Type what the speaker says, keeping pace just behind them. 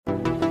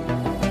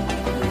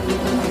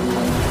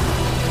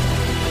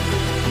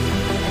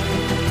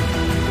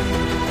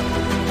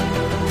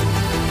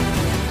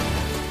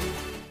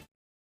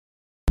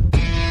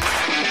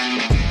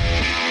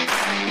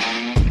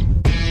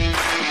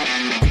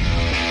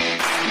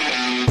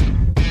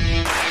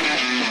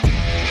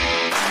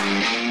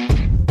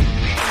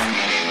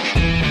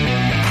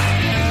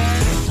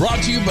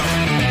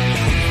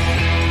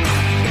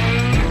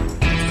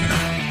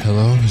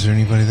Hello, is there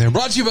anybody there?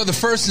 Brought to you by the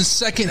First and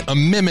Second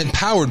Amendment,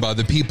 powered by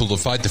the people to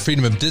fight the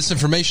Freedom of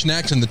Disinformation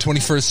Act in the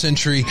 21st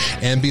century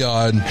and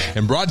beyond,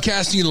 and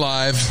broadcasting you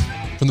live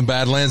from the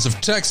Badlands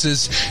of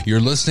Texas. You're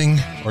listening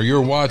or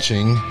you're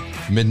watching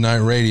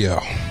Midnight Radio.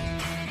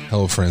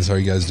 Hello, friends. How are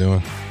you guys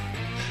doing?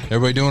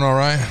 Everybody doing all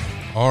right?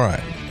 All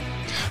right.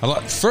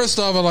 First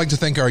off, I'd like to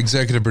thank our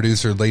executive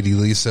producer, Lady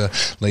Lisa.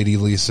 Lady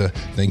Lisa,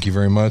 thank you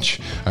very much.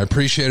 I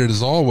appreciate it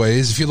as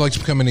always. If you'd like to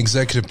become an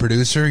executive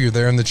producer, you're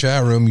there in the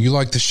chat room. You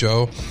like the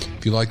show.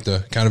 If you like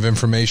the kind of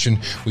information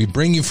we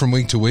bring you from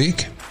week to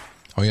week,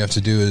 all you have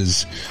to do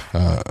is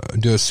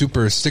do a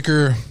super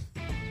sticker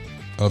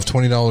of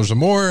 $20 or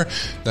more.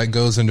 That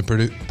goes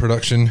into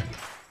production,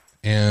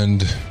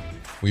 and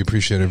we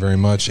appreciate it very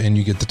much. And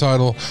you get the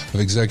title of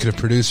executive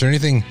producer.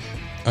 Anything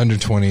under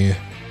 20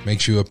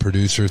 makes you a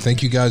producer.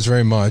 Thank you guys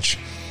very much.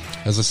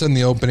 As I said in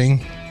the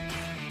opening,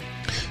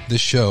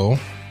 this show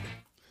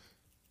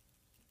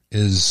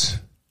is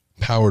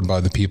powered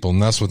by the people,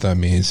 and that's what that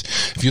means.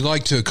 If you'd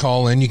like to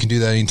call in, you can do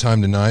that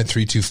anytime tonight,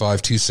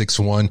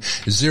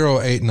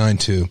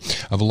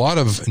 325-261-0892. I have a lot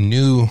of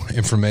new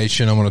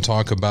information I want to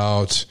talk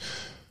about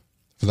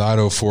for the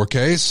Idaho 4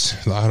 case,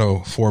 the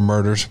Idaho 4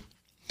 murders.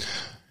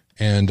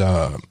 And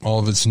all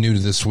of it's new to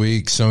this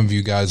week. Some of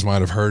you guys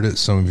might have heard it.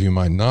 Some of you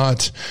might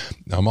not.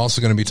 I'm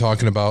also going to be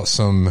talking about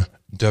some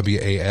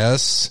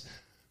WAS.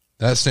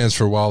 That stands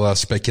for Wild Ass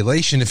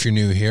Speculation if you're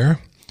new here,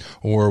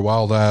 or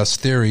Wild Ass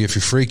Theory if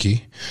you're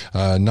freaky.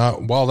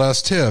 Not Wild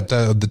Ass Tip.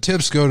 The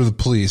tips go to the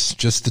police,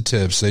 just the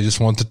tips. They just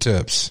want the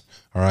tips,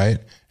 all right?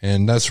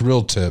 And that's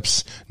real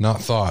tips,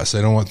 not thoughts.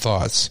 They don't want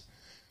thoughts.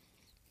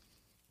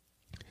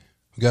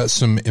 We got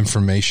some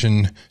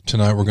information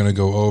tonight we're going to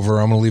go over.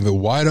 I'm going to leave it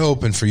wide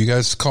open for you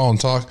guys to call and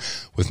talk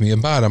with me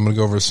about it. I'm going to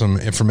go over some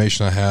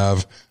information I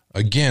have.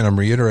 Again, I'm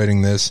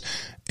reiterating this,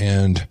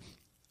 and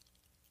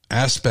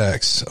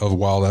aspects of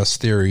wild ass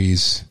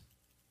theories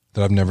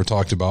that I've never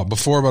talked about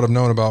before, but I've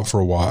known about for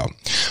a while.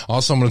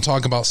 Also, I'm going to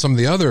talk about some of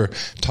the other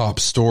top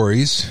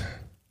stories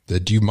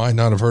that you might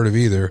not have heard of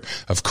either,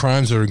 of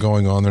crimes that are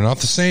going on. They're not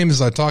the same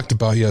as I talked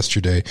about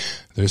yesterday.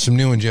 There's some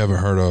new ones you haven't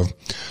heard of.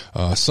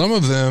 Some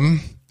of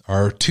them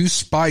are too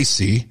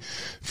spicy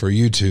for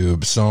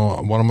YouTube.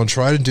 So what I'm going to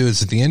try to do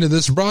is at the end of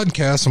this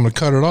broadcast, I'm going to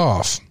cut it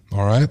off.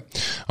 All right.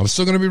 I'm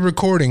still going to be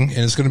recording, and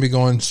it's going to be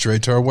going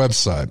straight to our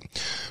website.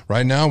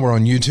 Right now we're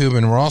on YouTube,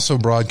 and we're also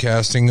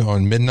broadcasting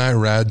on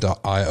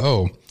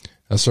midnightrad.io.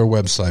 That's our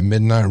website,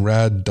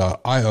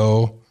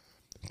 midnightrad.io,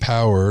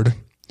 powered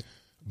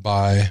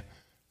by,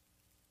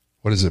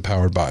 what is it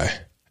powered by?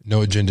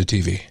 No Agenda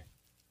TV.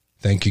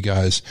 Thank you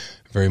guys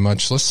very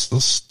much. Let's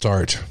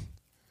start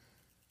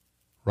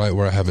right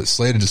where I have it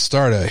slated to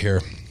start at here,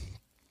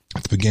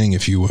 at the beginning,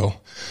 if you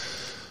will.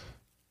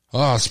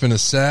 Oh, it's been a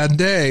sad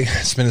day.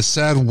 It's been a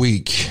sad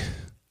week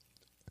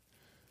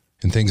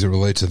in things that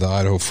relate to the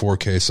Idaho 4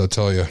 case, I'll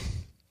tell you.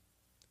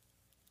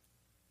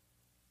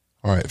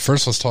 All right,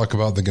 first let's talk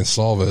about the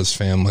Gonsalves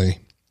family.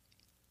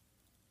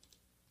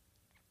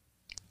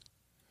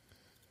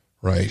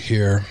 Right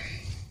here.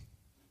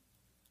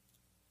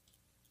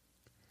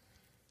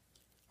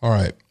 All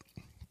right.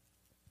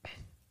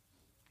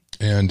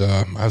 And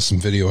I have some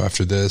video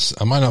after this.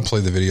 I might not play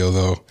the video,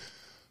 though.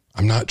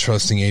 I'm not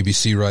trusting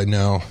ABC right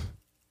now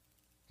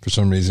for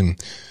some reason.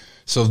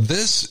 So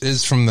this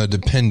is from The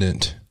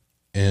Dependent,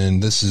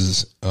 and this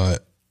is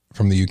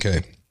from the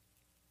UK.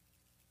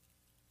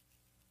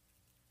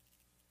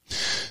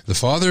 The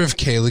father of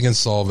Kaylee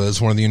Gonsalves,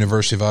 one of the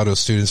University of Idaho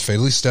students,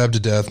 fatally stabbed to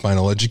death by an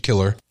alleged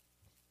killer,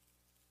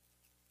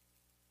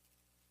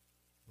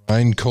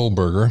 Ryan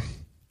Kohlberger,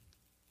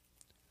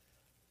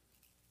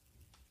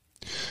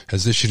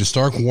 has issued a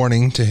stark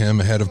warning to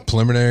him ahead of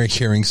preliminary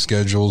hearing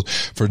scheduled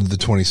for the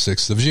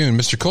 26th of June.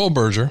 Mr.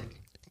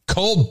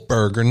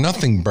 Kohlberger,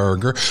 nothing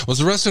burger,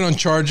 was arrested on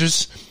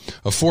charges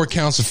of 4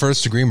 counts of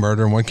first-degree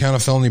murder and 1 count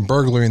of felony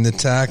burglary in the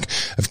attack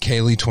of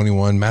Kaylee,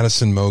 21,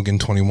 Madison Mogan,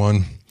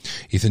 21,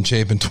 Ethan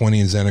Chapin, 20,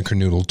 and Xana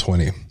Kernoodle,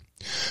 20.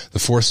 The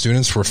 4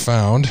 students were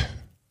found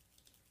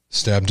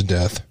stabbed to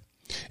death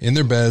in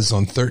their beds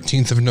on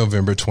 13th of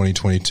November,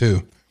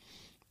 2022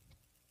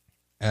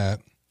 at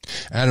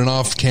an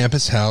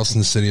off-campus house in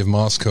the city of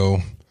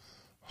Moscow,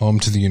 home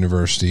to the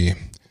university.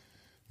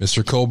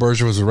 Mr.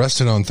 Kohlberger was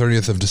arrested on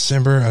 30th of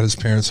December at his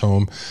parents'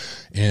 home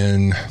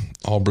in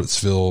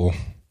Albertsville,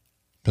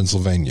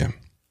 Pennsylvania.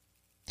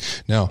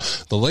 Now,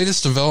 the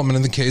latest development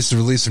in the case is the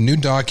release of new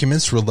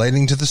documents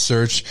relating to the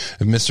search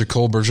of Mr.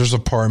 Kohlberger's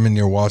apartment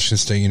near Washington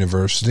State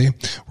University.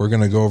 We're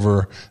going to go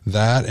over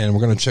that, and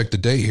we're going to check the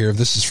date here.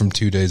 This is from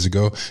 2 days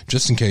ago,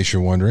 just in case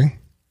you're wondering.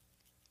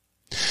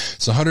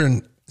 It's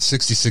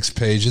 166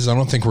 pages. I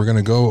don't think we're going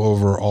to go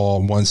over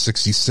all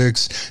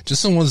 166,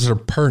 just the ones that are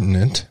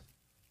pertinent.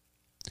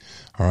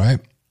 All right.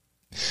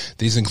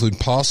 These include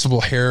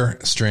possible hair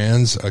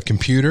strands, a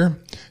computer,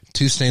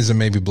 2 stains that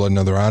may be blood, and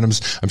other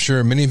items. I'm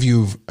sure many of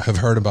you have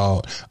heard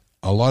about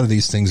a lot of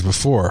these things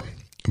before,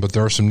 but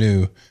there are some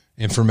new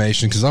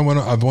information, because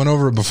I've went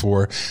over it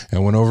before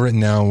and went over it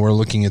now, and we're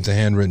looking at the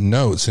handwritten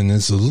notes, and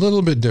it's a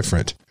little bit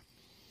different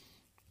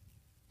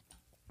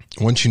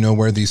once you know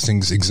where these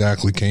things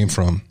exactly came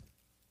from.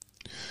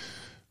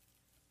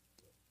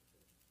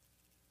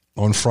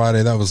 On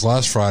Friday, that was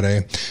last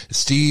Friday,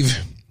 Steve,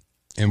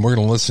 and we're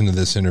going to listen to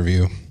this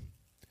interview.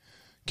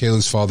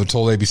 Kaylee's father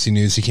told ABC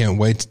News he can't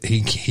wait.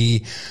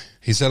 He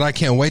said, "I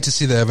can't wait to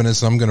see the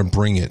evidence, and I'm going to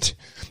bring it.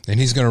 And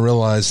he's going to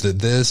realize that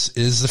this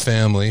is the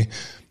family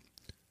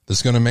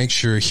that's going to make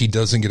sure he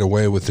doesn't get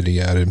away with it,"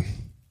 he added.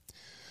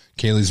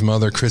 Kaylee's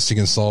mother, Christy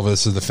Gonsalves,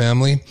 said the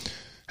family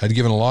had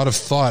given a lot of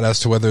thought as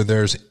to whether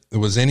there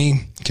was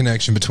any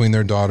connection between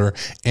their daughter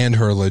and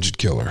her alleged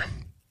killer.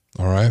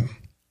 All right?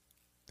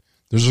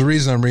 There's a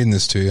reason I'm reading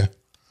this to you.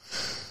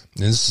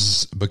 This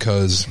is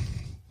because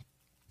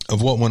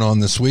of what went on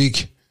this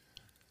week.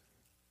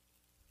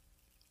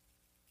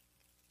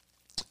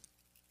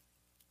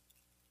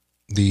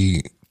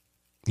 The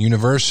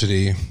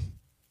university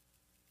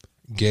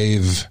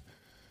gave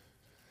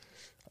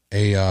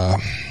a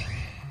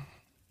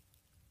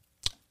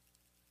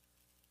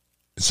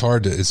it's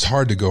hard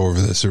to go over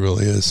this. It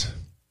really is.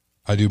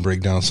 I do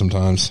break down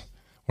sometimes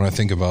when I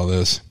think about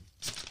this.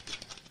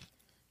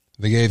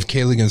 They gave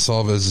Kaylee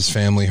Gonsalves'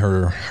 family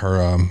her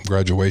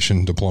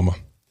graduation diploma.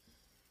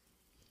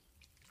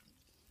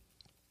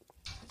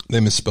 They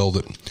misspelled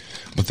it,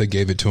 but they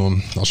gave it to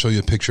him. I'll show you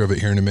a picture of it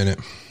here in a minute.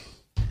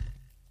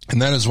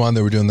 And that is why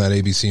they were doing that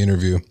ABC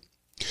interview.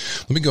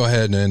 Let me go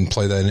ahead and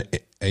play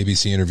that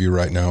ABC interview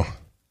right now.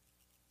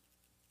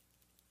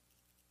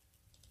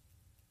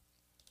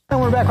 And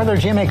we're back with our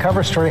GMA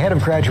cover story ahead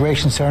of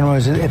graduation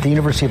ceremonies at the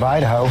University of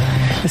Idaho.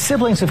 The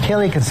siblings of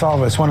Kaylee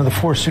Gonsalves, one of the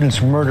 4 students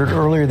murdered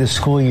earlier this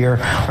school year,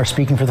 are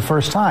speaking for the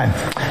first time.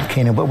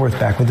 Kana Whitworth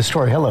back with the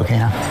story. Hello,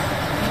 Kana.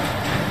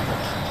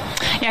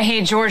 Yeah,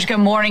 hey, George, good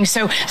morning.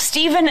 So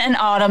Stephen and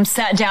Autumn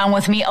sat down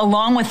with me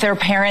along with their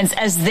parents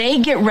as they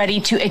get ready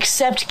to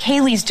accept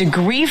Kaylee's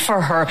degree for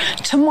her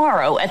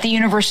tomorrow at the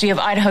University of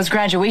Idaho's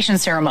graduation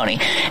ceremony.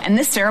 And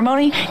this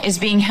ceremony is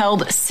being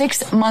held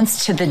 6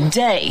 months to the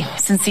day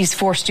since these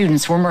 4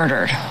 students were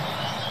murdered.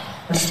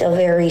 It's still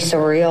very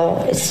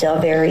surreal. It's still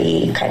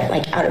very kind of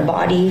like out of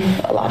body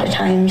a lot of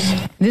times.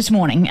 This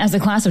morning, as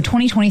the class of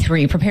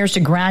 2023 prepares to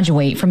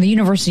graduate from the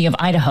University of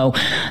Idaho,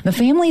 the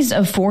families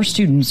of 4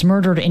 students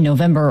murdered in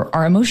November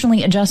are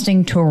emotionally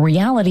adjusting to a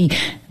reality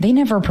they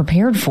never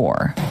prepared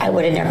for. I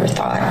would have never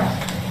thought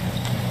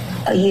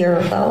a year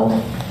ago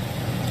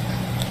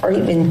or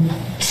even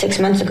 6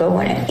 months ago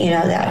when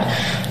that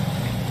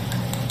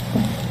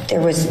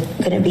there was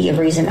going to be a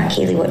reason that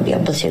Kaylee wouldn't be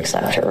able to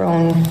accept her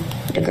own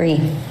degree.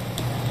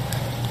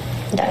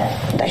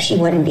 That she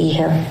wouldn't be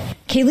here.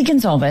 Kaylee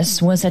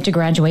Gonsalves was set to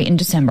graduate in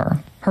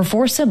December. Her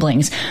 4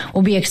 siblings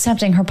will be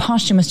accepting her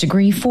posthumous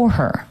degree for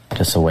her.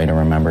 Just a way to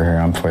remember her.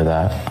 I'm for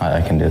that.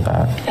 I can do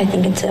that. I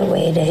think it's a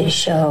way to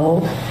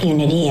show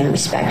unity and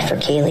respect for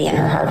Kaylee and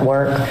her hard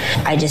work.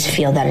 I just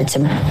feel that it's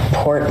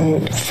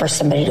important for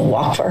somebody to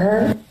walk for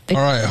her. All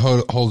right,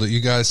 hold it. You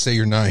guys say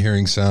you're not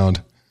hearing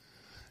sound.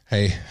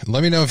 Hey,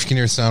 let me know if you can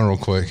hear sound real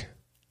quick.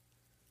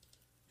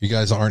 You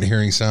guys aren't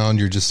hearing sound.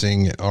 You're just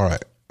seeing it. All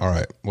right.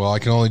 Well, I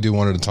can only do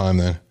one at a time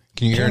then.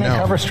 Can you hear now?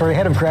 Cover story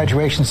ahead of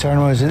graduation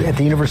ceremonies at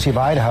the University of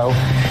Idaho.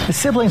 The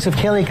siblings of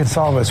Kaylee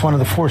Gonsalves, one of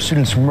the 4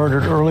 students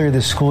murdered earlier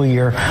this school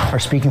year, are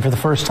speaking for the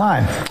first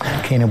time.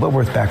 Kana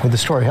Whitworth back with the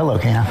story. Hello,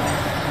 Kana.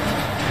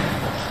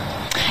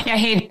 Yeah,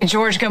 hey,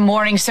 George, good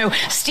morning. So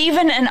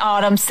Stephen and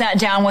Autumn sat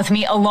down with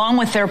me along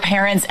with their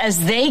parents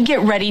as they get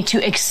ready to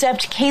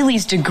accept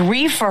Kaylee's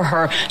degree for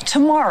her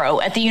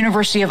tomorrow at the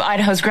University of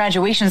Idaho's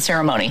graduation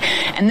ceremony.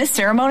 And this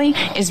ceremony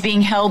is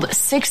being held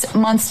 6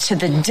 months to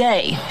the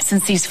day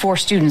since these 4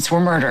 students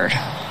were murdered.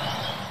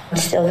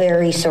 It's still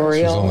very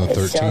surreal.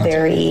 It's still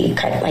very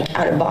kind of like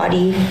out of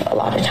body a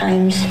lot of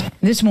times.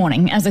 This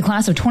morning, as the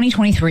class of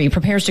 2023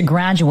 prepares to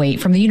graduate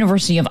from the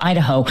University of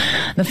Idaho,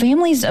 the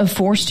families of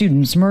 4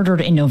 students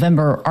murdered in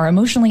November are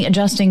emotionally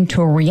adjusting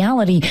to a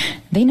reality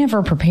they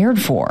never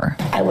prepared for.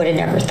 I would have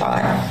never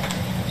thought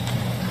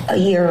a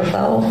year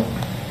ago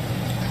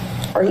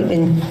or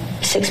even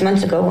 6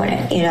 months ago when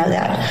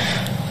that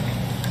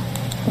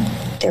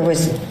there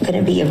was going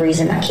to be a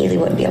reason that Kaylee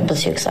wouldn't be able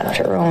to accept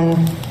her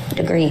own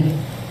degree.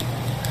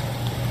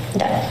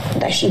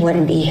 That she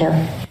wouldn't be here.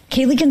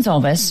 Kaylee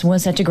Gonsalves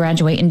was set to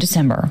graduate in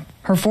December.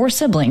 Her 4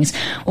 siblings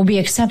will be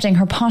accepting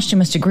her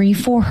posthumous degree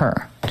for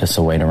her. Just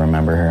a way to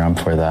remember her. I'm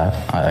for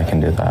that. I can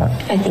do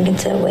that. I think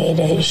it's a way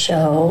to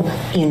show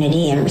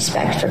unity and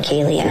respect for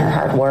Kaylee and her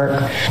hard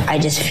work. I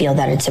just feel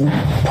that it's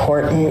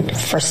important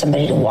for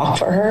somebody to walk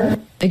for her.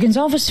 The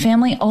Gonsalves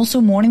family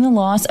also mourning the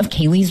loss of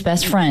Kaylee's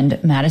best friend,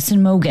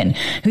 Madison Mogan,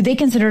 who they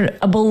considered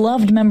a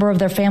beloved member of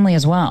their family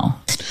as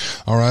well.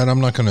 All right,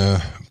 I'm not going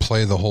to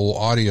play the whole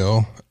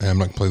audio, and I'm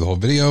not going to play the whole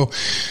video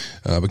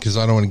because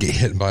I don't want to get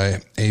hit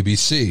by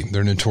ABC.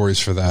 They're notorious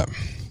for that.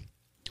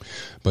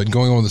 But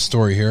going on with the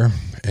story here,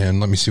 and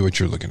let me see what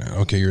you're looking at.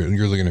 Okay,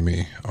 you're looking at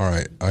me. All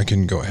right, I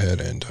can go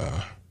ahead and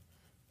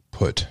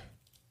put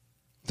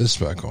this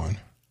back on.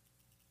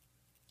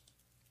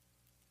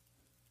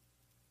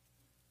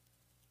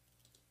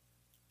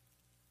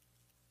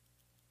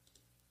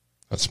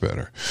 That's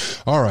better.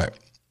 All right.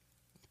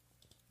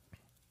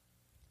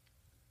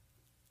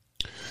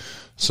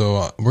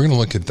 So we're going to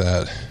look at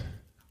that.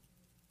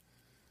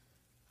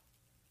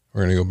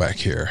 We're going to go back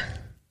here.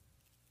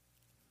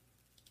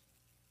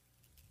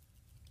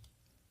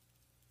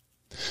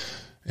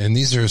 And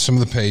these are some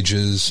of the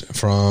pages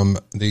from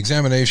the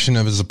examination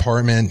of his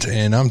apartment.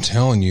 And I'm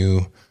telling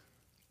you,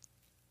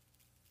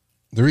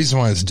 the reason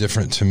why it's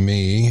different to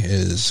me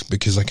is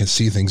because I can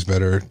see things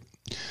better.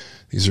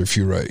 These are a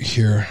few right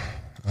here.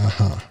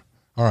 All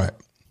right.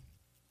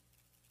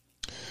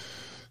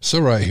 So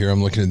right here,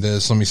 I'm looking at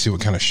this. Let me see what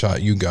kind of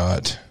shot you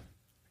got.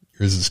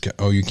 Here's this guy.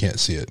 Oh, you can't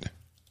see it.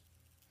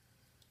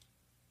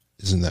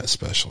 Isn't that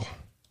special?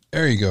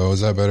 There you go.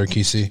 Is that better,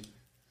 Kesey?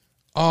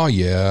 Oh,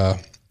 yeah.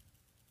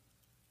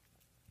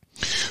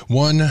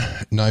 One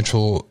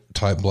nitrile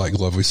type black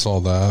glove. We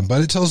saw that.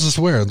 But it tells us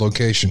where.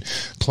 Location.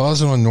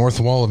 Closet on north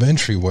wall of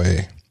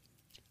entryway.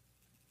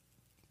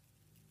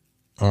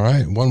 All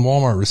right. One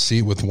Walmart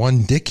receipt with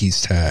one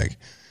Dickies tag.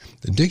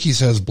 The Dickies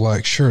has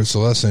black shirt,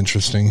 so that's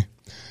interesting.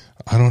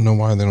 I don't know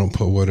why they don't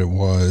put what it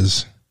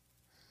was.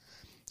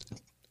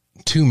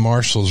 2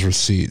 Marshall's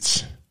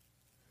receipts.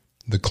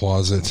 The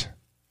closet.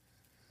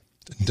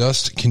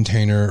 Dust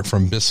container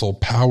from Bissell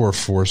Power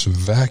Force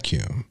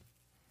vacuum.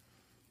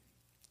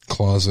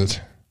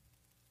 Closet.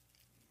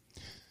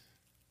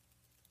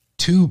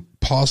 2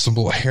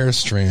 possible hair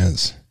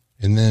strands.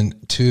 And then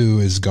 2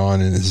 is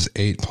gone and is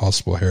 8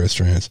 possible hair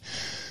strands.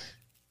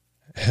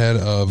 Head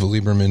of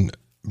Lieberman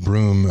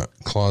broom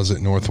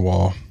closet north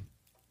wall.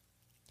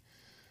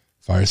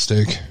 Fire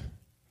stick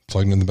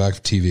plugged in the back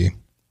of TV.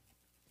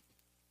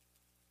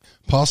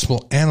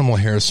 Possible animal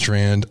hair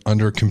strand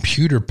under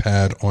computer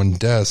pad on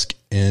desk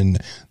in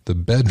the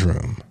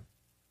bedroom.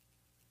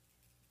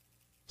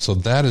 So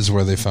that is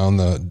where they found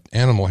the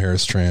animal hair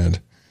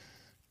strand.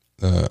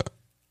 The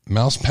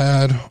mouse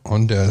pad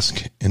on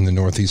desk in the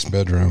northeast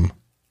bedroom.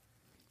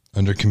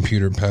 Under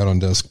computer pad on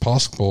desk.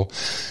 Possible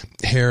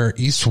hair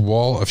east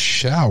wall of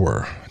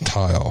shower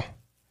tile.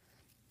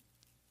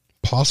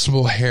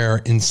 Possible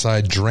hair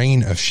inside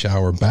drain of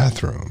shower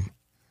bathroom.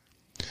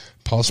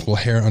 Possible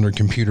hair under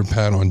computer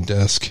pad on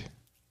desk.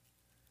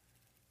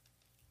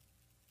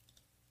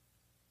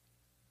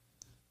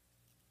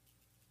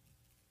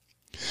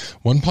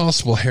 One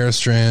possible hair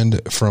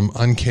strand from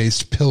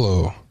uncased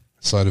pillow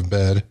side of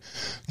bed.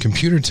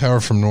 Computer tower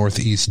from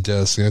northeast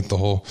desk. They have the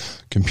whole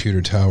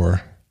computer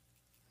tower.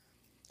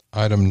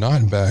 Item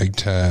not bagged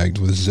tagged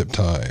with zip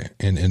tie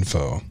and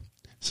info. It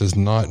says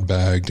not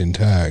bagged and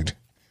tagged.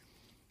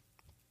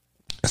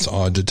 It's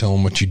odd to tell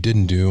them what you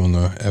didn't do on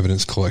the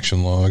evidence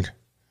collection log.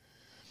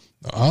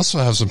 I also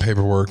have some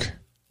paperwork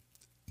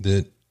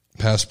that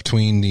passed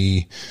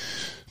between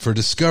for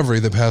discovery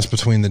that passed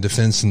between the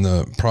defense and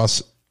the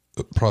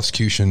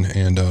prosecution,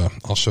 and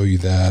I'll show you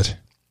that.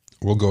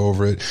 We'll go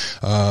over it.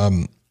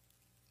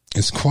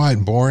 It's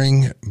quite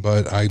boring,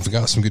 but I've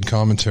got some good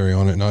commentary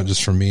on it, not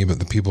just from me, but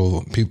the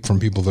people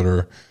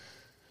that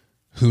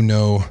who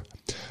know.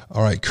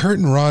 All right,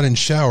 curtain rod and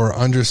shower,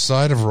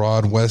 underside of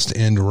rod, west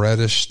end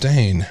reddish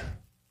stain.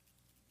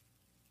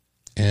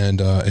 And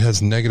it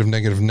has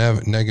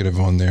negative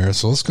on there.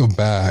 So let's go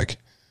back.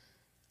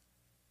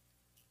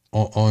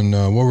 On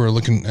what we were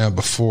looking at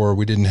before,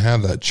 we didn't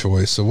have that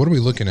choice. So what are we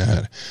looking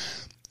at?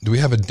 Do we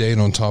have a date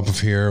on top of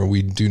here?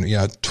 We do,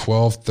 yeah,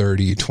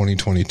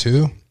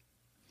 12/30/2022.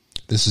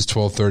 This is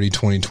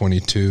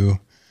 12/30/2022.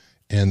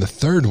 And the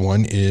third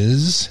one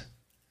is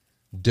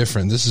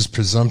different. This is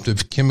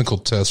presumptive chemical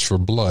test for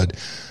blood.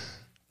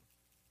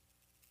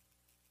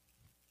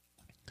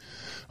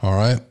 All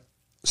right.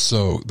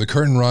 So the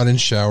curtain rod and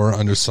shower,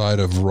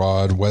 underside of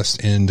rod,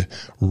 west end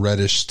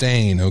reddish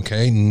stain.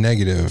 Okay.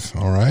 Negative.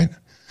 All right.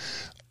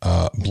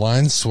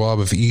 Blind swab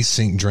of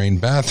e-sink drain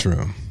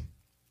bathroom.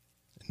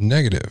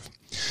 Negative.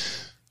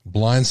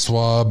 Blind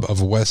swab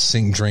of west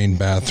sink drain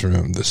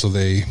bathroom. So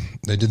they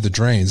did the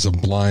drains of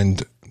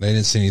blind. They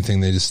didn't see anything.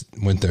 They just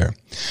went there.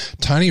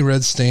 Tiny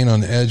red stain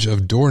on edge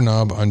of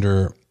doorknob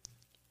under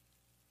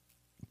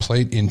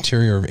plate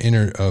interior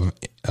of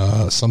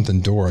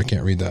something door. I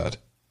can't read that.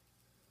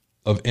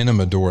 Of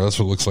enema door. That's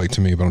what it looks like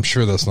to me, but I'm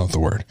sure that's not the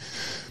word.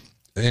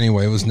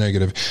 Anyway, it was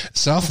negative.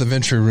 South of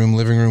entry room,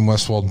 living room,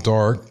 west wall,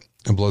 dark.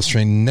 A blood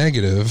stain,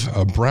 negative.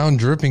 A brown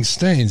dripping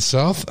stain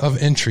south of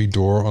entry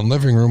door on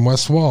living room,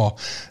 west wall.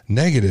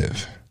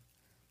 Negative.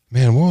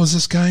 Man, what was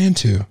this guy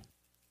into?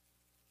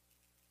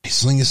 He's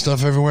slinging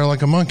stuff everywhere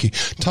like a monkey.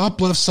 Top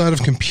left side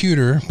of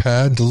computer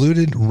pad,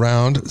 diluted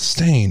round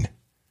stain.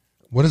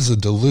 What does a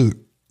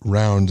dilute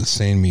round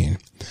stain mean?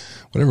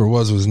 Whatever it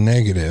was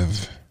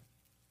negative.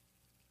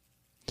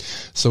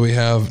 So we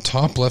have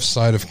top left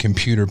side of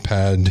computer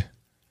pad,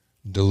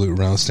 dilute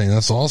round stain.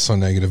 That's also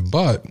negative,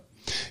 but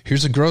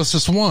here's the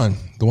grossest one,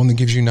 the one that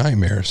gives you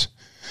nightmares.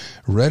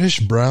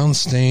 Reddish brown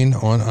stain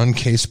on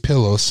uncased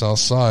pillow, south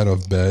side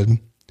of bed.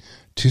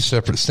 2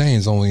 separate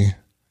stains, only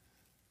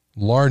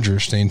larger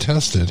stain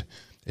tested.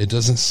 It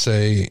doesn't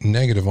say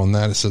negative on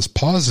that. It says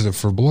positive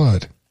for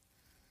blood.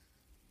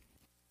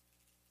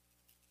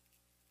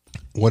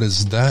 What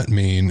does that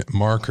mean?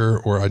 Marker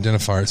or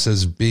identifier? It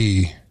says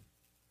B.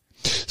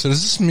 So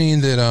does this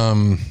mean that, I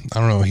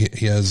don't know,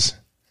 he has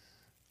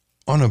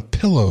on a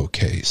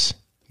pillowcase?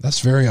 That's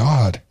very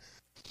odd.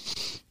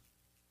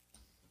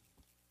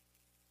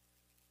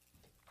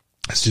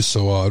 It's just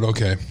so odd.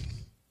 Okay.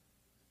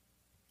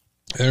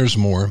 There's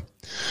more.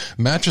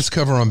 Mattress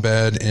cover on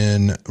bed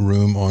in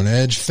room on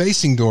edge,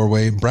 facing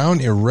doorway,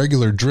 brown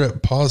irregular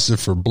drip, positive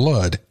for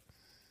blood.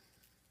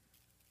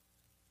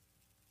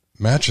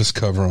 Mattress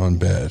cover on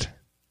bed.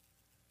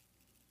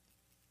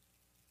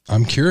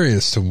 I'm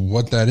curious to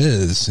what that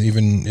is,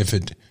 even if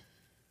it,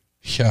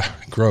 yeah,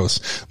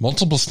 gross.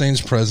 Multiple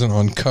stains present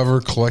on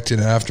cover collected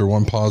after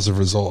one positive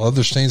result.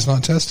 Other stains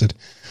not tested.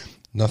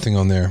 Nothing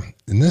on there.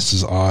 And this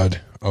is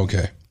odd.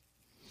 Okay.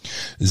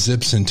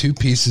 Zips in 2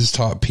 pieces,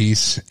 top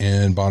piece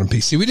and bottom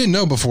piece. See, we didn't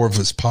know before if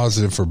it's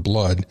positive for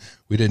blood.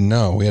 We didn't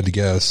know. We had to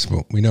guess,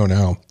 but we know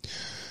now.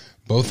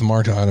 Both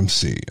marked item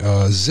C.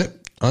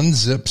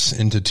 Unzips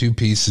into 2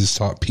 pieces,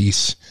 top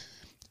piece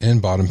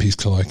and bottom piece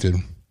collected.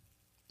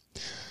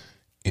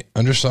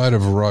 Underside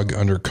of a rug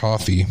under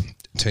coffee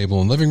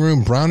table in living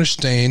room, brownish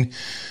stain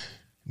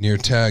near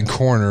tag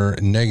corner,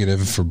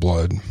 negative for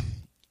blood.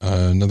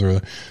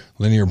 Another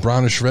linear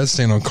brownish red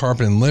stain on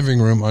carpet in living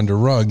room under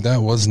rug,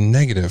 that was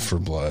negative for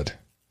blood.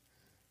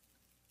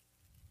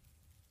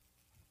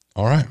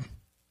 All right.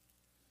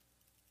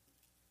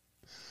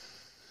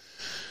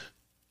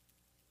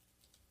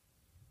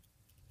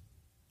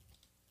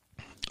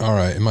 All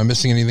right. Am I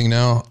missing anything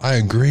now? I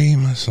agree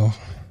myself.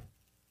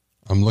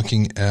 I'm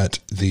looking at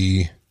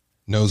the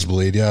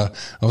nosebleed. Yeah,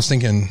 I was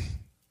thinking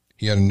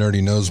he had a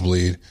nerdy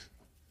nosebleed.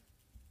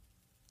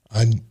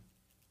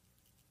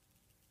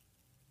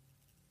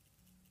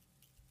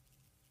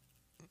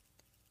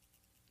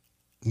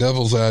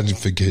 Devil's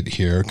advocate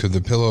here. Could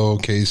the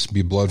pillowcase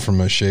be blood from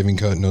a shaving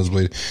cut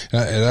nosebleed? It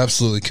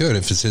absolutely could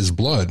if it's his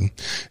blood.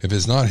 If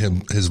it's not,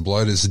 his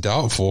blood is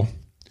doubtful.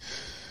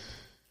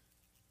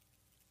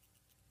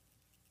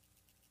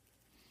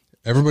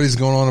 Everybody's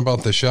going on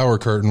about the shower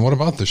curtain. What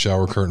about the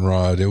shower curtain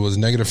rod? It was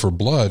negative for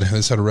blood.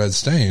 This had a red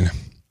stain.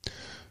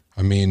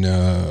 I mean,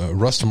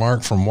 rust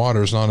mark from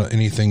water is not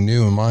anything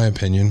new in my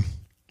opinion.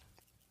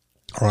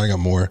 All right, I got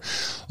more.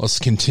 Let's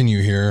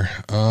continue here.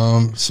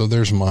 So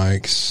there's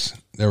Mike's.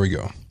 There we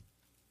go.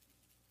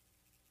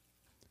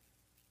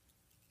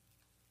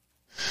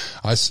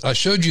 I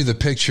showed you the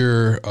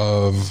picture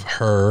of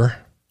her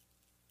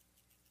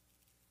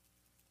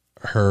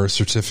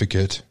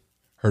certificate,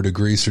 her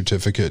degree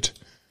certificate.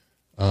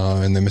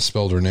 And they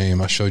misspelled her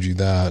name. I showed you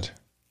that.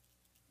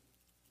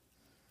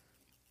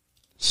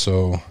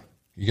 So,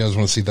 you guys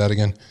want to see that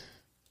again?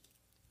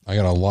 I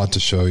got a lot to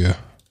show you.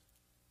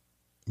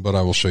 But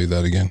I will show you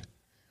that again.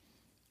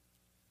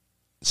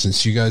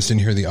 Since you guys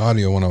didn't hear the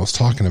audio when I was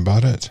talking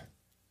about it.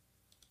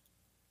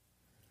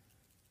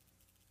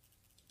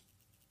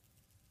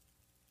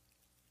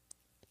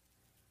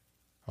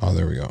 Oh,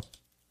 there we go.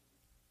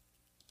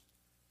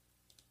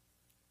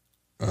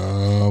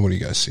 What do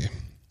you guys see?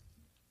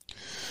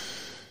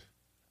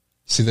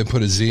 See, they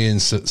put a Z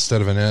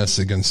instead of an S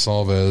against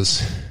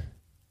Salvez.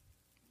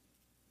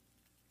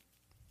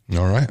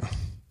 All right.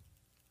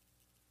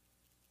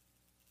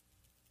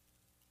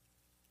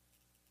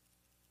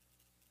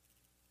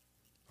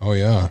 Oh,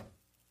 yeah.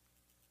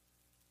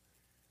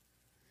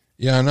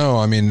 Yeah, I know.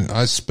 I mean,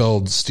 I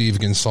spelled Steve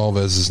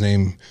Gonsalvez's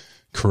name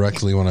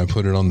correctly when I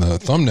put it on the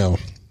thumbnail,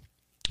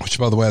 which,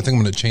 by the way, I think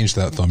I'm going to change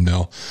that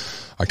thumbnail.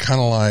 I kind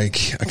of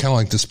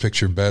like this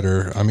picture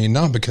better. I mean,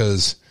 not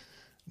because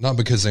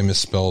they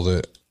misspelled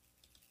it,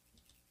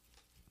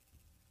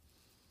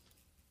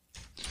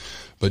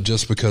 but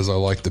just because I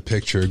like the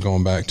picture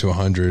going back to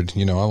 100.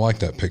 You know, I like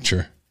that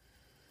picture.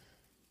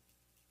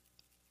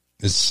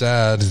 It's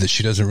sad that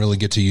she doesn't really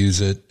get to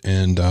use it,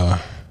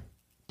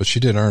 but she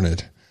did earn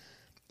it.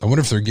 I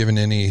wonder if they're giving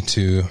any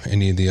to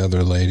any of the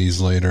other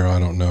ladies later. I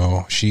don't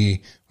know.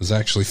 She was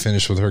actually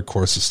finished with her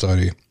course of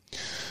study,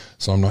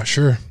 so I'm not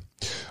sure.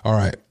 All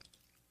right.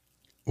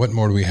 What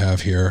more do we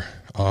have here?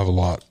 I'll have a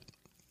lot.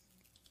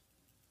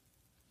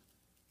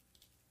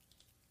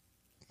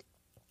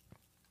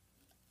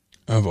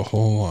 I have a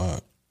whole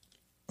lot.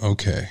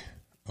 Okay.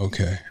 All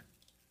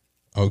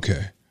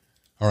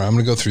right, I'm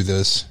going to go through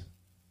this.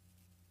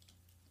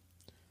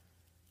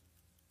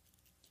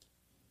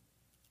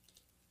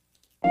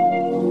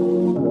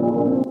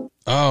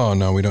 Oh,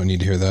 no, we don't need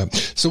to hear that.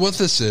 So what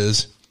this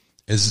is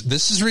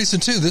this is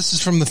recent too. This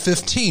is from the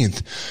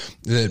 15th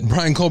that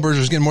Brian Kohlberger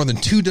is getting more than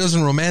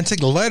 24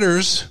 romantic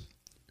letters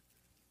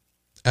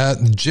at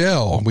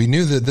jail. We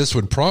knew that this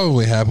would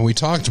probably happen. We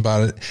talked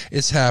about it.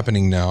 It's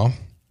happening now.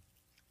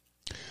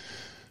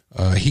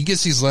 He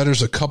gets these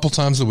letters a couple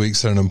times a week,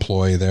 said an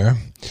employee there.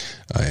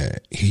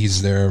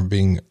 He's there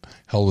being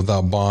held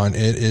without bond.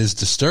 It is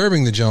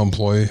disturbing, the jail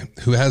employee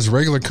who has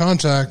regular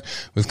contact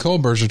with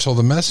Kohlberger told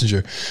the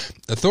Messenger.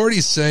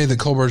 Authorities say that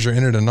Kohlberger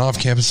entered an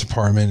off-campus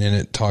apartment, and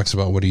it talks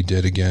about what he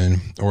did again,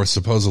 or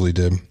supposedly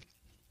did.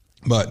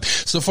 But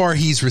so far,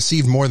 he's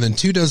received more than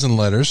 24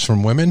 letters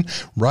from women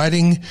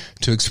writing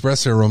to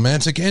express their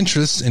romantic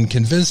interests and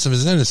convinced of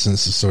his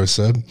innocence, the source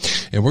said.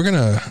 And we're going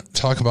to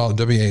talk about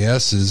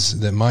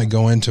WASs that might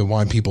go into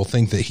why people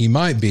think that he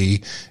might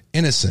be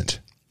innocent.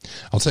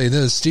 I'll tell you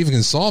this, Stephen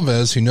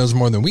Gonsalves, who knows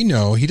more than we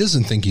know, he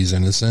doesn't think he's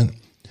innocent.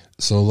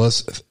 So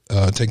let's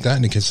take that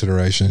into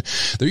consideration.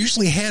 They're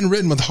usually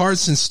handwritten with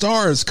hearts and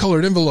stars,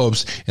 colored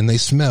envelopes, and they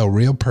smell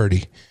real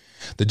pretty.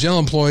 The jail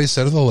employee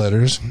said of the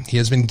letters he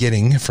has been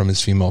getting from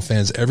his female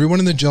fans, everyone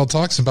in the jail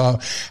talks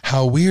about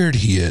how weird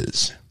he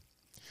is.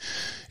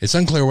 It's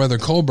unclear whether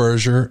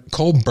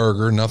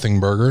Kohlberger, Nothing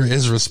Burger,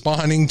 is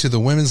responding to the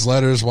women's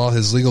letters while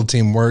his legal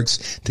team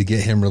works to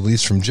get him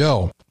released from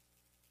jail.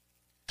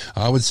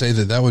 I would say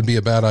that would be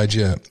a bad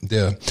idea.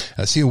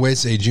 As he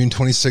awaits a June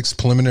 26th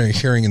preliminary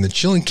hearing in the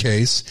chilling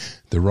case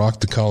that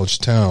rocked the college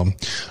town.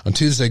 On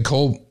Tuesday,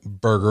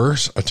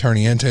 Kohlberger's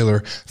attorney Ann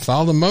Taylor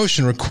filed a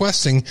motion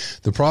requesting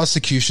the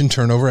prosecution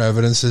turn over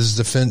evidence his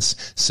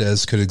defense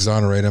says could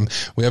exonerate him.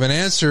 We have an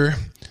answer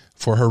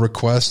for her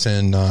request,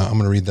 and I'm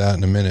going to read that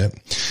in a minute.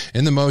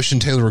 In the motion,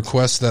 Taylor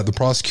requests that the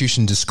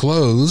prosecution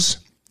disclose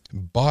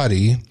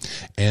body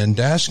and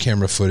dash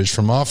camera footage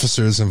from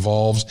officers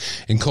involved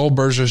in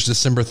Kohlberger's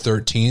December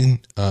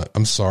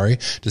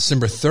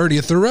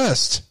 30th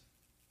arrest.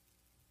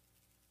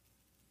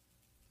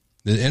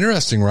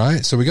 Interesting,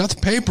 right? So we got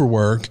the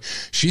paperwork.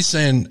 She's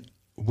saying,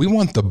 we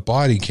want the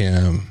body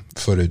cam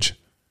footage.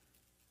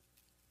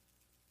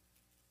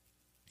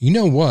 You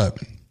know what?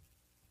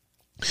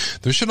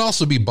 There should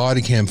also be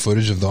body cam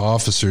footage of the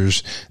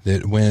officers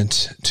that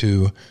went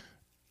to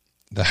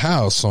the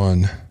house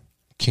on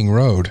King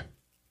Road,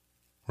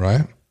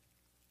 right?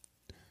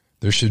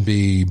 There should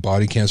be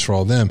body cams for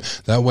all of them.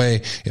 That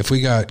way, if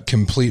we got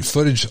complete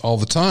footage all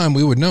the time,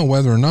 we would know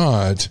whether or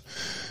not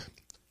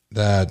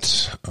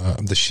that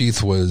the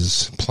sheath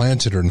was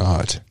planted or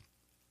not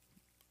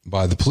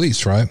by the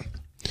police, right?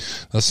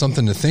 That's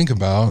something to think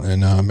about,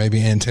 and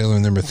maybe Ann Taylor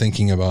and them are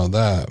thinking about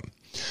that.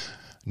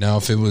 Now,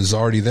 if it was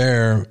already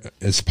there,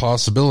 it's a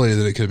possibility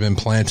that it could have been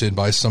planted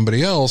by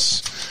somebody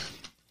else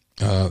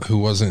who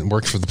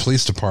worked for the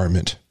police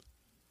department.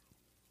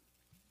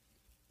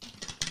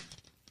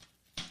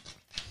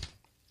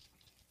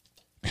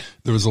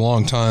 There was a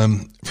long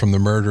time from the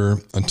murder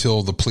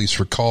until the police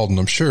were called, and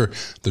I'm sure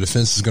the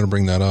defense is going to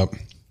bring that up.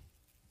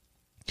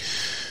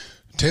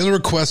 Taylor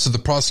requests that the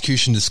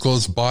prosecution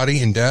disclose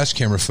body and dash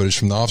camera footage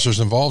from the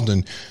officers involved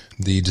in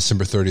the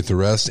December 30th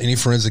arrest, any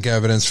forensic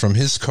evidence from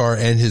his car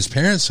and his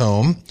parents'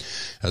 home,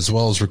 as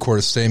well as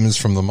recorded statements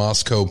from the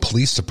Moscow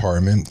Police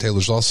Department.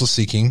 Taylor's also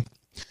seeking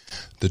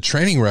the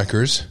training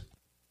records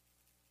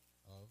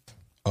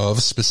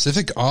of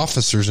specific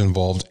officers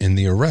involved in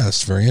the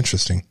arrest. Very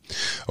interesting.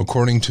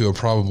 According to a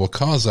probable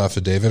cause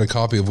affidavit, a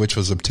copy of which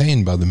was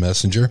obtained by the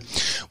messenger,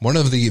 one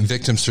of the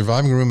victim's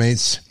surviving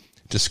roommates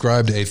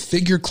described a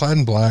figure clad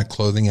in black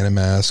clothing and a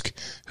mask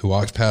who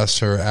walked past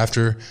her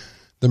after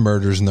the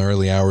murders in the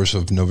early hours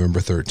of November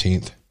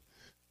 13th.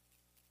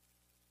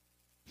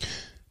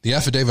 The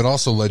affidavit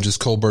also alleges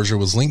Kohlberger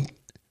was linked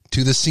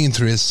to the scene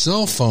through his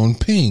cell phone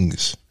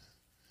pings.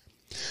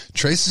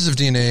 Traces of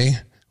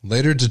DNA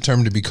later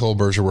determined to be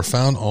Kohlberger were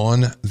found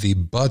on the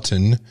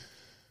button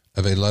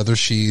of a leather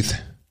sheath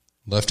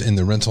left in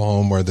the rental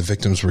home where the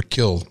victims were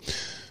killed.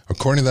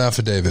 According to the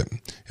affidavit,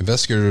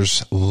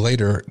 investigators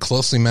later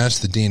closely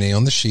matched the DNA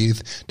on the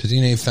sheath to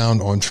DNA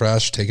found on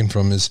trash taken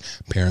from his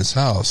parents'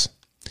 house.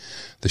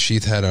 The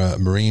sheath had a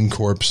Marine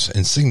Corps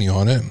insignia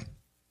on it,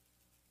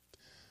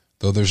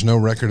 though there's no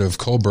record of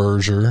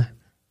Kohlberger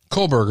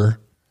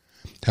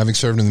having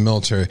served in the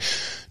military.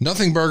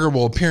 Nothing Burger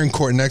will appear in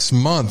court next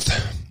month,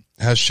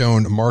 has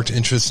shown marked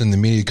interest in the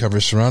media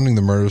coverage surrounding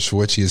the murders for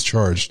which he is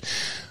charged.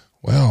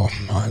 Well,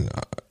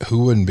 who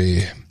wouldn't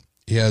be?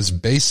 He has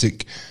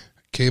basic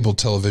cable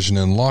television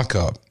in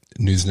lockup.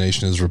 News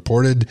Nation has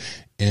reported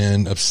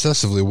and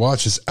obsessively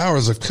watches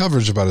hours of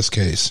coverage about his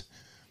case.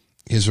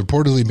 He is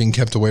reportedly being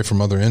kept away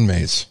from other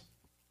inmates.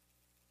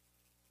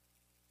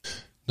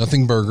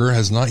 Nothing Burger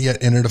has not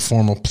yet entered a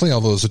formal plea,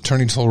 although his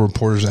attorney told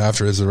reporters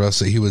after his arrest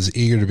that he was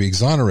eager to be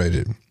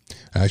exonerated.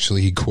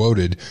 Actually, he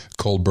quoted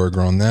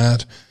Kohlberger on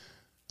that.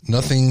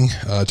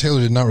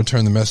 Taylor did not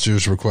return the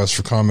messenger's request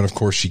for comment. Of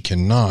course, she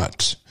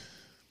cannot.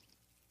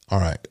 All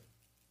right.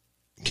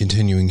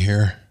 Continuing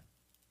here.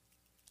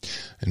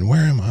 And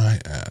where am I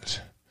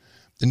at?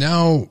 And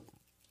now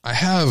I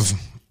have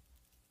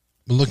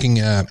been looking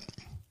at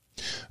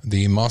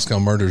the Moscow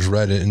Murders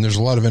Reddit, and there's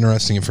a lot of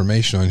interesting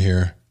information on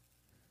here.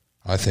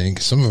 I think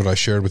some of it I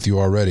shared with you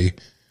already.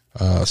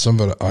 Some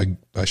of it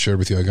I shared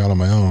with you. I got on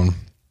my own.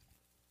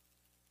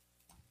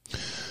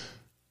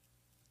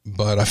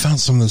 But I found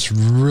something that's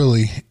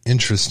really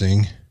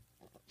interesting.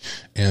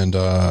 And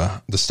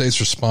the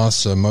state's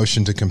response to a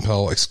motion to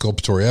compel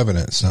exculpatory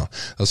evidence. Now,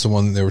 that's the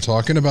one that they were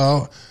talking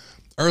about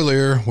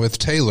earlier with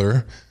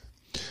Taylor.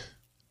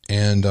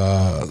 And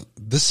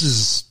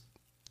this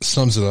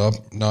sums it up.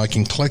 Now I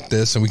can click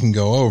this and we can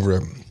go over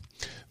it.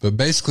 But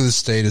basically the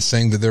state is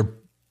saying that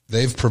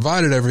they've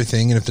provided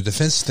everything, and if the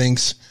defense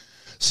thinks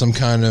some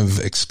kind of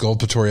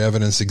exculpatory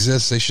evidence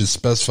exists, they should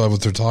specify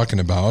what they're talking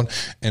about.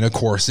 And of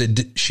course,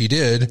 she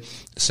did,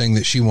 saying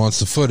that she wants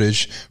the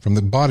footage from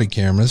the body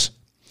cameras.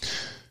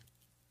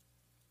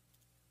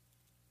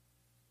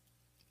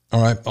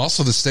 All right.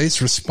 Also, the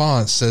state's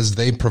response says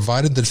they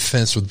provided the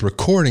defense with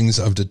recordings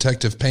of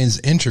Detective Payne's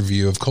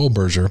interview of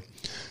Kohlberger.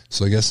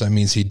 So I guess that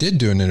means he did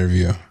do an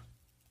interview.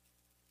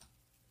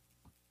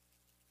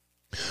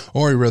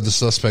 Or he read the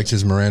suspect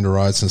his Miranda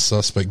rights, and the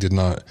suspect did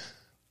not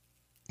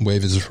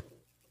waive his,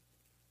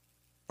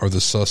 or the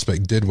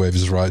suspect did waive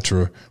his right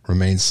to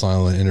remain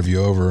silent. Interview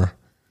over.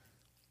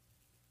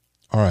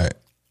 All right.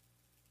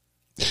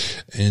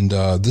 And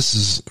this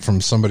is from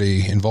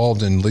somebody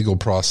involved in legal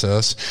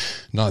process.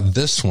 Not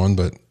this one,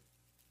 but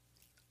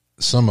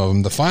some of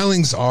them. The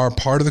filings are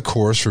part of the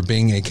course for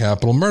being a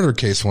capital murder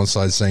case. One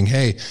side saying,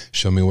 hey,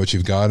 show me what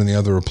you've got. And the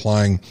other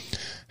replying,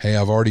 hey,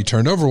 I've already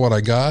turned over what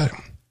I got.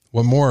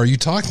 What more are you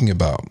talking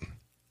about?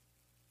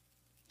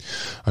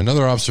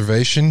 Another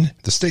observation,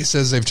 the state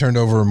says they've turned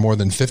over more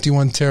than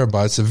 51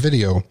 terabytes of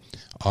video,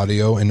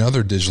 audio, and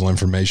other digital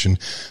information.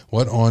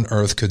 What on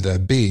earth could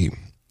that be?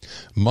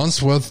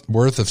 Months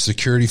worth of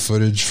security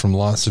footage from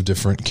lots of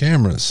different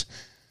cameras.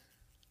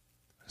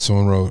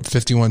 Someone wrote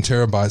 51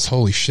 terabytes.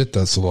 Holy shit,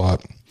 that's a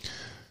lot.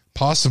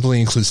 Possibly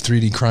includes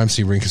 3D crime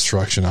scene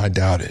reconstruction. I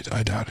doubt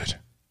it.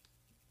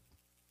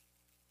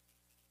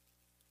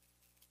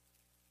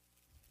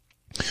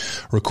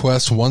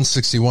 Request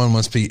 161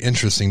 must be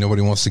interesting.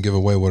 Nobody wants to give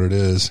away what it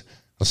is.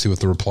 Let's see what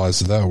the replies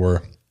to that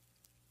were.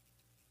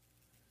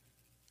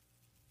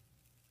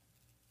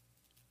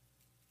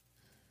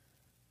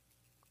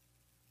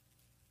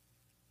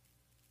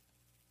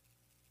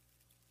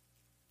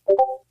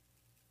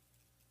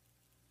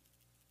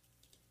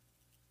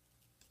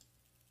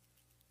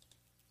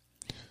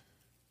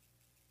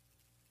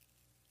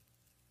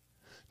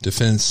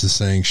 Defense is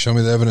saying, show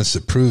me the evidence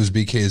that proves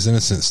BK is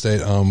innocent.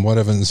 State, what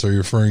evidence are you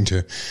referring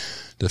to?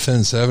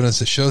 Defense, evidence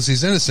that shows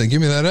he's innocent.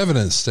 Give me that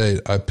evidence. State,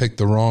 I picked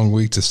the wrong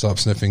week to stop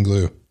sniffing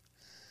glue.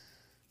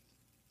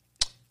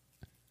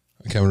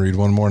 Okay, I'm going to read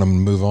one more and I'm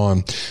going to move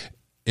on.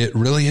 It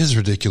really is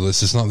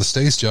ridiculous. It's not the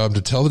state's job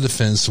to tell the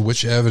defense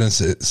which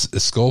evidence is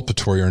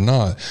exculpatory or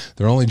not.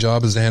 Their only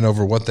job is to hand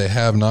over what they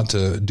have, not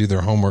to do their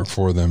homework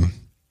for them.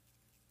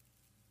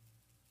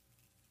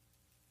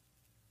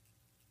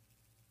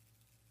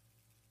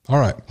 All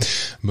right,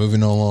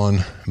 moving on.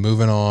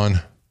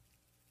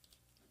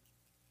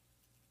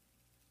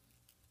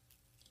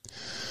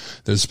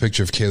 There's a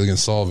picture of Kaylee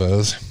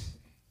Gonsalves.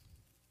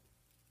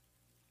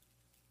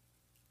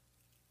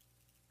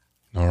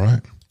 All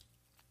right.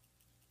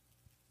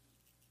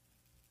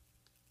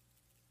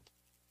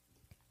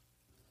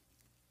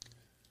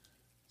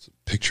 It's a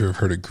picture of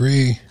her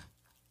degree.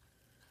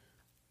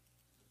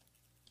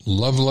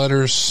 Love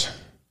letters.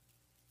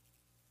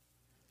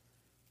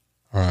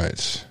 All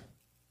right.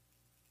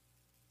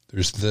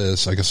 There's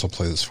this. I guess I'll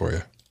play this for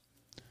you.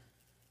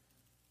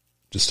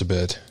 Just a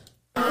bit.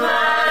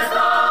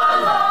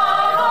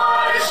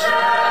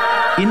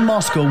 In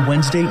Moscow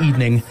Wednesday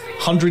evening,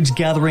 hundreds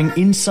gathering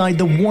inside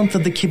the warmth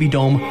of the Kibbe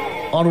Dome,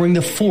 honoring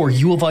the 4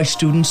 U of I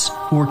students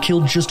who were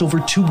killed just over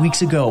 2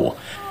 weeks ago.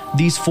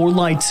 These 4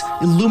 lights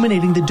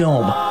illuminating the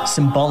dome,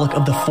 symbolic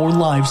of the 4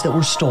 lives that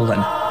were stolen.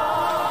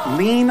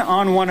 Lean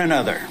on one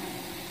another.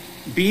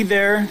 Be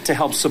there to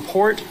help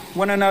support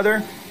one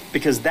another,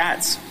 because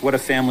that's what a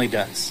family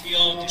does.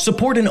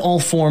 Support in all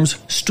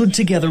forms stood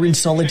together in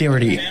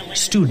solidarity.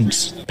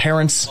 Students,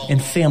 parents,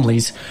 and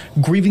families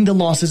grieving the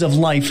losses of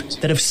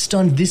life that have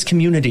stunned this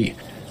community.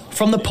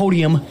 From the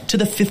podium to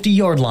the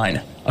 50-yard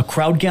line, a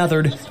crowd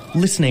gathered,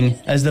 listening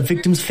as the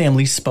victims'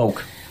 families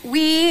spoke.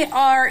 We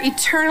are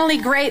eternally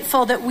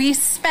grateful that we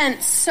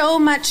spent so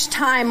much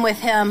time with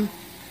him.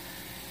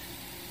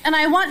 And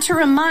I want to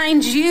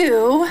remind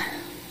you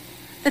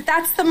that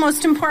that's the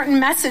most important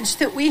message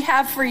that we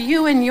have for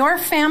you and your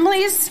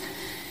families,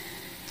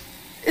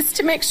 is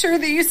to make sure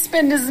that you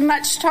spend as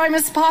much time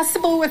as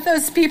possible with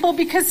those people,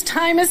 because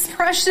time is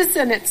precious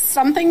and it's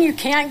something you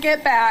can't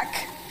get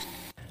back.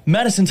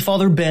 Madison's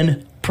father,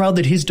 Ben, proud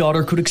that his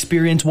daughter could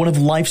experience one of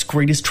life's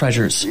greatest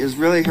treasures. It was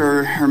really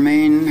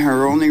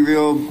her only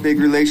real big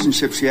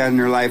relationship she had in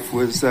her life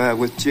was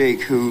with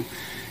Jake, who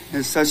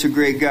is such a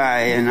great guy,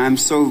 and I'm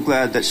so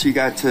glad that she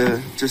got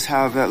to just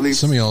have at least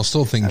some of y'all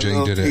still think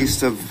Jake did it.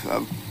 Taste of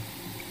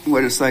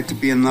what it's like to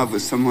be in love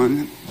with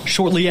someone.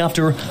 Shortly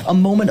after, a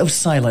moment of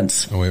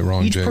silence. Oh, wait,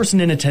 wrong Each Jake. person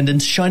in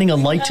attendance shining a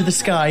light to the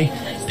sky,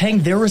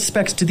 paying their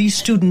respects to these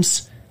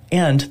students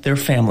and their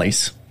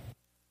families.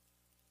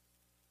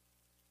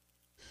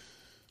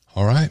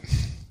 All right.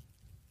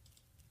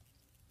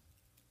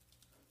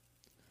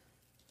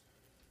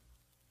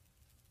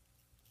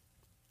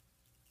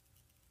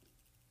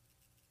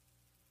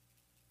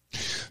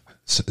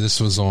 So this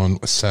was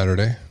on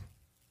Saturday.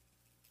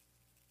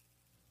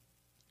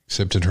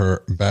 Accepted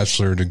her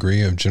bachelor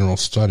degree of general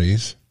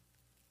studies.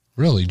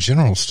 Really,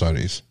 general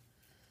studies.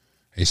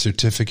 A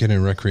certificate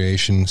in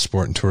recreation,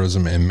 sport and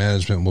tourism, and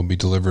management will be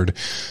delivered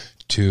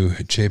to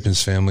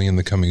Chapin's family in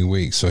the coming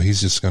weeks. So he's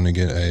just going to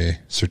get a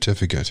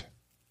certificate.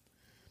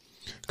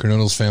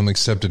 Granato's family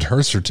accepted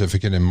her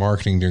certificate in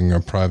marketing during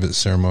a private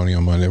ceremony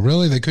on Monday.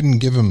 Really? They couldn't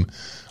give him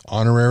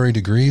honorary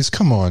degrees?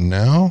 Come on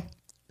now.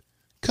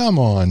 Come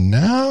on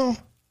now.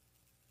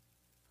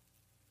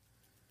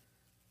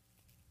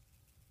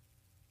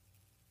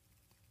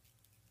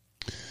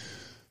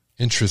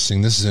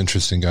 Interesting. This is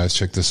interesting, guys.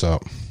 Check this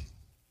out.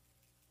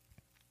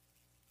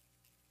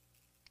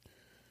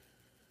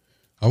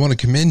 I want to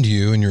commend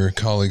you and your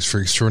colleagues for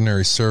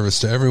extraordinary service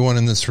to everyone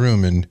in this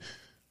room and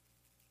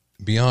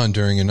beyond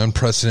during an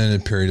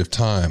unprecedented period of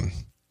time.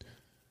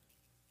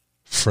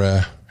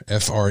 Freeh,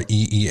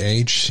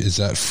 F-R-E-E-H, is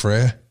that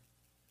Freeh?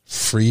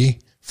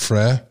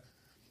 Freeh?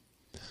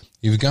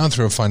 You've gone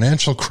through a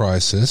financial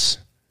crisis,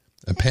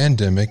 a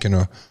pandemic, and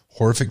a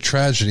horrific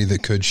tragedy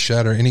that could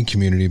shatter any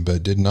community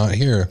but did not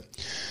here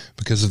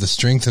because of the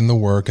strength and the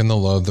work and the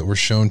love that were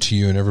shown to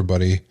you and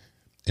everybody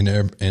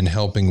in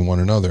helping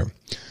one another.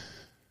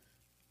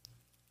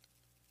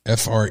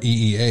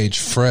 F-R-E-E-H,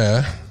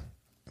 Freeh.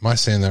 Am I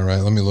saying that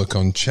right? Let me look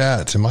on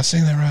chat. Am I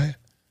saying that right?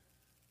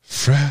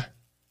 Freeh?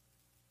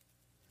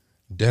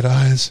 Dead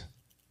Eyes?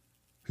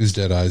 Who's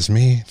Dead Eyes?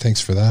 Me?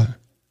 Thanks for that.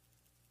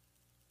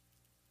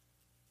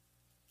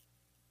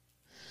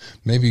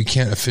 Maybe you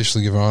can't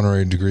officially give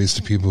honorary degrees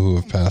to people who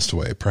have passed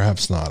away.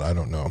 Perhaps not. I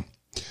don't know.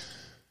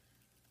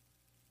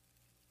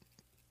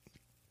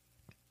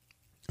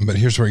 But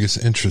here's where it gets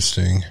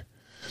interesting.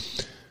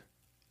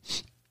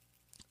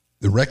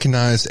 The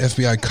recognized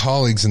FBI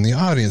colleagues in the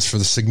audience for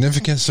the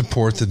significant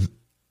support that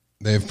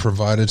they have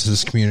provided to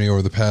this community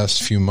over the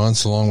past few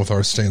months, along with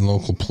our state and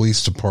local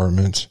police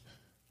department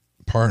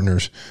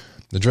partners,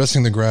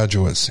 addressing the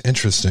graduates.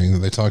 Interesting that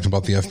they talked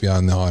about the FBI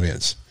in the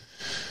audience.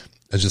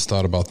 I just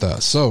thought about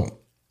that. So,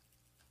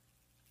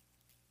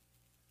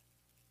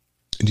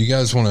 do you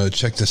guys want to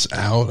check this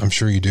out? I'm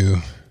sure you do.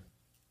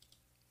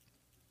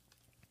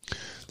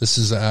 This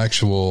is the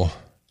actual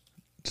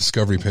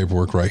discovery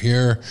paperwork right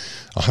here.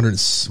 100,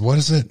 what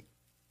is it?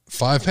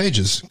 5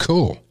 pages.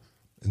 Cool.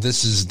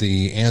 This is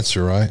the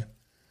answer, right?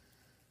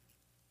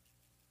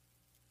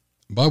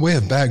 By way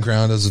of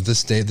background, as of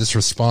this date, this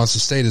response, the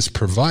state has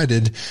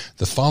provided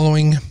the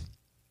following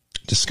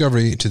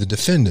discovery to the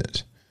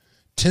defendant.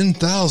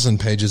 10,000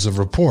 pages of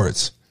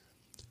reports,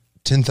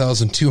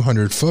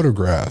 10,200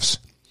 photographs,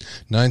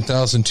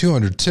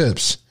 9,200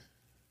 tips,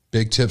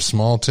 big tips,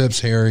 small tips,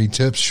 hairy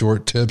tips,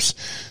 short tips,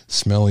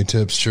 smelly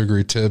tips,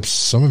 sugary tips,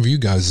 some of you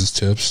guys'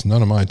 tips,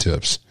 none of my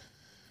tips.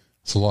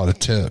 It's a lot of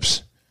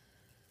tips.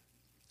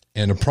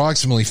 And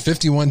approximately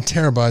 51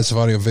 terabytes of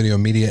audio, video,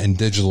 media, and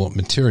digital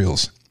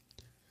materials.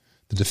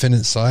 The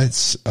defendant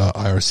cites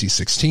IRC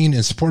 16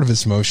 in support of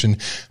its motion.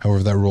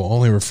 However, that rule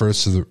only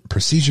refers to the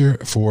procedure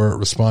for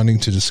responding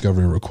to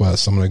discovery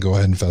requests. I'm going to go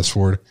ahead and fast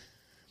forward.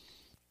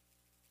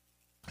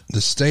 The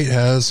state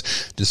has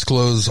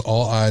disclosed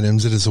all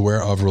items it is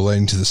aware of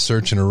relating to the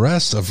search and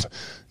arrest of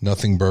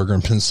Nothing Burger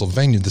in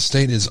Pennsylvania. The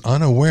state is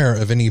unaware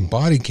of any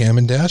body cam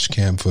and dash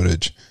cam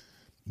footage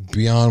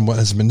beyond what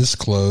has been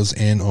disclosed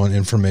and on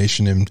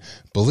information and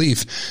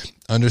belief.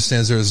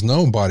 Understands there is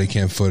no body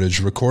cam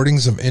footage.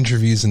 Recordings of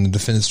interviews in the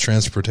defendant's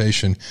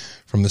transportation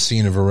from the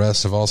scene of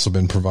arrest have also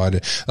been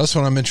provided. That's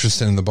what I'm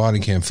interested in, the body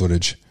cam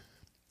footage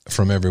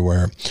from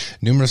everywhere.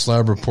 Numerous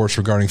lab reports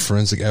regarding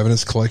forensic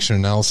evidence collection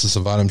analysis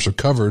of items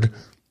recovered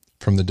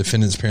from the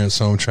defendant's parents'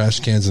 home, trash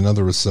cans, and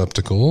other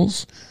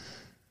receptacles,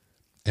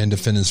 and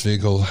defendant's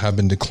vehicle have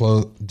been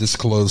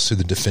disclosed to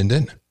the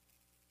defendant.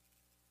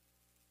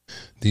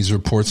 These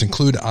reports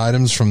include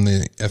items from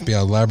the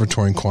FBI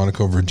laboratory in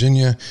Quantico,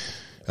 Virginia,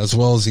 as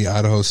well as the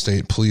Idaho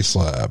State Police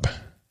Lab.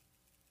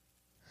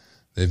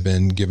 They've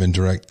been given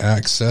direct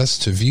access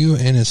to view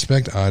and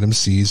inspect items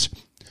seized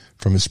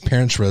from his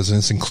parents'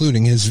 residence,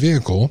 including his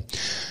vehicle.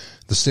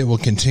 The state will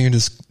continue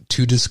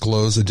to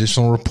disclose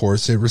additional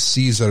reports it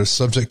receives that are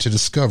subject to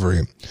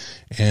discovery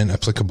and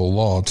applicable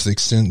law to the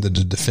extent that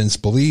the defense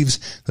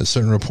believes that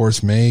certain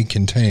reports may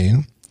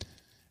contain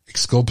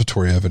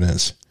exculpatory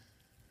evidence.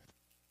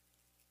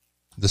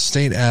 The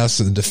state asks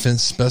that the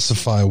defense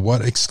specify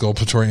what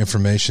exculpatory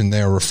information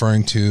they are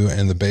referring to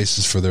and the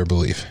basis for their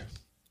belief,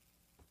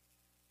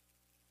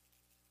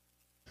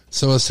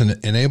 so as to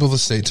enable the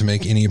state to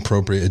make any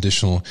appropriate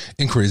additional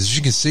inquiries. As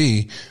you can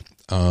see,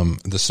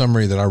 the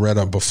summary that I read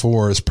up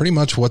before is pretty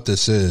much what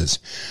this is.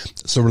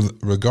 So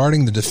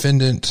regarding the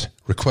defendant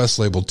request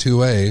labeled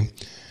 2A,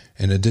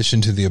 in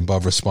addition to the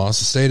above response,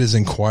 the state has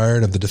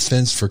inquired of the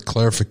defense for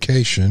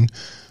clarification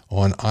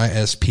on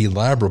ISP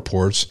lab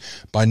reports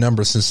by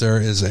number, since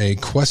there is a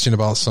question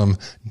about some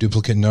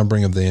duplicate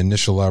numbering of the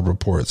initial lab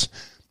reports.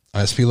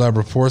 ISP lab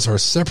reports are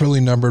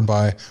separately numbered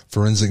by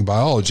forensic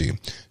biology,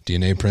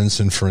 DNA prints,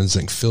 and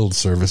forensic field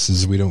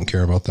services. We don't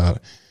care about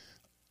that.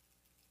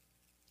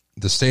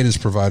 The state has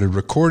provided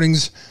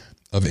recordings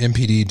of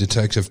MPD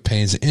Detective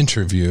Payne's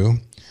interview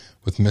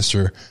with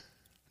Mr.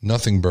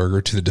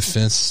 Nothingburger to the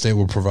defense. The state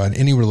will provide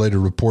any related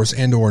reports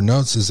and or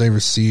notes as they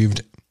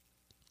received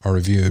are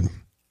reviewed.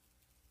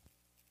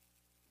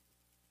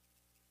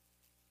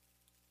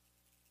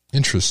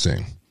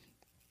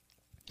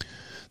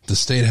 The The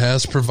state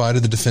has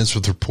provided the defense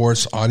with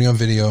reports, audio,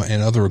 video,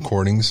 and other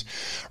recordings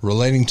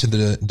relating to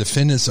the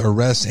defendant's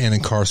arrest and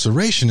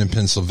incarceration in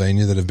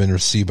Pennsylvania that have been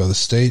received by the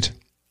state.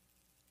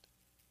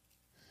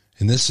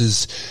 And this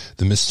is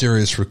the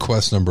mysterious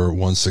request number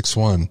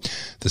 161.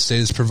 The state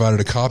has provided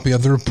a copy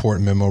of the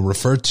report memo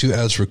referred to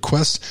as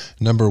request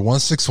number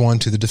 161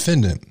 to the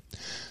defendant.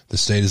 The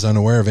state is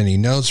unaware of any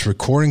notes,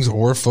 recordings,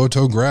 or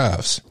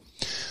photographs.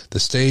 The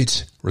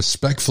state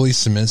respectfully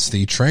submits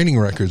the training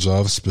records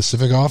of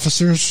specific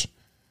officers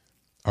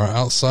are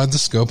outside the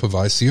scope of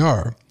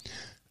ICR,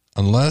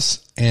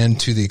 unless and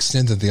to the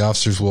extent that the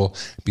officers will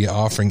be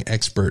offering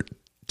expert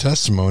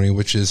testimony,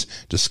 which is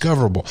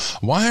discoverable.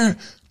 Why are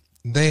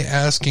they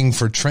asking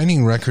for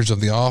training records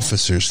of the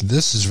officers?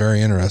 This is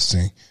very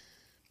interesting.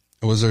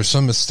 Was there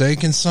some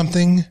mistake in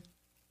something?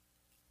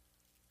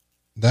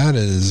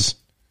 That's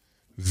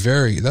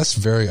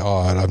very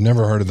odd. I've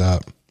never heard of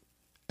that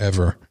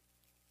ever.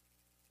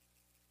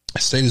 The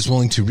state is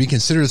willing to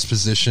reconsider its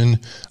position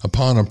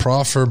upon a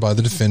proffer by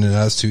the defendant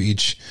as to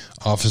each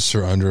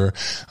officer under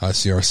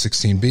ICR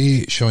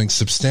 16B, showing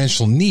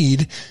substantial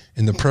need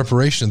in the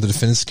preparation of the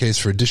defendant's case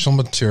for additional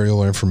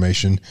material or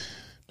information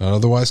not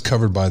otherwise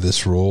covered by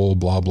this rule,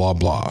 blah, blah,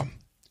 blah.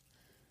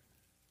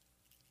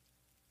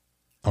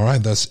 All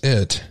right, that's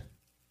it.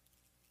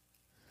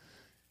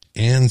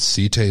 Ann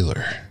C.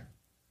 Taylor.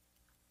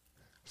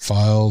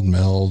 Filed,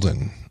 mailed,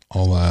 and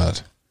all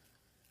that.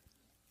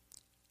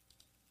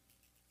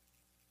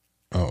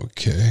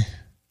 Okay.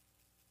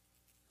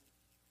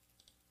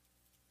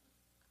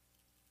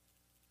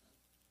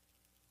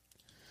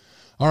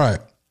 All right.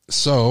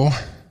 So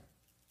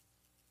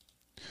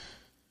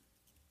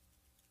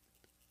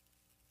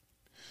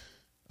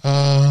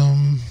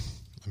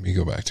let me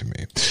go back to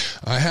me.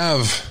 I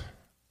have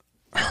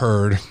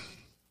heard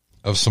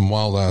of some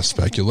wild ass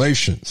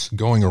speculations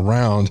going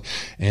around,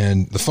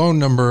 and the phone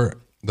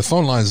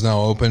line is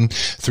now open,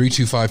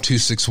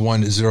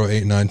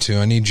 325-261-0892.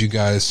 I need you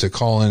guys to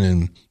call in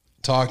and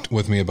talk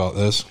with me about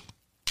this,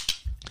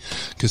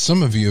 because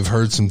some of you have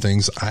heard some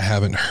things I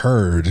haven't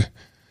heard.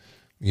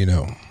 You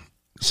know,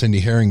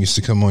 Cindy Herring used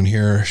to come on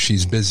here.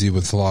 She's busy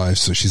with life,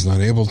 so she's not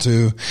able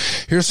to.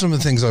 Here's some of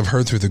the things I've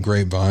heard through the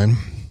grapevine,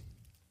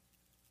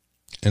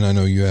 and I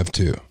know you have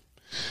too.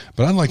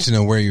 But I'd like to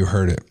know where you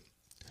heard it.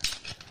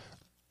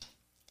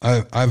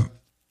 All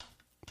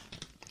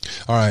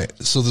right,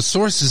 so the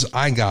sources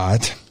I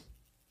got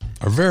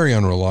are very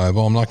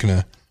unreliable. I'm not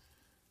gonna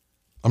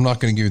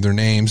give you their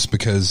names,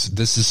 because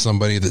this is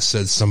somebody that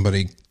said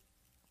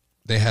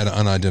they had an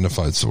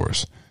unidentified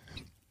source.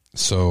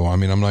 So, I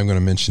mean, I'm not going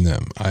to mention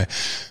them.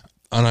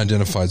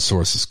 Unidentified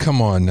sources.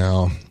 Come on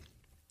now.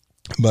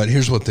 But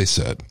here's what they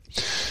said.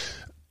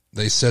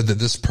 They said that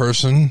this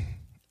person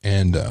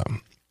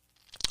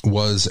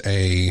was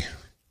a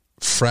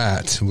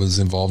frat, was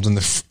involved in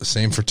the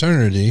same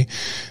fraternity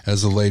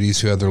as the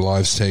ladies who had their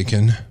lives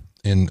taken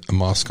in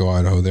Moscow,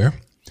 Idaho there.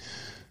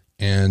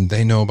 And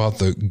they know about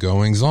the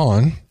goings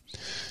on.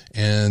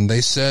 And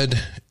they said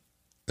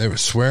they were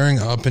swearing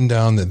up and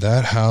down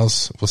that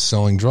house was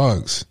selling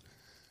drugs.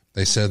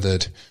 They said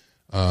that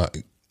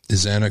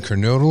Izana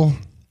Kernodle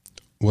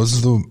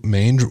was the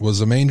main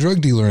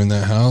drug dealer in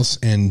that house,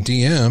 and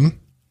Dylan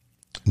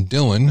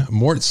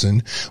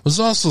Mortson was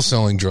also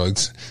selling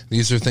drugs.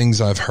 These are things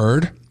I've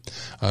heard.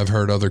 I've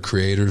heard other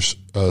creators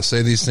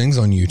say these things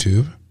on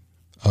YouTube.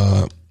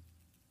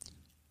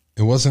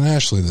 It wasn't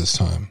Ashley this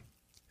time.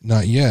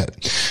 Not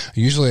yet.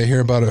 Usually I hear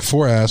about it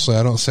for Ashley.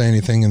 I don't say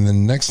anything, and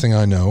then the next thing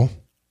I know,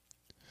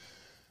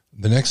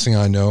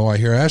 I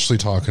hear Ashley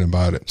talking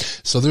about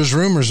it. So there's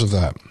rumors of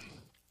that.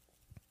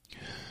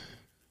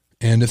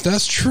 And if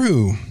that's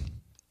true,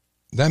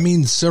 that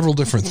means several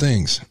different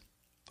things.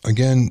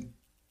 Again,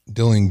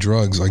 dealing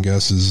drugs, I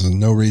guess, is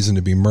no reason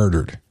to be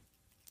murdered.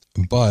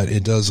 But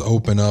it does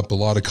open up a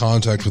lot of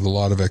contact with a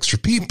lot of extra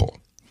people.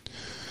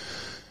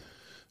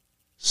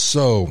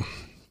 So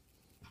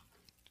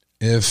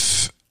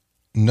if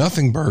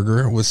Nothing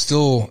Burger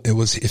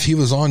if he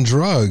was on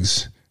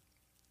drugs,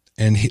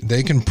 and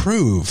they can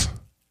prove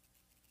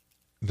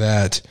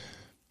that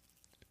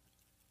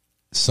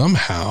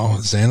somehow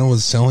Xana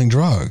was selling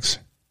drugs,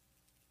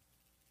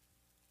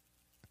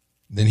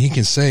 then he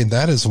can say,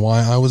 that is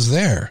why I was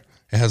there.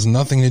 It has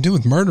nothing to do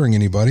with murdering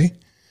anybody.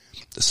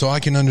 So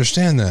I can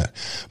understand that.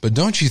 But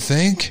don't you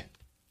think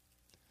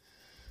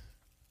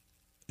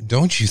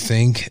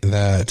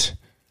that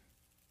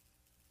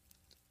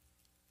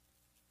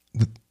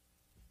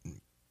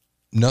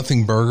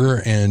Nothing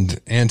Burger and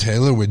Ann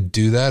Taylor would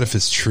do that if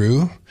it's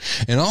true?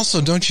 And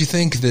also, don't you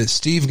think that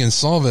Steve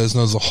Gonsalves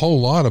knows a whole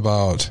lot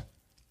about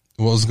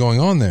what was going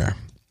on there?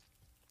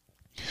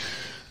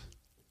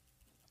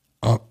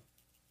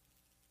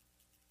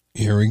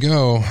 Here we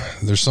go.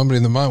 There's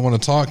somebody that might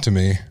want to talk to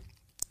me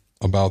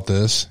about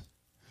this.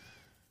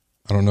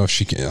 I don't know if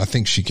she can. I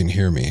think she can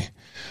hear me.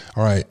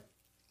 All right.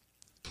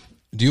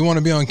 Do you want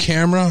to be on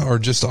camera or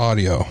just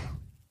audio?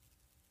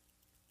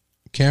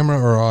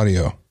 Camera or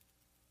audio?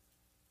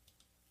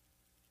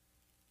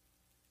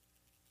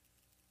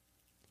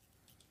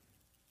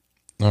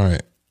 All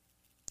right.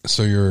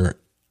 So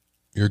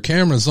your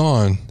camera's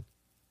on.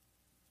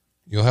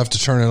 You'll have to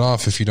turn it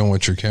off if you don't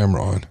want your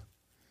camera on.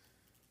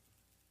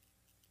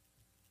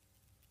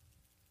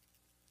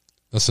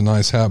 That's a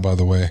nice hat, by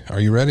the way. Are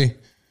you ready?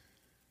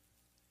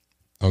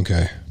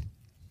 Okay.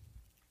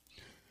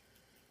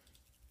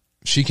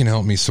 She can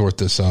help me sort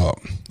this out.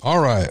 All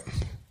right.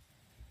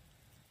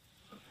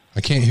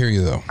 I can't hear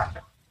you, though.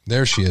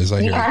 There she is.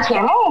 I hear you. You can't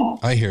hear me?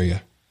 I hear you.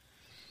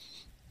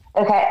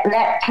 Okay.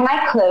 Can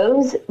I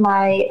close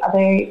my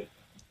other...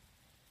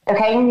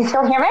 Okay, can you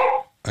still hear me?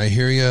 I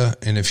hear you.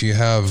 And if you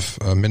have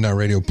Midnight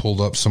Radio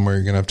pulled up somewhere,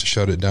 you're going to have to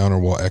shut it down or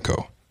we'll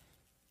echo.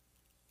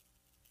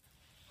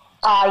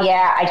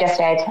 Yeah, I just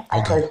did.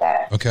 I closed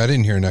it. Okay, I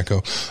didn't hear an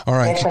echo. All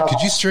right,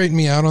 could you straighten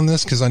me out on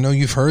this? Because I know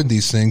you've heard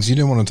these things. You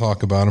didn't want to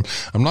talk about them.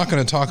 I'm not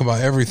going to talk about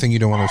everything you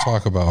don't want to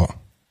talk about.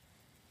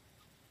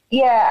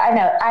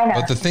 Yeah, I know.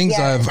 But the things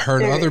I've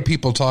heard other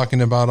people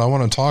talking about, I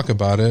want to talk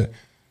about it.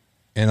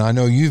 And I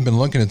know you've been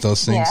looking at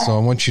those things, so I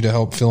want you to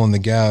help fill in the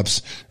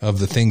gaps of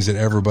the things that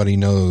everybody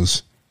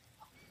knows.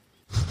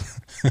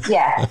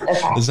 Yeah,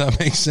 okay. Does that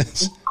make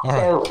sense? All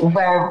right. So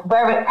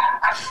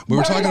we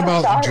were talking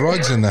about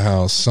drugs in the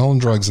house, selling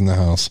drugs in the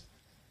house.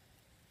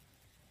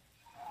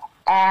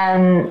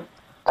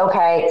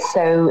 Okay,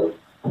 so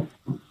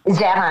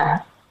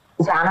Xana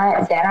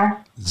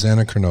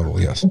Chernobyl,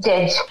 yes.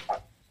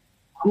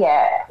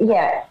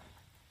 Yeah.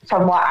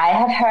 From what I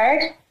have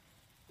heard,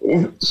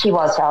 she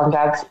was selling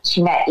drugs.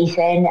 She met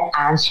Ethan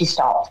and she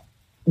stopped.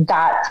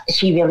 That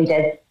she really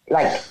did,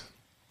 like...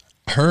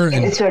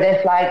 It's sort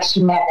of like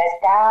she met this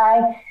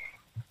guy,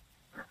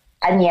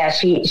 and yeah,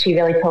 she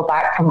really pulled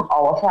back from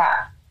all of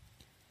that.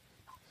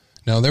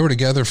 Now they were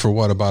together for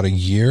what, about a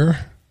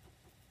year?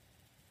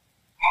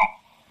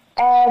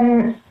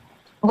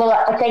 Well,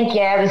 I think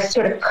it was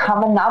sort of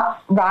coming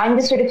up around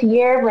the sort of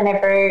year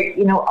whenever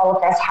all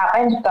of this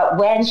happened. But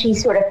when she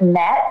sort of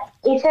met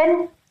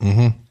Ethan,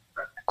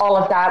 all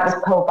of that was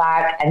pulled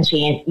back, and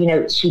she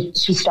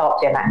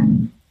stopped doing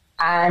it.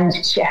 And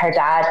her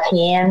dad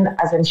came,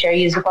 as I'm sure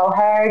you've all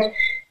heard,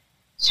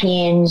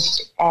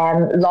 changed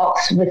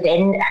locks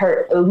within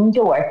her own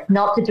door,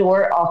 not the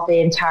door of the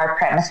entire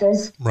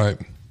premises. Right.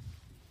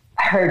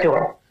 Her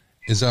door.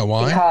 Is that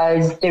why?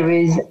 Because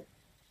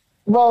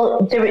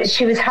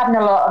she was having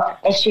a lot of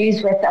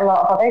issues with a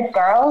lot of other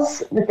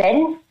girls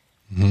within.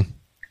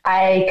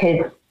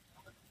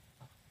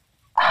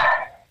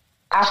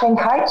 Ashland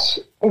Couch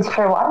is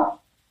for one.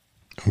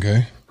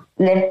 Okay.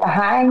 Live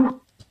behind,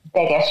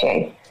 big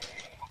issue.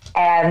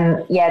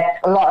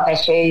 A lot of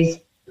issues.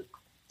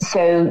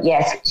 So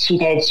yes, she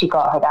did. She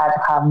got her dad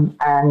to come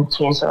and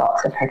change the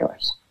locks of her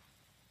doors.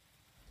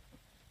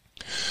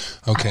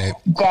 Okay.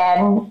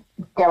 Then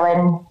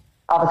Dylan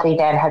obviously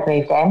then had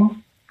moved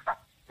in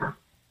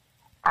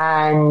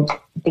and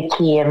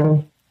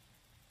became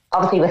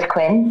obviously with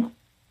Quinn,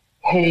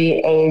 who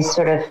is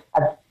sort of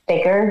a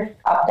bigger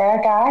up there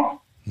guy.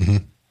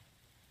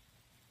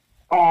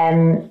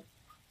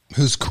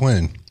 Who's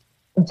Quinn?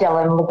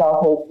 Dylan was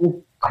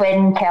also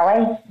Quinn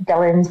Kelly,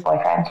 Dylan's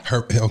boyfriend.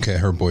 Her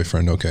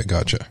boyfriend. Okay,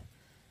 gotcha.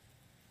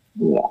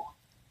 Yeah.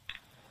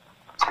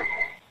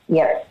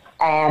 Yep.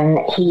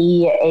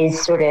 He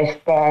is sort of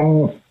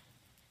then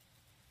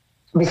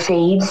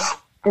receives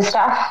the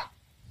stuff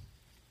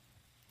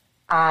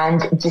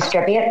and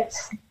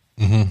distributes.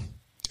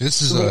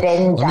 This is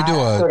within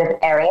that sort of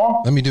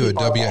area. Let me do a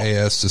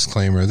WAS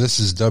disclaimer. This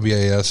is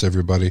WAS,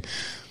 everybody.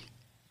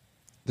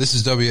 This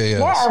is WAS. Yeah,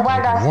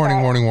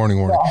 warning.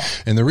 Yeah.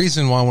 And the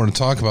reason why I want to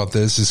talk about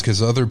this is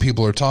because other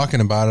people are talking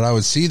about it. I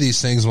would see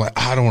these things, I'm like,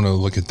 I don't want to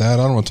look at that.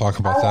 I don't want to talk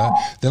about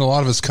that. Then a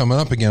lot of it's coming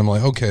up again. I'm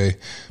like, okay,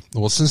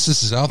 well, since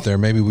this is out there,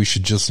 maybe we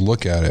should just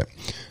look at it.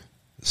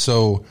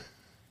 So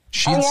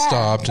she had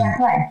stopped,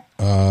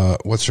 and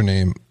what's her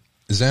name?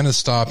 Xana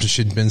stopped, and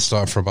she'd been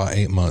stopped for about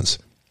 8 months.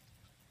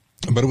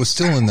 But it was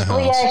still in the house.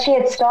 Oh, yeah, she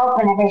had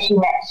stopped whenever she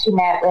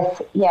met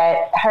with,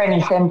 her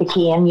and Ethan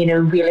became,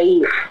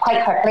 really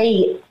quite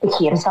quickly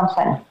became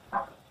something.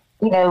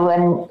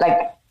 And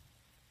like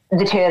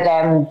the two of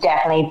them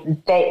definitely,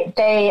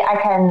 they I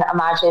can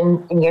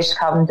imagine in years to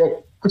come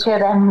that the two of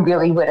them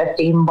really would have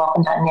been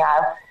walking down the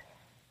aisle.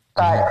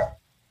 But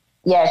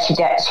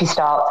she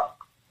stopped.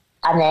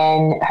 And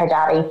then her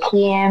daddy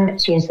came,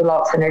 changed the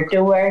locks on her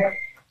door.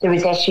 There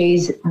was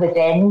issues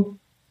within.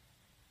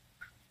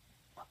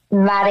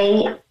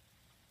 Maddie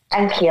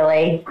and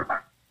Kaylee,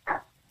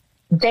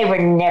 they were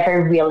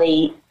never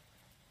really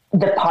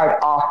the part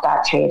of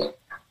that trade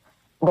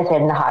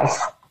within the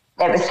house.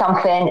 It was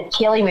something,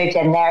 Kaylee moved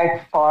in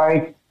there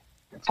for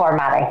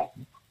Maddie.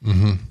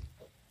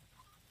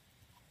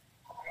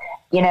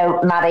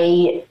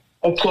 Maddie,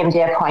 it came to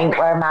a point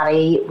where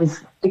Maddie was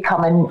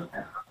becoming,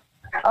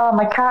 oh,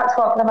 my cat's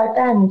walking on my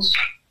bench.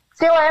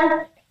 See you,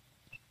 Lynn.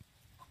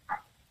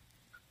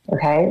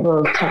 Okay,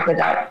 we'll talk about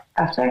that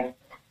after.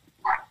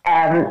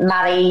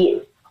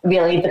 Maddie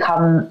really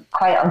become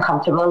quite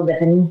uncomfortable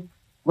living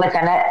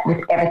within it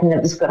with everything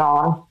that was going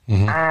on.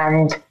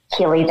 And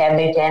Kaylee then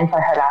moved in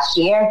for her last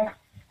year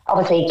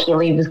obviously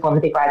Kaylee was going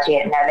to be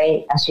graduating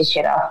early and she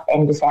shut off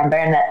in December.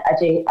 And I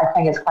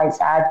think it's quite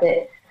sad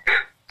that,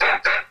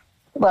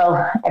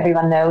 well,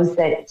 everyone knows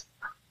that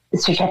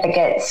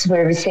certificates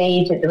were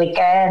received at the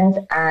weekend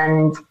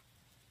and,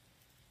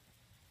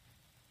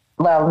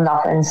 well,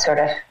 nothing's sort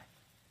of,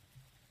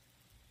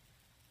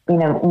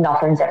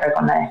 nothing's ever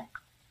going to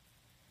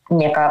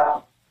make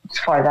up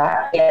for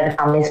that. Yeah, the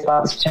family's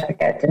got the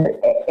certificate, and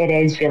it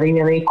is really,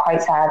 really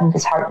quite sad and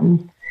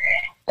disheartening.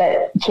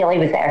 But Kaylee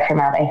was there for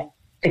Maddie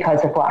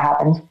because of what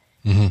happened.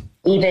 Mm-hmm.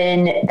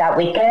 Even that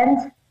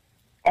weekend,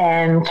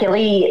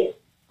 Kaylee,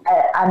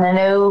 and I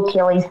know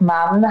Kaylee's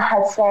mum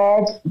had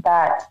said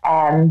that,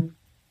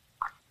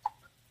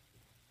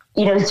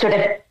 sort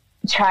of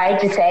tried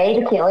to say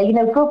to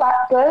Kaylee, go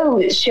back,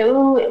 go,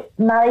 show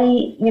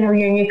Maddie, your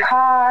new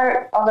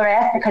car, all the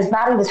rest, because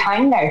Maddie was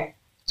hounding her.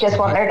 Just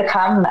want her to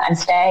come and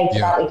stay for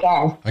that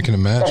weekend. I can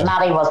imagine. But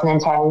Maddie wasn't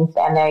intending to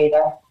stay there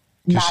either.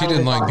 Because she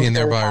didn't like being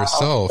there by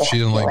herself. She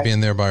didn't like being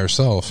there by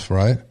herself,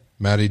 right?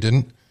 Maddie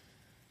didn't?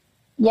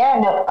 Yeah,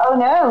 no. Oh,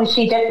 no,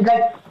 she didn't.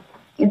 Like,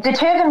 the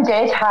two of them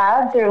did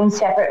have their own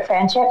separate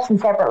friendships and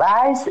separate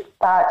lives,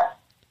 but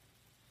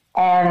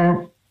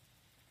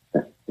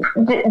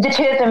the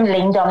two of them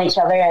leaned on each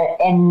other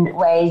in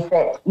ways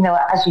that,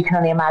 as you can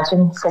only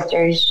imagine,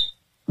 sisters,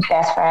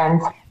 best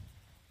friends.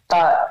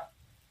 But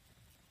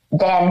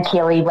then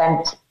Kaylee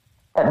went,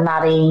 but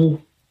Maddie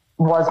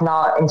was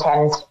not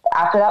intended.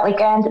 After that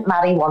weekend,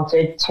 Maddie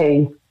wanted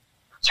to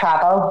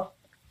travel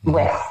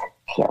with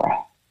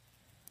Kaylee.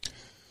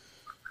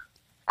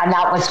 And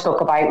that was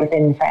spoke about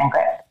within the friend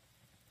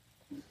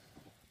group.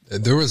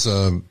 There was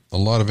a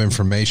lot of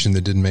information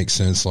that didn't make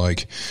sense,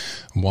 like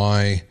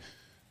why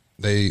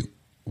they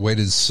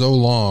waited so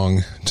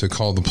long to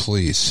call the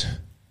police.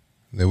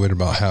 They waited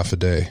about half a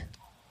day.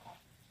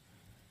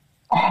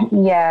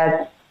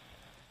 Yeah.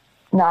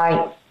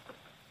 Now,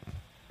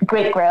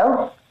 Great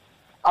Grill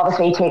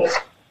obviously takes,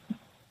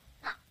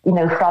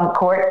 front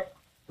court,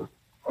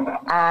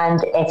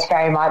 and it's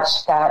very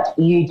much that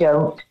you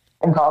don't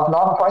involve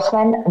law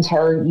enforcement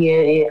until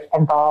you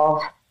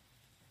involve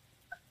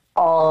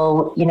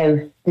all,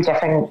 the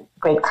different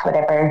groups,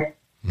 whatever,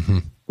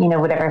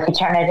 whatever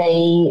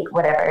fraternity,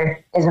 whatever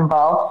is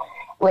involved,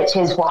 which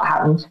is what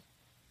happened.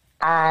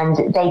 And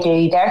they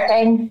do their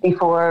thing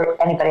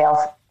before anybody else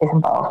is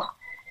involved.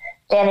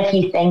 Then if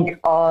you think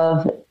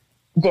of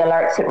the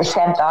alerts that were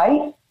sent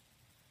out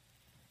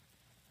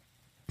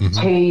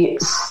to,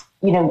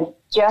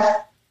 just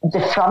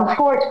the front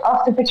court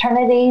of the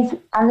fraternities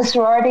and the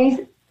sororities,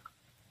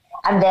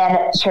 and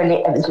then surely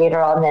it was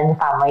later on then the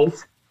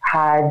families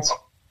had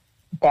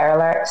their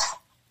alerts.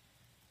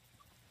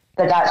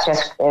 But that's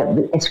just,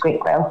 it's Great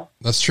Grill.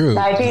 That's true.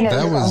 Now, I do know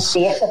some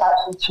states have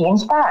actually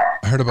changed that.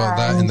 I heard about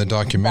that in the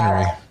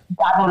documentary.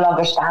 That no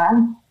longer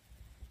stands.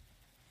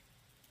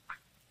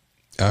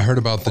 I heard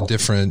about the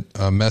different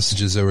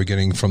messages they were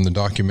getting from the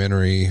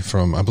documentary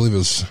from, I believe it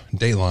was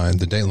Dateline,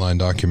 the Dateline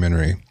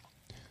documentary.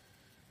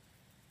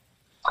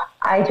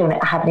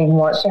 haven't even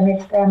watched any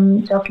of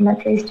them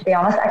documentaries, to be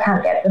honest. I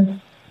can't get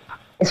them.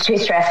 It's too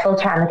stressful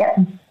trying to get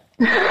them.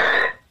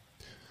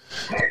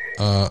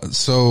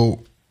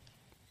 So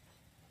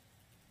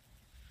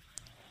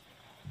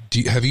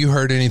have you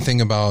heard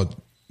anything about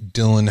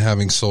Dylan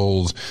having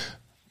sold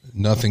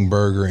Nothing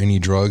Burger any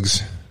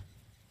drugs?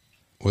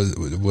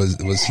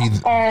 Was he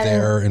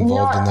there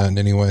involved in that in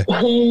any way?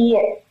 He,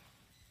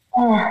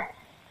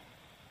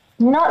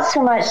 not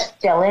so much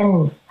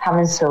Dylan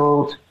having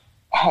sold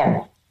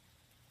him.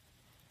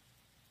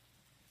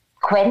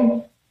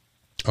 Quinn.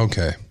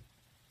 Okay.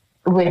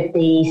 Would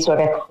be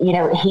sort of,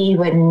 he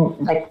wouldn't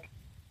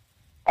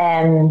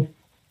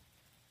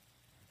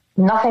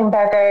Nothing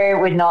Burger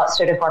would not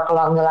sort of work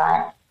along the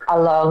line,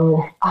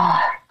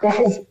 this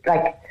is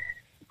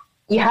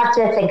you have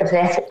to think of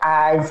this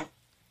as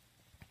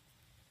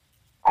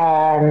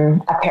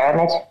a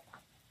pyramid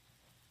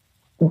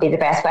would be the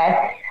best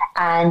way.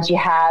 And you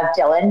have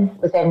Dylan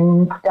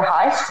within the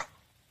house,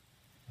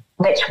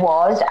 which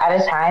was at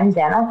a time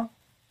Zena.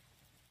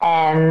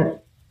 And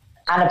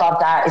above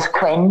that is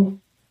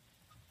Quinn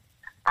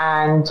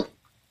and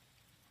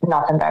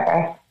Nothing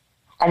Burger.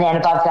 And then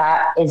above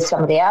that is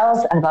somebody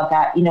else. And above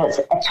that, it's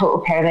a total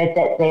pyramid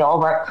that they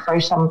all work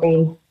for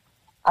somebody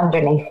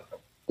underneath.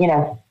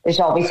 There's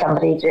always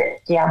somebody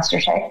to answer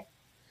to.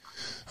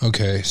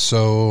 Okay,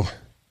 so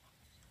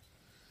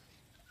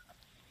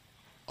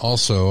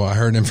also I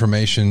heard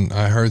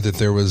that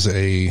there was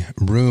a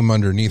room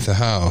underneath the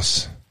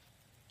house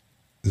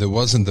that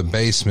wasn't the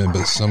basement,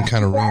 but some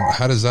kind of room.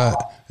 How does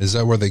that, is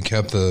that where they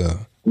kept the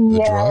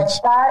drugs?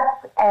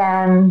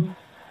 That's,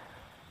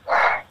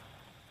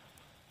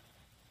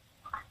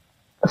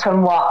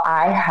 from what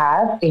I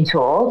have been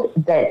told,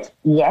 that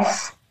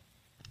yes,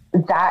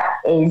 that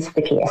is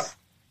the case.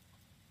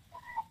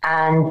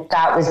 And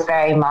that was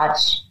very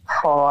much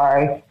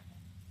for,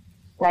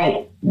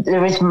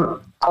 there was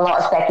a lot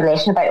of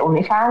speculation about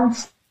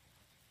OnlyFans.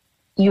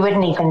 You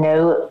wouldn't even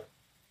know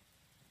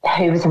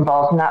who was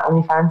involved in that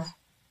OnlyFans.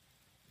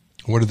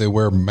 What, did they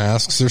wear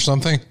masks or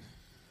something?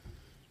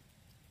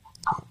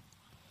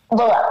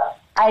 Well,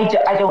 I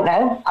don't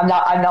know. I'm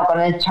not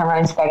going to turn around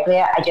and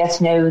speculate. I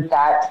just know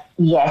that,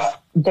 yes,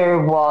 there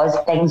was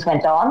things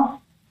went on.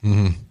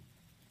 Mm-hmm.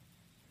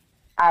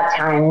 At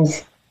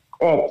times,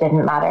 it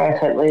didn't matter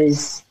if it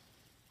was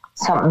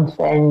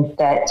something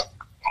that,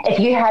 if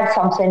you had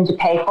something to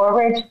pay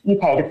forward, you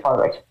paid it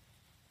forward.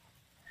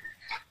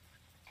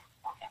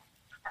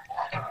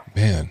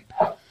 Man,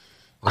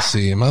 let's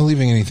see. Am I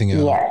leaving anything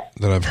out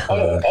that I've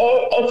heard?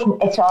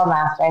 It's all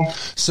nasty.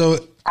 So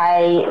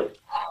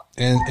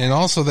and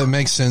also that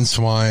makes sense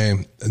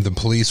why the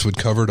police would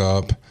cover it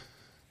up.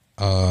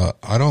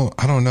 I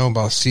don't know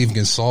about Steve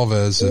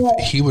Gonsalves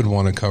if he would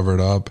want to cover it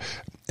up.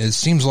 It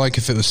seems like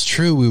if it was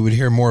true, we would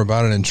hear more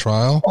about it in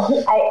trial.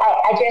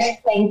 I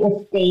just think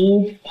with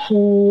Steve,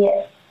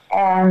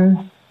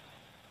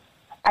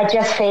 I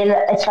just feel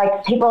it's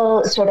like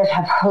people sort of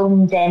have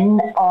homed in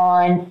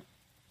on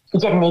he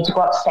didn't need to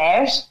go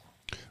upstairs.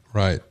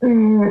 Right.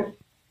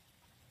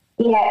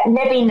 Yeah,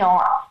 maybe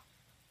not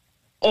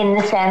in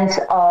the sense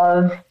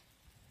of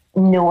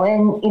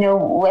knowing,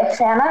 with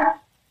Senna,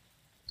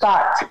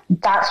 but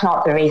that's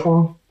not the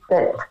reason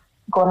that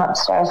going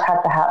upstairs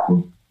had to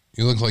happen.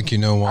 You look like you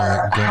know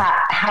why.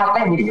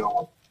 Happened.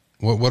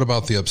 What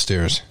about the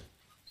upstairs?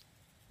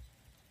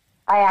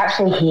 I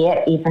actually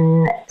hate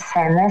even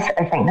saying this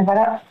or thinking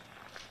about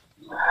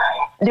it.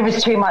 There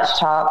was too much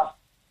talk.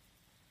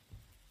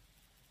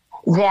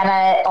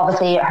 Xena,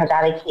 obviously, her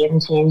daddy came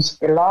and changed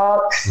the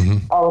locks.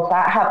 Mm-hmm. All of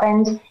that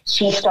happened.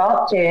 She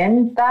stopped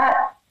doing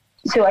that.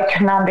 So I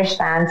can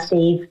understand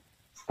Steve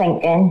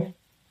thinking,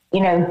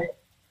 if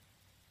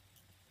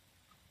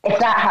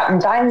that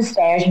happened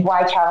downstairs,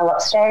 why travel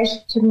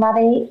upstairs to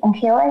Maddie and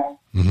Kaylee?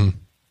 Mm-hmm.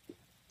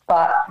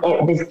 But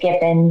it was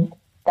given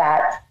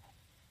that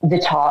the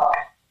talk,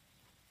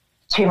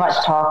 too much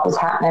talk was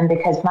happening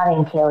because Maddie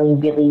and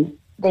Kaylee really,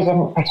 they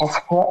didn't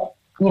participate.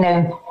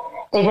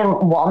 They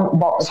didn't want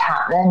what was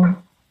happening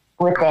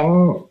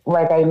within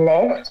where they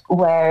lived,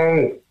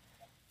 where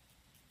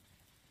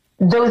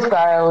those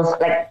girls,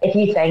 like, if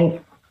you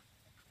think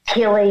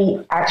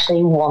Kaylee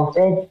actually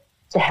wanted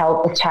to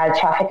help with child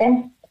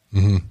trafficking,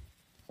 mm-hmm.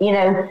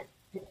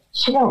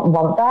 She didn't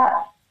want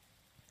that.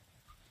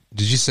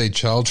 Did you say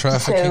child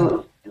trafficking?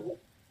 So,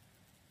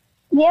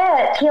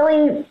 yeah,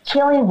 Kaylee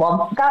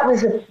that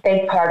was a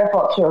big part of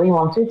what Kaylee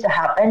wanted to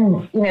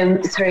happen,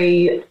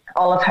 through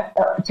all of her,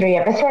 through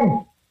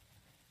everything.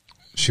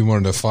 She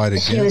wanted to fight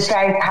against. She was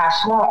very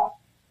passionate.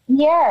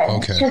 Yeah,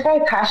 okay. She was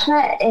very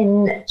passionate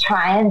in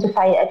trying to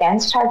fight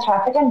against child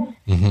trafficking.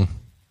 Mm-hmm.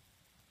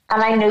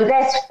 And I know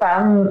this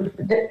from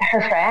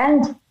her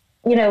friend.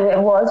 It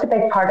was a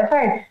big part of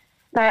her.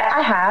 Now,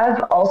 I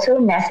have also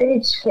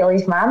messaged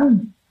Kaylee's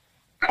mum,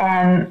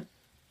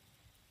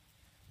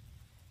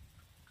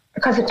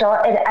 because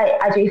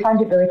I do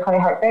find it really quite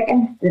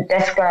heartbreaking that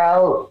this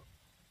girl,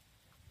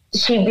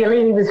 she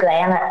really was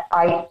laying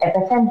out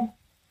everything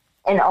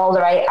in all the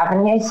right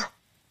avenues,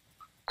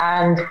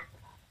 and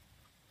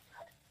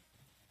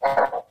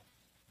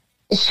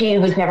she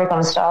was never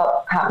going to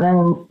stop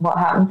happening what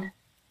happened.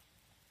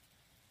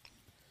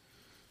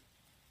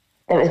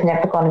 It was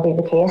never going to be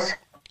the case.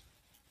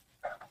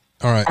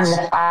 All right. And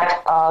the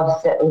fact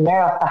of the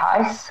owner of the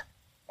house,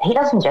 he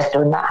doesn't just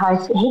own that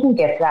house, he can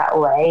give that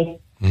away,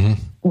 mm-hmm.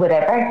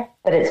 whatever,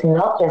 but it's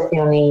not just the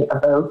only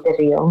abode that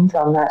he owns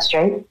on that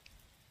street.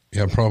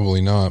 Yeah,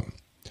 probably not.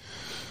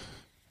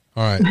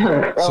 All right.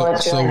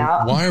 So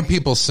why are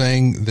people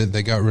saying that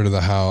they got rid of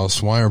the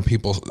house? Why are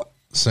people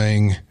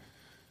saying,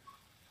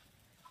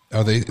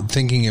 are they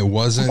thinking it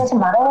wasn't? It doesn't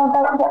matter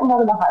about getting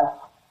rid of the house.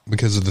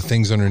 Because of the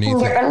things underneath it?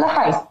 Get rid of the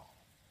house.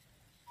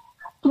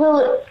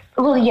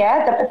 Well,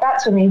 yeah, but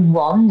that's only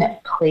one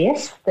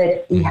place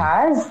that he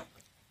has.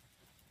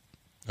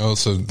 Oh,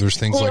 so there's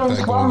things like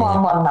that going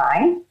on.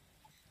 1119.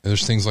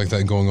 There's things like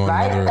that going on.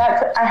 Right?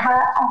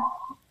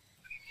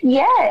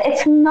 Yeah,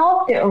 it's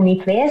not the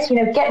only place.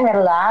 Getting rid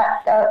of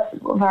that,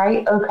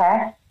 right,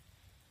 okay.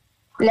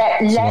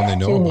 Let's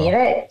donate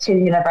it to the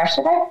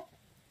university.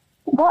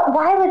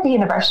 Why would the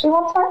university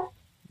want that?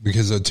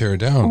 Because they'd tear it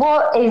down.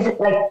 What is,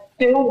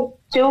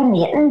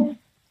 donating?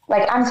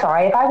 I'm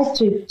sorry, if I was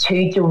to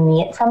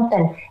donate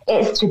something,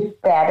 it's to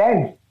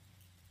better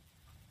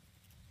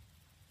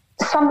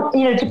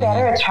to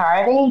better a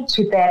charity,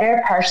 to better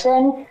a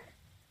person.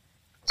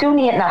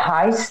 Donating a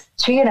house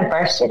to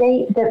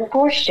university that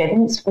 4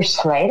 students were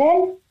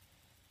slated.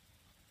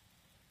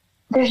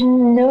 There's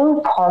no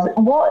positive.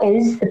 What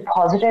is the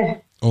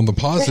positive? Well, the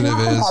positive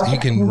is he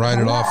can write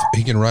it off.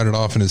 He can write it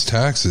off in his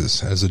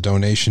taxes as a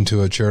donation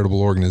to a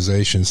charitable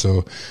organization.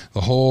 So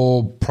the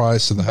whole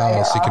price of the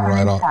house he can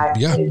write off.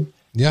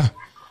 Yeah,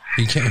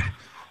 he can.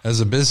 As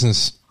a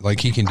business,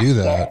 he can do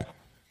that.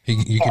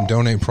 You can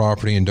donate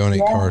property and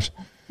donate cars.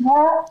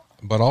 Yeah.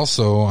 But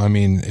also, I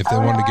mean, if they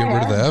wanted to get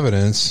rid of the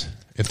evidence,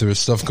 if there was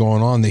stuff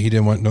going on that he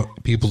didn't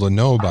want people to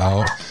know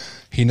about,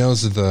 he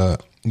knows that the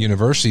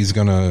university is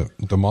going to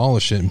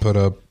demolish it and put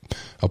up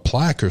a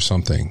plaque or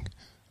something,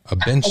 a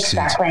bench seat.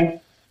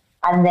 Exactly.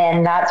 And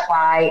then that's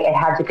why it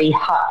had to be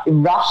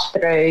rushed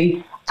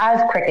through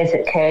as quick as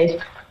it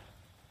could.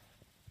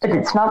 But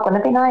it's not going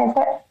to be now, is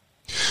it?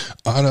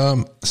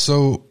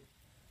 So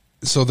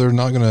they're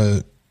not going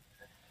to.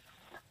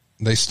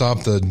 They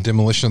stopped the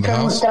demolition of the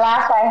house? The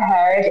last I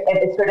heard,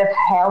 it was sort of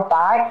held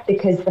back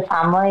because the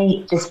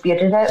family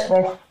disputed it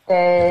with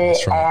the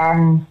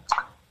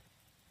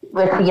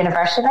with the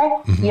university.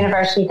 The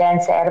university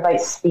then said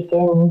about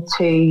speaking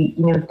to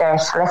their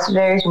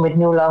solicitors and would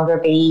no longer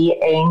be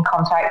in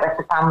contact with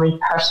the family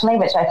personally,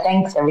 which I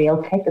think is a real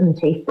kick in the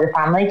teeth for the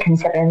family,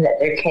 considering that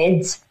their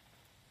kids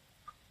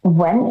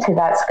went to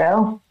that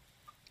school.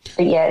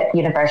 But yet the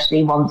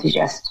university want to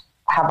just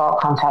have all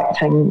contact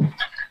between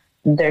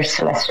their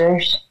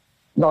solicitors,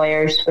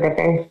 lawyers,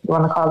 whatever you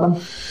want to call them.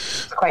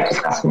 It's quite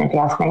disgusting if you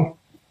ask me.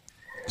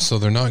 So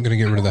they're not going to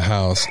get rid of the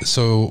house.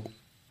 So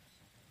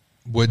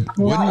wouldn't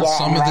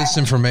some of this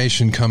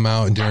information come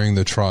out during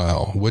the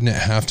trial? Wouldn't it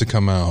have to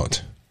come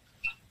out?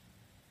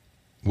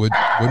 Wouldn't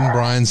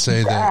Brian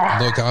say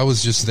that, look, I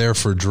was just there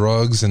for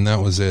drugs and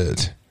that was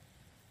it?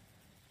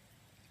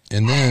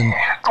 And then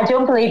I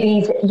don't believe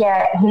he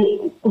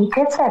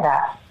could say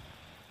that.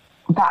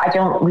 But I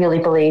don't really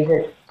believe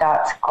that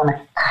that's going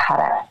to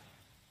cut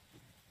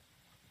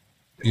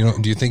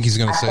it. Do you think he's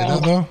going to say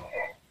that though?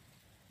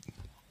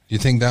 Do you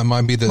think that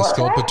might be the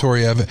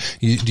exculpatory evidence?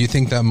 Do you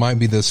think that might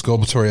be the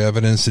exculpatory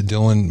evidence that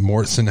Dylan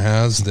Mortson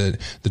has that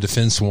the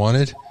defense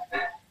wanted?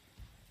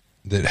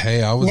 That,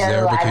 hey, I was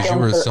there because you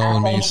were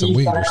selling me some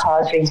weed. He's going to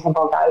cause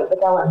reasonable doubt with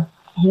Dylan.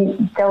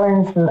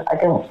 I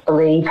don't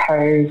believe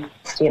her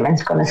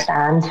statement's going to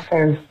stand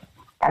for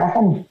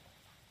anything.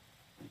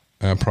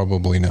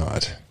 Probably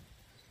not.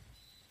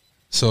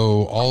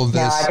 So all of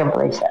this. No, I don't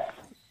believe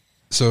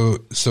so.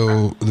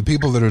 So the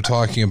people that are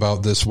talking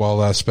about this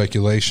wild ass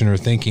speculation are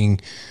thinking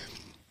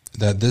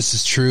that this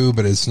is true,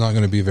 but it's not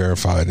going to be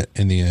verified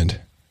in the end.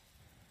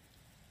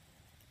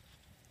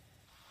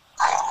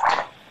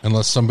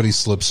 Unless somebody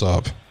slips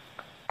up.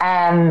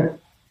 Oh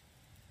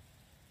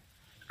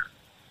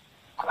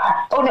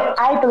no,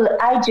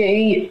 I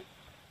do.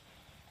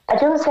 I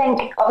don't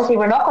think, obviously,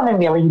 we're not going to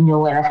really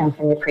know anything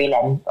from the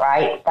prelim,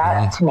 right?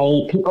 That, to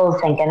me, people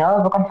thinking,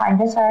 we're going to find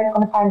this out, we're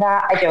going to find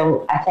that. I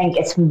think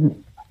it's,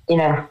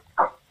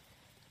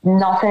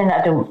 nothing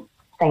I don't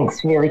think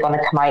is really going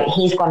to come out.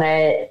 He's going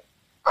to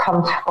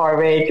come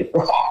forward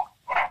with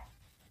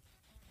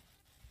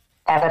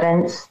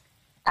evidence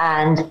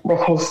and with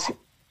his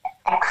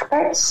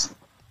experts.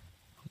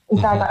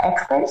 He's all got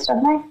experts,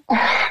 don't they?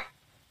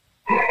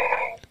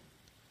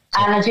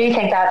 And I do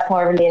think that's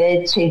more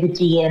related to the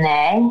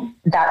DNA.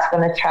 That's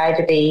going to try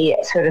to be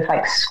sort of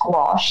like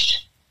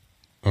squashed.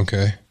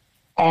 Okay.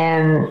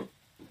 But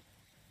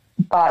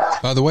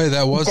by the way,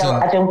 that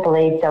wasn't. I don't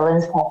believe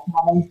Dylan's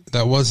testimony.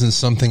 That wasn't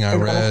something I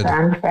read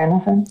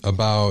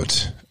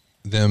about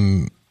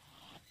them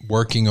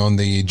working on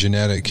the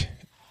genetic,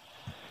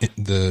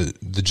 the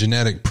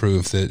genetic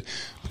proof that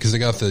because they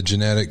got the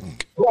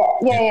genetic.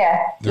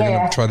 Yeah. They're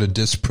going to try to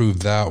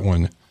disprove that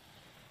one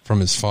from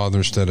his father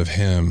instead of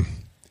him.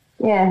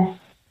 Yeah.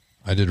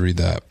 I did read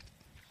that.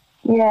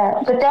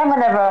 Yeah, but then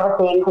whenever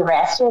obviously he was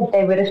arrested,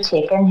 they would have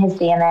taken his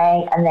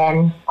DNA and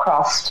then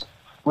crossed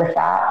with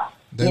that.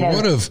 They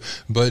would have,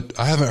 but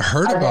I haven't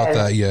heard about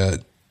that yet.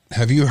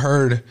 Have you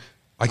heard?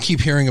 I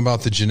keep hearing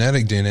about the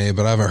genetic DNA,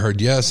 but I haven't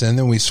heard yes, and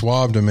then we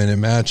swabbed them and it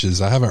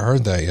matches. I haven't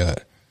heard that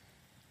yet.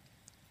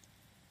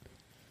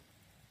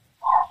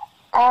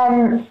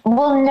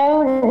 Well,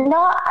 no,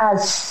 not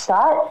as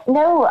such.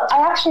 No,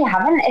 I actually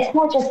haven't. It's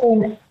more just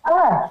been,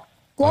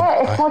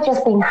 it's more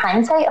just been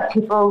hindsight of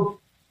people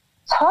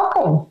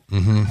talking.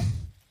 Mm-hmm.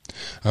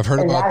 I've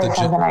heard about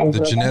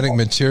the genetic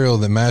material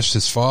that matched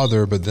his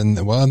father, but then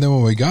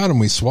when we got him,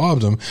 we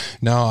swabbed him.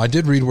 Now, I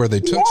did read where they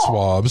took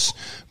swabs,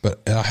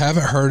 but I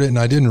haven't heard it, and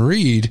I didn't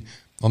read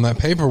on that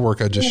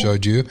paperwork I just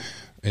showed you.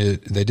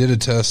 They did a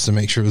test to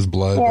make sure it was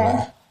blood,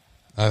 but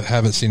I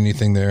haven't seen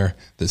anything there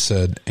that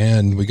said,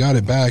 and we got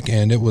it back,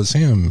 and it was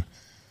him.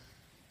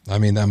 I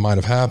mean, that might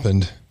have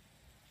happened.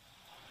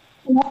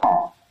 Yeah.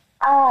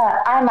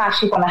 I'm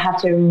actually going to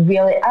have to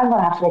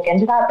look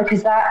into that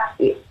because that,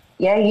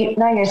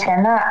 now you're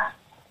saying that.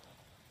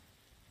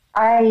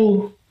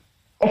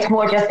 It's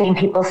more just being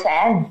people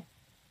saying.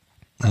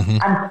 Mm-hmm.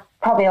 And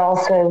probably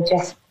also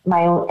just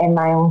in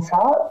my own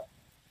thought.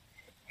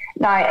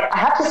 Now, I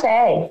have to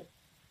say,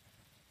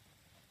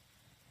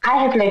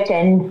 I have looked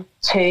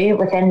into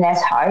within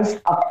this house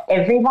of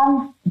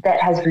everyone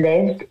that has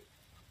lived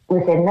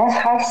within this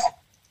house.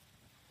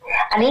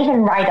 And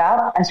even right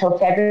up until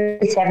February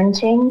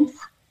 17th,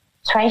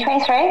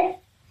 2023,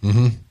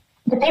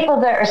 the people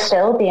that are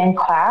still being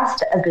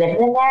classed as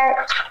living in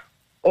there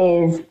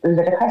is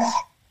ludicrous.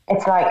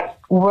 It's like,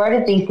 where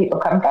did these people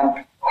come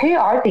from? Who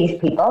are these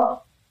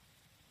people?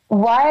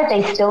 Why are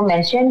they still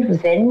mentioned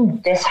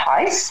within this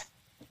house?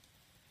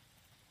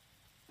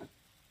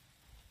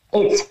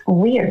 It's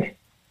weird.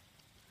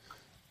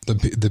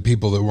 The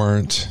people that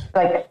weren't...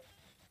 Like...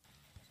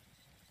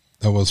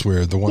 That was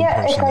weird. The one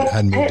person that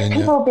hadn't moved in yet.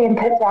 People being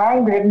put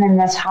down living in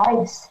this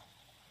house.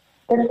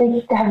 But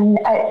they haven't...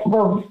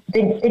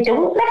 they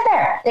don't live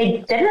there. They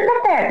didn't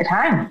live there at the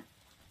time.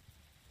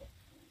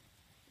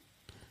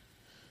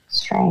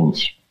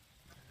 strange.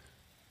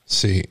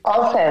 See.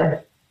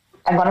 Also,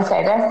 I'm going to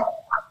say this.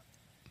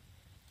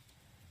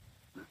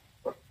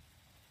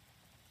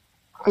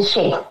 The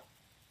sheath.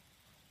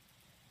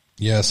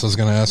 Yes, I was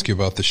going to ask you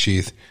about the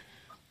sheath.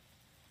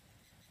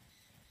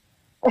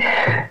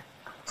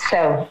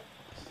 So.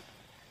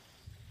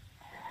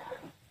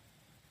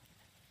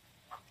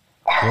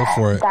 Go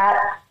for it.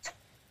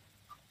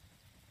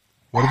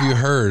 What have you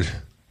heard?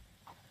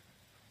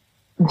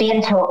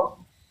 Being told.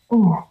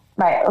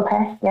 Right,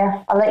 okay,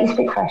 yeah. I'll let you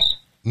speak first.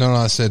 No,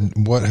 I said,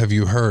 what have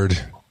you heard?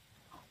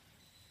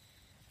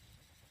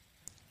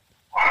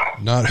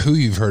 Not who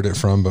you've heard it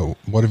from, but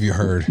what have you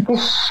heard? The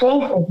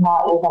sheath is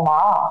not even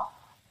off.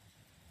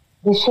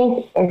 The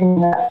sheath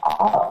isn't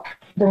off.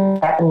 The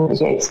weapon was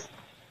used.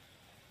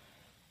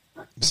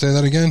 Say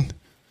that again?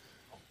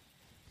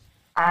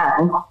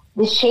 And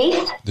the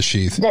sheath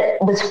that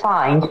was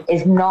found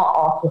is not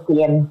off the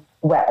same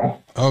weapon.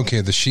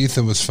 Okay, the sheath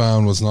that was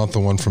found was not the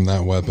one from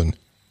that weapon.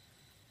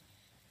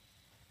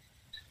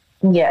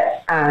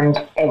 Yeah, and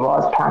it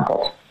was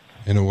planted.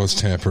 And it was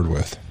tampered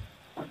with.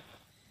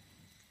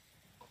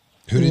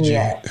 Who did you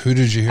hear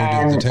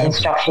did the tamper?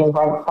 Instructions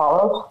weren't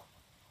followed.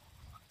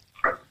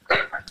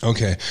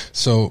 Okay,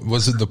 so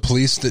was it the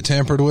police that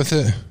tampered with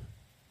it?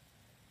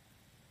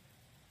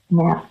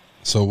 Yeah.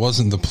 So it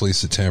wasn't the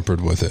police that tampered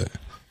with it.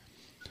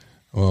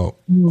 Well,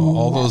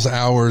 all those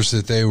hours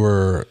that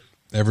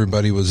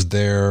everybody was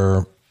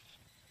there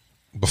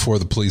before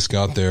the police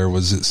got there,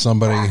 was it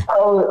somebody?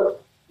 Oh,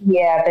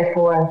 yeah,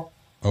 before.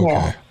 Okay.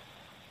 Yeah.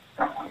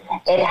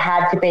 It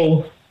had to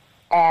be.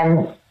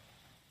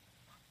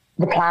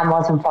 The plan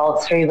wasn't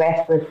followed through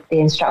with the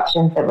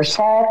instructions that were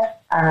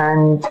set,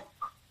 and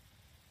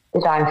the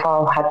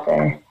downfall had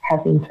to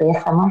have been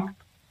placed somewhere.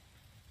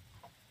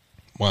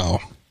 Wow.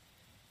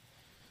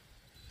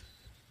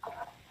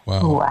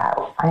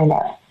 Wow, I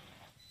know.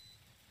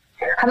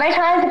 How many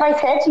times have I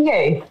said to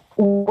you,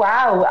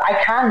 wow,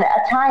 at times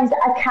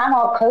I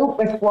cannot cope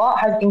with what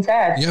has been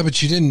said. Yeah,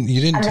 but you didn't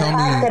and tell the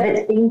fact me that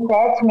it's been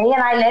said to me,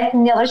 and I live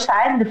on the other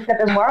side of the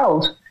flipping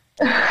world.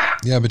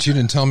 Yeah, but you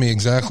didn't tell me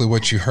exactly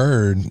what you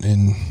heard.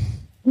 And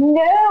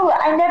no,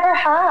 I never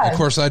have. Of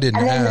course, I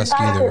didn't ask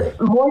either.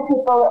 More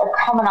people are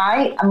coming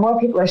out, and more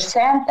people are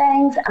saying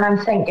things, and I'm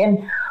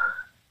thinking,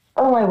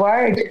 oh my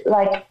word,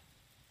 like,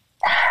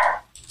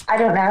 I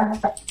don't know.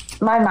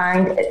 My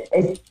mind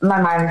is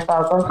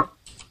boggled.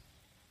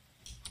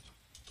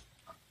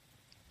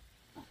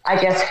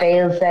 I just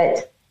feel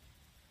that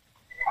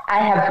I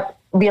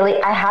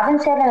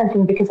haven't said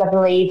anything because I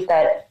believe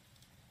that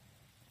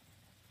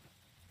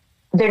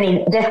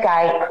this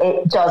guy,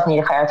 it does need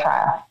a fair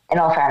trial, in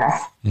all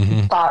fairness.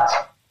 Mm-hmm. But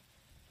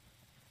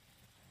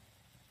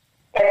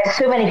if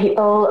so many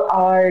people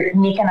are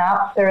making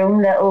up their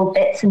own little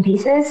bits and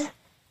pieces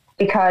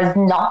because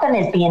nothing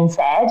is being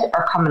said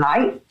or coming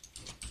out,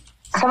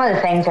 some of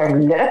the things are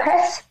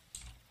ludicrous.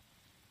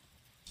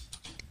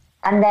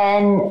 And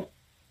then,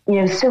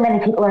 so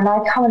many people are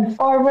now coming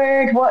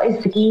forward. What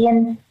is the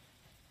gain?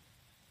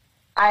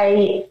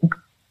 I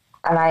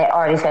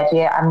already said to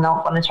you, I'm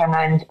not going to turn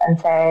around and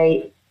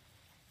say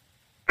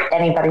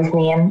anybody's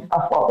name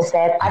of what was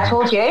said. I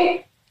told you.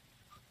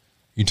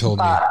 You told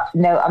me.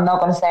 No, I'm not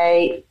going to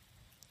say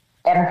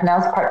anything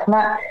else apart from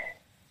that.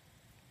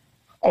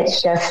 I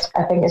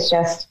think it's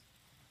just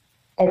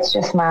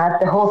mad.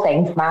 The whole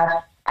thing's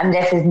mad. And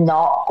this is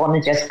not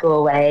going to just go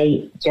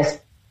away.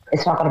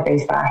 It's not going to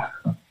breeze by.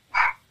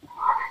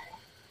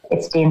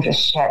 It's dangerous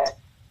shit.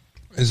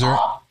 Is there...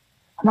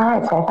 Am I allowed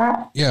to say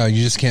that? Yeah,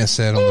 you just can't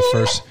say it on the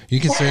first... You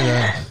can say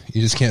that.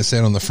 You just can't say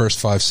it on the first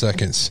 5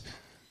 seconds.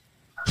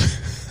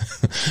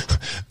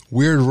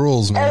 Weird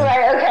rules, man. Oh,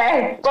 right,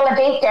 okay. Well, I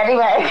baked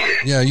anyway.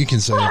 Yeah, you can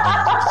say it.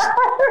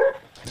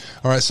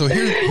 All right, so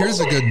here's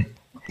a good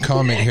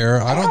comment here.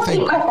 I don't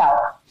think...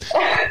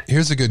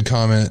 Here's a good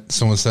comment.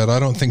 Someone said, I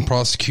don't think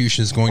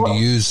prosecution is going to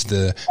use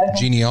the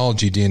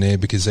genealogy DNA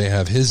because they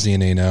have his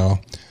DNA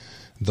now.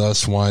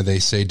 Thus why they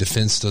say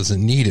defense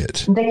doesn't need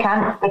it. They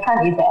can't use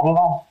it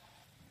anymore.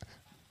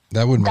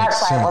 That would make sense.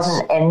 That's why it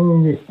wasn't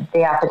in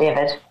the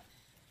affidavit.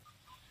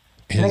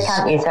 They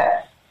can't use it.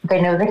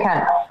 They know they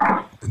can't.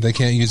 They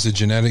can't use the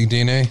genetic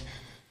DNA?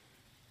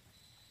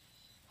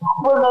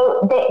 Well,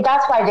 no,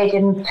 that's why they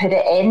didn't put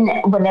it in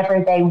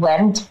whenever they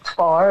went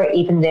for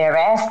even the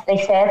arrest. They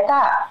said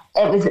that.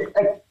 It was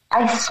like,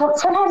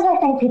 sometimes I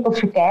think people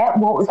forget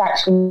what was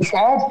actually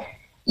said.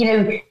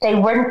 They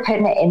weren't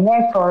putting it in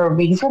there for a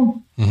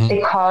reason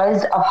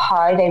because of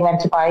how they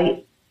went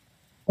about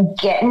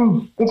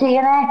getting the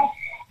DNA.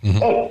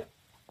 Mm-hmm.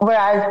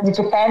 Whereas the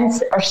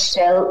defense are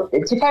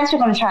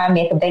going to try and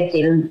make a big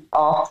deal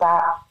of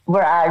that,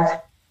 whereas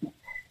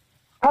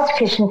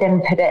prosecution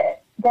didn't put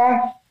it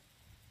there.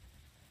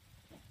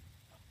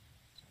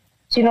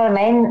 Do you know what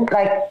I mean?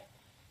 Like,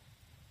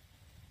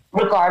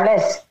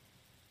 regardless,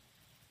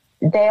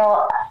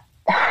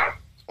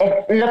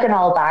 looking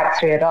all back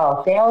through it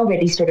all, they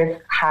already sort of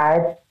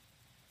had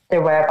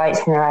their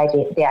whereabouts and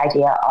the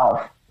idea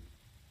of.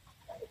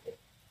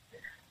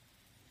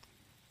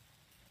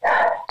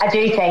 I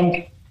do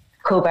think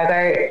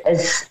Kohberger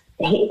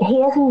he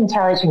is an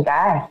intelligent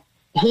guy.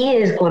 He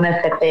is going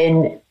to fit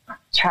in,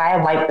 try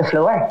and wipe the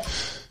floor.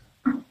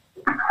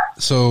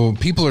 So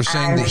people are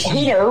saying that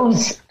he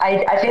knows.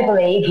 I do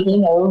believe he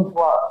knows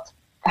what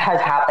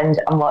has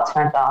happened and what's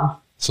went on.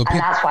 So and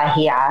that's why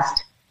he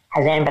asked,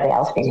 has anybody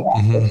else been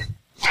arrested?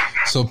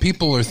 So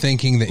people are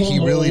thinking that he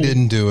really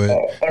didn't do it.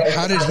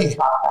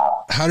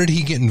 How did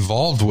he get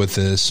involved with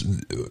this?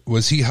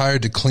 Was he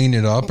hired to clean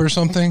it up or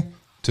something?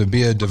 To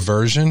be a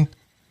diversion?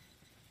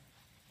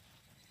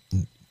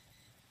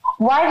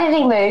 Why did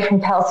he move from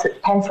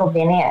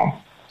Pennsylvania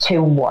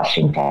to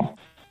Washington?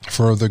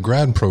 For the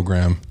grad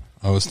program,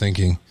 I was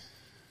thinking.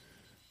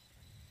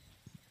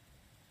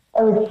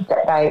 Oh,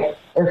 right.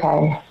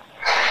 Okay.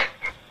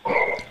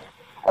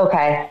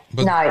 Okay.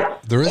 But now,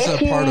 there is that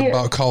part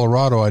about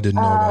Colorado I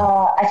didn't know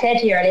about. I said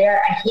to you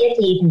earlier, I hate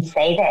to even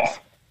say this.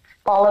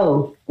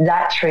 Follow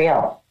that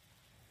trail.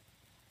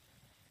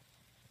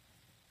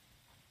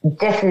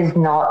 This is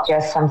not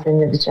just something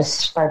that was just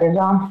spurted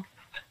on.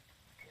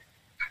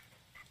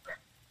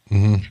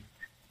 Mm-hmm.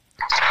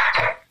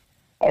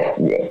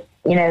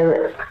 You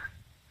know,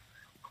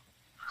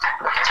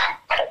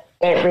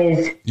 it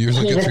was, he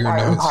was part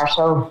and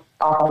parcel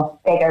of a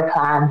bigger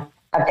plan,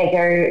 a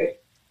bigger,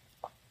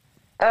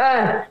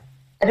 I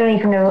don't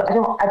even know, I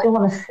don't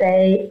want to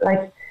say,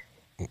 like.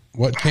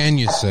 What can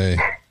you say?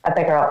 A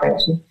bigger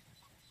operation.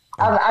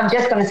 I'm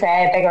just going to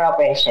say a bigger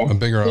operation. A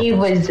bigger operation. He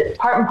was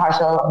part and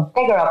parcel of a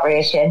bigger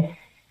operation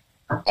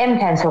in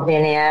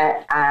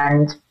Pennsylvania,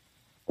 and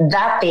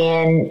that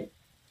being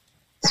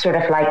sort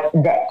of like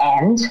the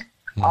end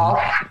of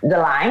the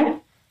line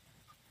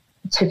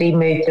to be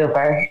moved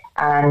over.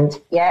 And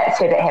yeah, it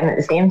suited him at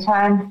the same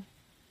time.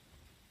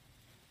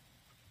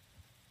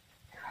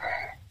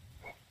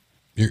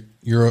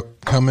 You're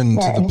coming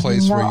to the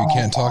place where you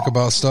can't talk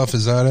about stuff,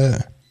 is that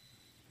it?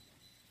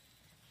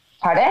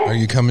 Pardon? Are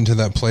you coming to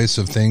that place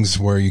of things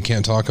where you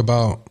can't talk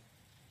about?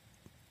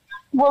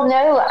 Well,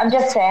 no, I'm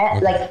just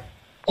saying, like,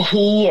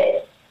 he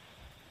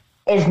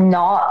is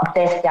not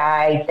this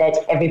guy that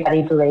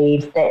everybody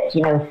believes that,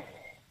 you know,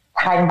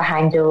 hiding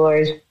behind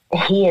doors.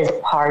 He is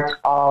part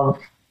of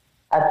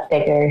a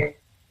bigger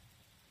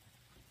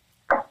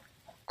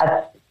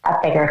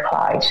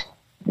cloud,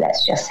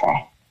 let's just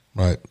say.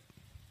 Right.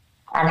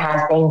 And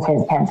has been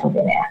since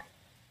Pennsylvania.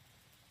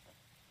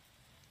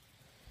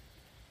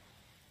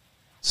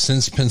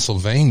 Since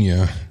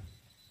Pennsylvania?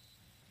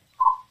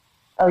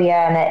 Oh,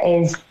 yeah, and it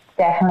is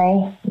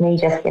definitely me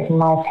just giving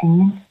my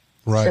opinion.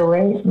 Right.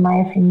 Sorry, my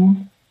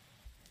opinion.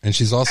 And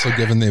she's also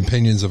given the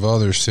opinions of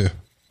others, too.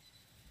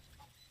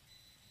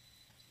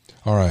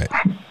 All right.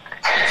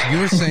 So you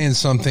were saying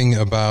something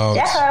about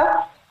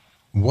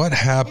what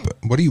happened.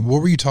 What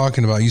were you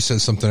talking about? You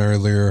said something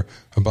earlier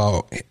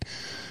about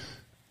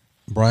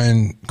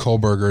Brian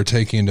Kohlberger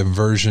taking a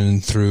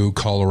diversion through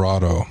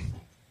Colorado.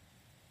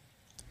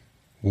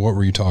 What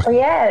were you talking about? Oh,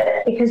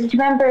 yeah, because do you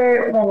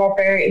remember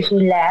whenever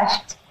he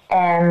left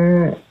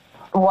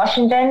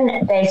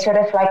Washington, they sort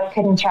of like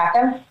couldn't track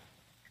him.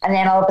 And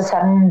then all of a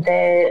sudden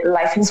the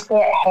license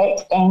plate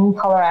hit in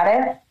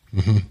Colorado.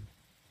 Mm-hmm.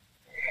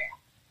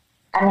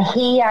 And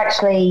he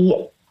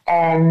actually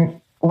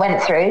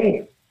went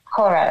through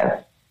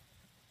Colorado.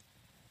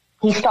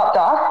 He stopped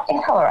off in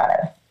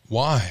Colorado.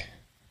 Why?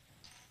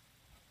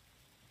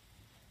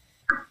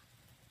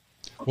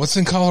 What's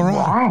in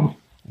Colorado?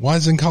 Why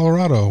is in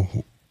Colorado?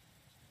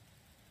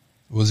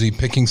 Was he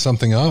picking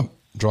something up?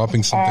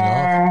 Dropping something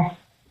off?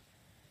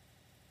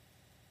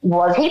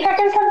 Was he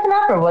picking something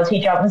up, or was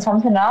he dropping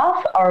something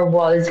off, or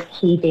was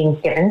he being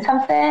given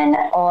something,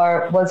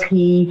 or was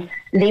he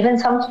leaving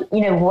something?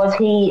 You know, was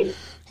he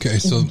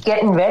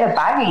getting rid of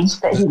baggage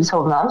that he was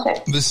holding on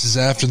to? This is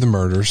after the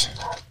murders.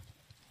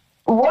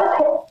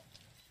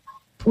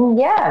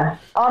 Yeah,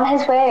 on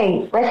his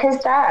way with his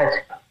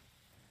dad.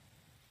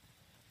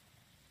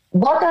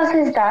 What does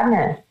his dad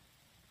know?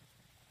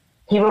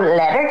 He wrote a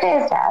letter to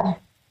his dad.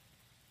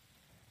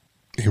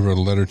 He wrote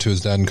a letter to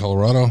his dad in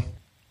Colorado?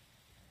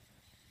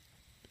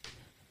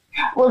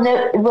 Well,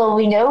 no. Well,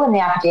 we know in the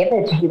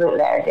affidavit he wrote a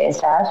letter to his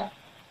dad.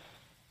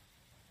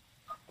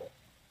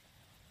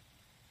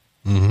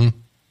 Mm-hmm.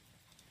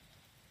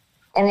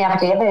 In the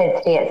affidavit,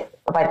 it states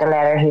about the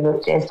letter he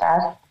wrote to his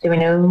dad. Do we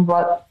know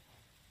what?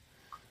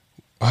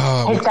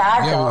 His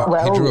dad thought,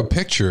 well, he drew a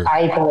picture.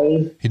 I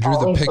believe. He drew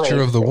the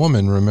picture of the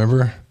woman,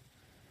 remember?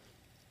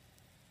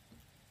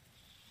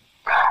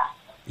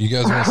 You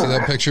guys want to see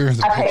that picture? A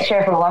picture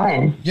of a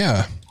woman?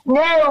 Yeah.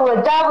 I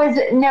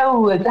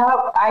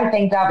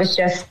think that was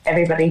just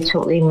everybody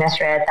totally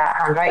misread that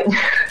handwriting.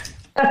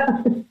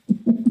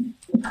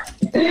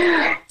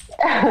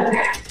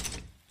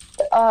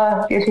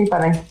 You're too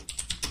funny.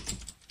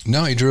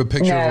 No, he drew a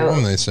picture of a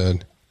woman, they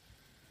said.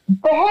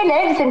 But who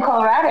lives in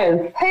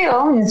Colorado? Who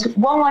owns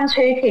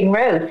 112 King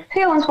Road?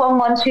 Who owns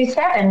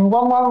 1127,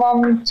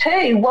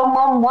 1112,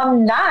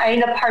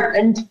 1119,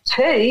 apartment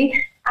 2,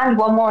 and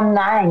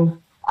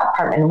 119,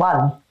 apartment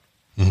 1?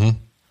 Mm-hmm.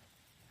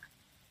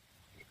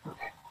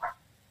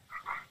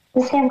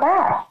 The same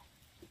guy.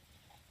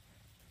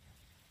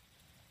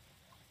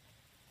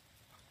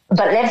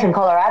 but lives in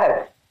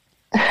Colorado.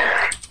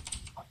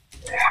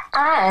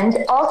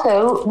 And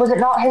also, was it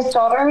not his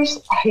daughters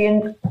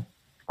who,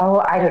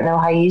 I don't know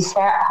how you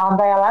say it,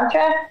 Hyundai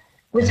Elantra,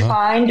 was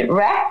found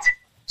wrecked?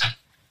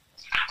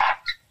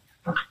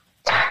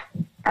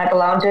 I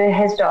belong to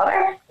his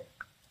daughter.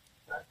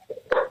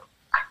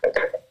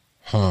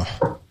 Huh.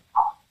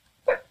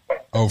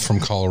 Oh, from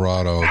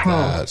Colorado.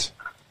 That.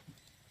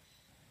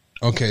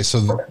 Okay,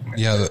 so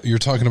you're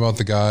talking about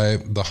the guy,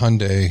 the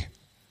Hyundai.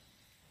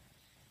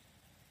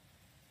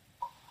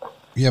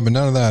 Yeah, but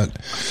none of that.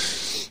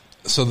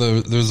 So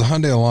there's a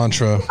Hyundai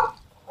Elantra,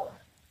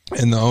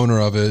 and the owner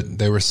of it,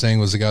 they were saying,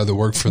 was the guy that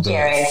worked for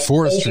the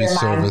Forestry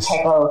Service.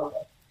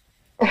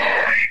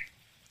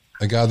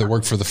 A guy that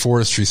worked for the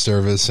Forestry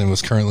Service and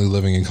was currently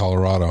living in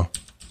Colorado.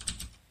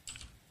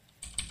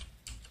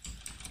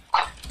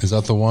 Is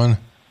that the one?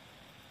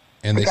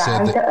 And they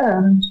said that,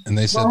 and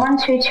they said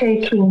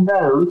 122 King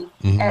Road,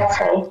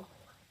 Etsy,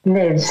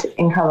 lives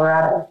in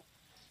Colorado.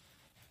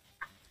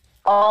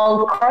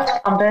 All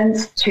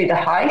correspondence to the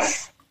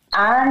house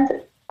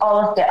and all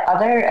of the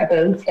other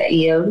abodes that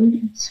he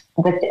owns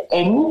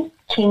within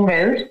King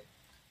Road.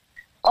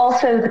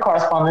 Also, the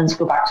correspondence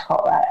go back to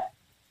Colorado.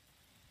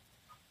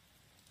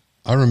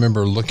 I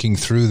remember looking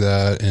through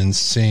that and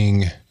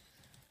seeing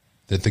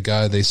that the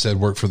guy they said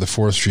worked for the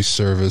Forestry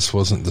Service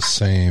wasn't the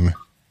same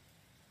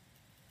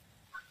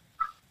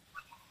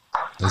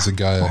as the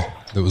guy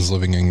that was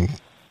living in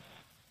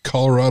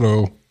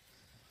Colorado.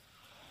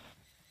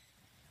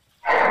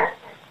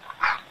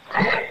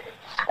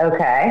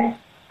 Okay.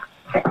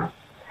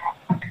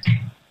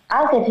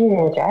 I'll give you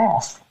the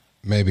address.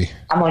 Maybe.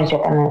 I'm only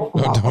joking.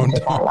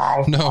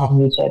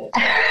 No.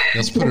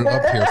 Let's put it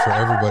up here for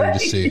everybody to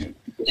see.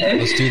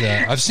 Let's do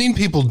that. I've seen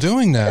people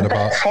doing that.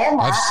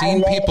 I've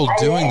seen people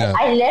doing that.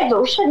 I live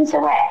oceans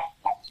away.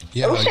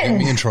 Yeah, get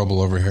me in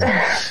trouble over here.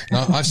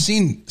 Now, I've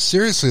seen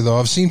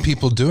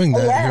people doing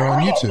that here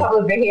on YouTube.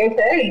 Over here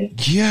too.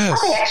 Yes.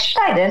 I'm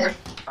excited.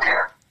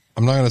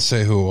 I'm not going to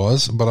say who it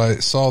was, but I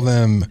saw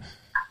them.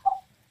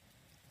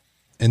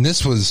 And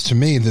this was, to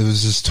me, that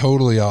was just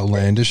totally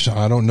outlandish.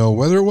 I don't know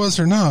whether it was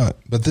or not,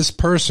 but this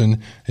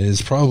person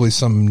is probably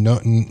something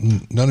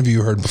none of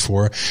you heard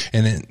before.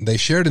 And they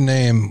shared a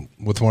name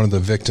with one of the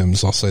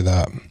victims. I'll say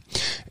that.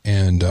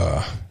 And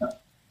all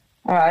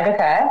right,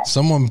 okay.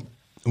 Someone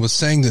was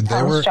saying that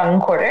they were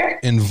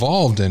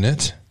involved in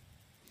it,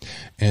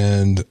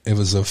 and it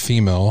was a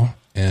female,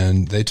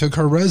 and they took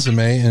her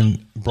resume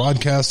and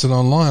broadcast it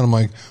online. I'm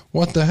like,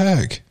 what the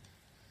heck?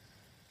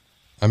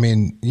 I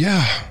mean,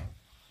 yeah.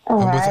 With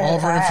all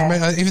of her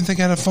information, I even think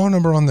it had a phone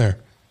number on there.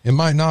 It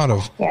might not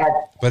have,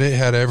 but it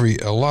had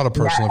a lot of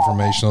personal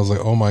information. I was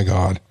like, oh my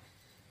God.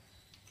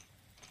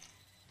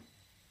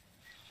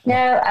 No,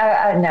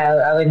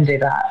 I wouldn't do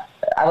that.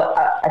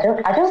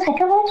 I don't think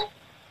I would.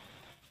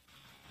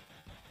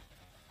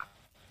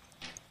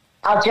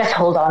 I'll just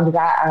hold on to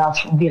that, and I'll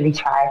really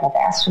try my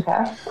best with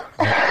her.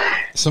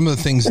 Some of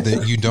the things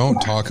that you don't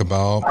talk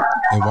about,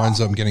 it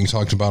winds up getting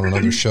talked about on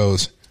other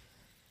shows.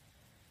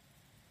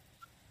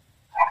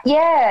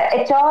 Yeah,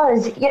 it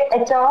does. Yeah,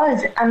 it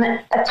does. And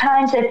at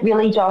times it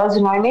really does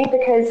annoy me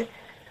because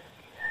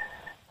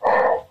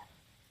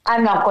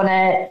I'm not going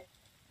to...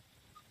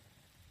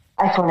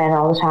 I phone in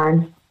all the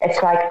time.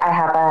 It's like I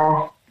have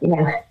I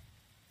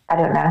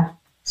don't know,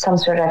 some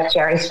sort of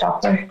Jerry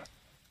Stopper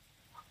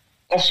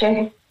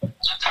issue.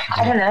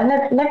 I don't know.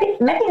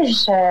 Maybe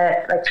there's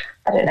I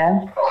don't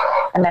know,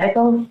 a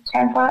medical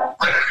term for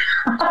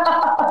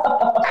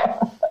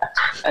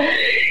it.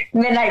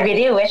 Midnight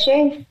radio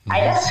issue.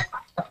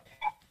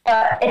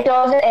 It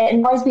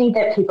annoys me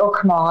that people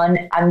come on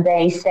and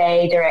they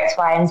say their X,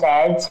 Y, and Z,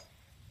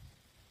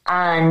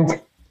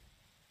 and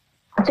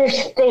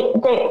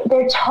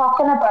they're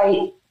talking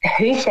about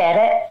who said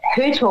it,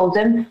 who told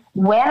them,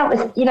 when it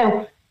was.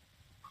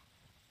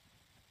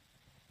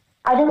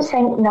 I don't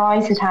think now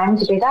is the time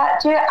to do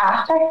that. Do it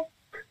after.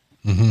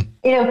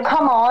 Mm-hmm.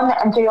 Come on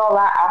and do all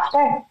that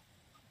after.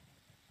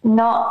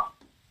 Not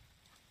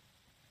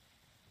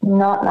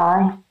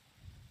now.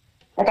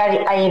 Like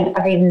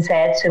I've even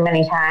said so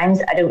many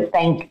times, I don't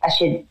think I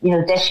should,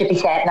 this should be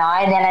said now.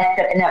 And then I'm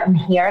sitting out and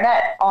hearing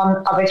it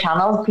on other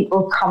channels,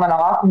 people coming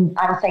off, and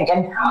I'm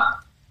thinking,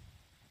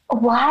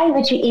 why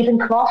would you even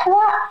come off of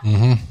that?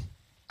 Mm-hmm.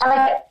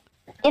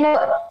 And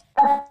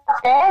I've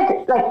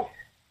said,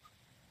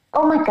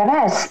 oh my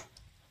goodness,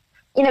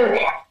 and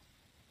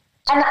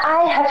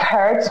I have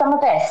heard some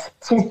of this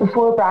since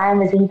before Brian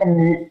was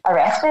even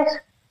arrested.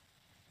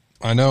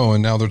 I know,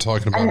 and now they're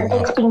talking about it.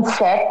 It's been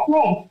said to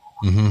me.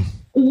 Mm-hmm.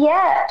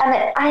 Yeah, and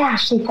I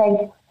actually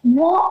think,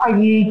 what are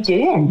you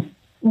doing?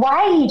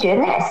 Why are you doing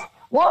this?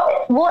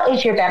 What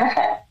is your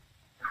benefit?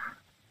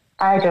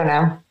 I don't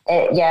know.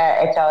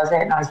 It does.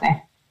 It annoys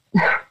me.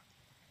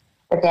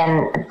 But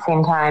then at the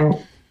same time,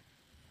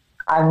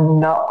 I'm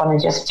not going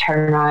to just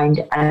turn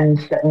around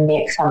and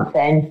make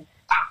something,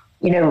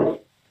 come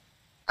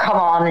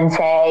on and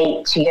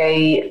say to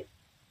you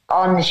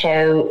on the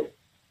show,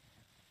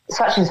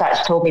 such and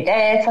such told me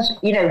this,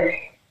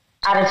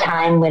 at a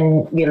time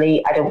when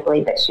really I don't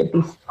believe it should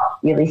be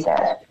really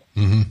said.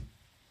 Mm-hmm.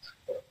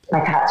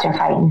 My cats are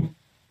fighting.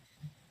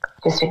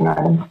 Just ignore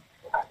them.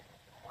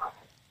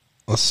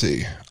 Let's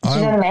see. Do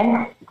you know what I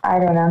mean? I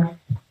don't know.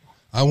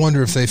 I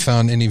wonder if they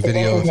found any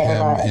video of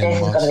him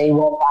in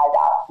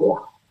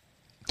Moscow.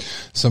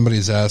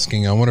 Somebody's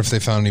asking, I wonder if they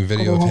found any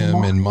video of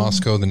him in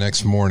Moscow the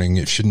next morning.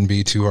 It shouldn't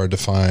be too hard to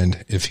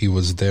find if he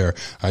was there.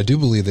 I do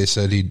believe they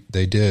said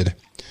they did.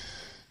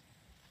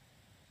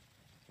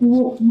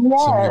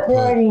 Yeah, we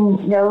already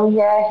know.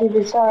 Yeah, he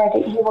was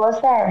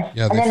there.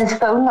 Yeah, and then his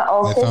phone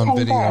also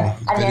came there.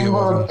 And then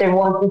there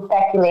was the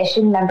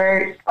speculation.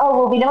 Remember? Oh,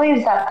 well, we know he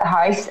was at the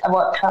house at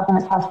 12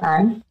 minutes past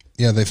 9.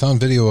 Yeah, they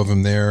found video of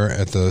him there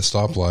at the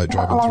stoplight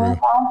driving through.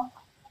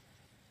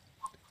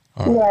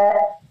 Right. Yeah,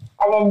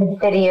 and then the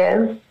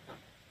video.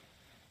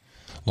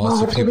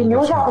 Lots of people. Do we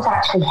know that was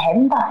actually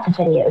him? That's the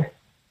video.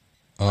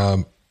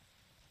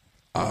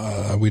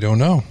 We don't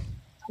know.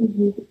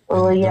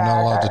 Well, they're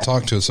not allowed to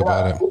talk to us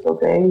about it. People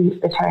do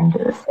return to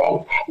this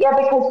thing. Yeah,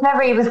 because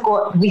whenever he was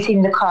going, we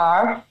seen the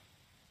car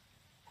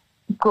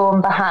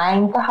going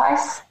behind the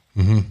house.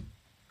 Mm-hmm.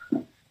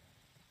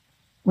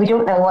 We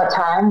don't know what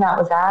time that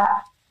was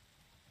at.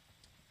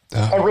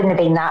 It wouldn't have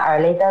been that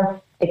early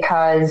though,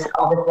 because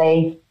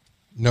obviously.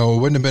 No, it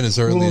wouldn't have been as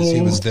early as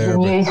he was there. The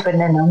news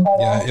wouldn't have known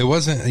yeah, it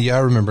wasn't. Yeah, I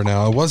remember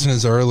now. It wasn't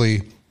as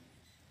early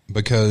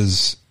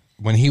because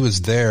when he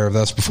was there,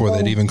 that's before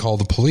they'd even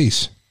called the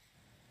police.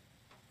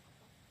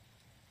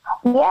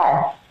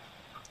 Yeah.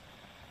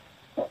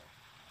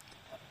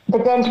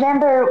 But then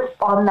remember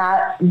on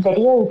that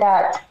video,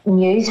 that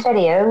news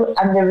video,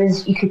 and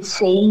you could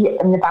see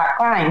in the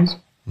background.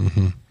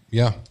 Mm-hmm.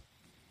 Yeah.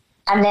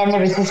 And then there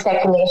was the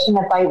speculation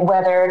about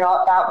whether or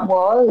not that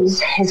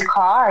was his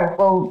car.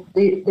 Well,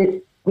 we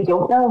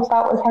don't know if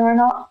that was him or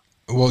not.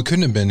 Well, it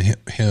couldn't have been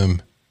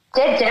him.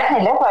 It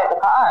definitely looked like the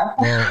car.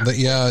 Well,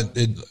 yeah,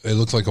 it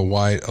looked like a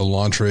white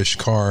Elantra-ish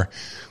car.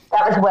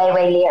 That was way,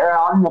 way later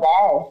on in the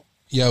day.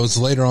 Yeah, it was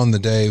later on in the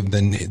day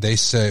than they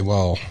say.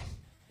 Well,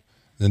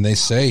 then they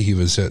say he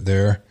was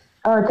there.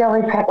 Oh,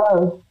 Delhi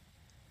Petlow.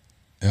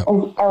 Yep.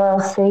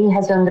 LLC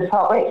has owned the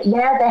property.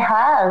 Yeah, they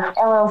have.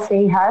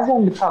 LLC has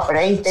owned the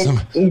property.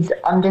 That is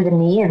under the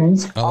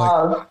names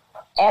of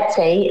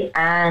Etsy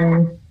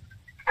and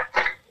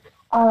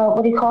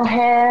what do you call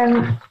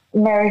him?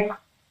 Mary.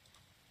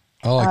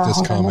 I like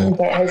this comment.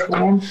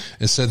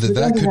 It said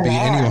that could be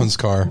anyone's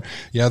car.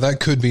 Yeah, that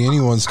could be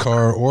anyone's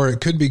car, or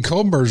it could be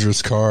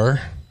Kohlberger's car,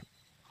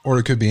 or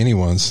it could be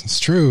anyone's. It's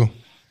true.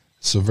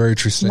 It's a very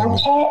true statement.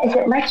 Is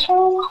it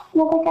Mitchell,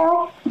 the other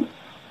guy?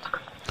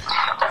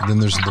 And then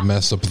there's the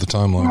mess up of the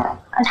timeline.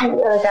 I think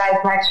the other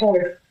guy's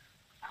Mitchell.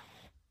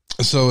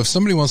 So if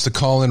somebody wants to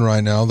call in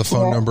right now, the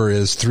phone number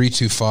is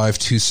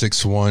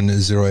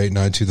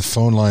 325-261-0892. The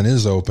phone line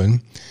is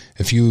open.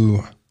 If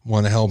you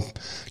want to help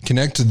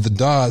connect the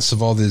dots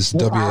of all these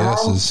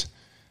WASs,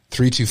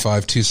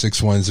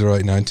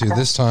 325-261-0892.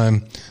 This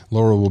time,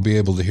 Laura will be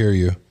able to hear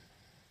you.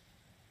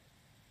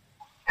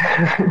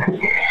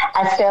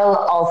 I still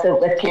also,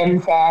 with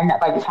Kim saying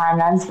about the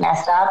timeline's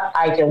messed up,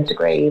 I don't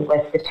agree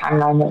with the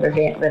timeline that we've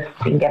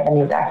been given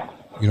either.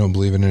 You don't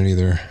believe in it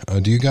either.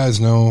 Do you guys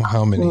know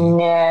how many?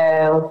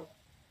 No.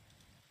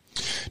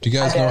 Do you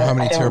guys know how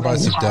many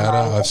terabytes of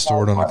data I've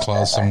stored on a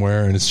cloud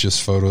somewhere and it's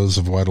just photos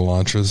of white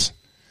Elantras?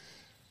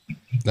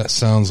 That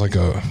sounds like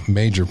a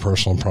major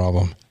personal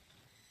problem.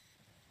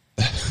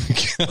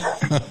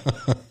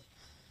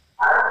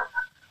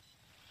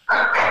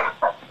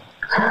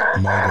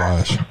 My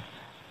gosh.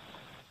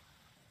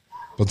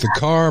 But the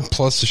car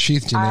plus the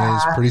sheath DNA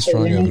is pretty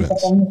strong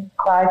evidence.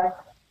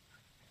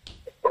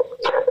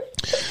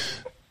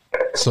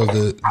 So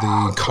the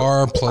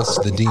car plus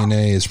the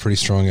DNA is pretty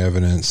strong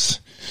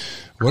evidence.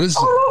 What is?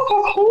 Oh, look,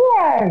 it's here.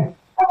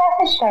 I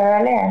messaged her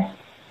earlier.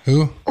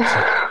 Who?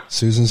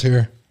 Susan's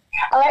here.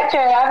 Electra,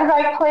 I was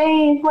like,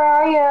 please, where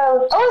are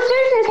you? Oh,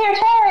 Susan's here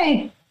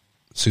too.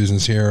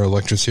 Susan's here.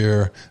 Electra's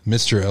here.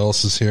 Mr.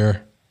 Ellis is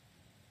here.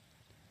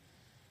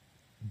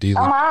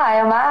 Oh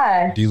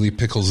my. Dealey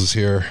Pickles is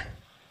here.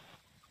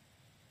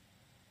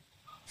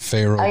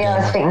 Pharaoh Gamma. I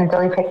was thinking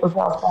Dealey Pickles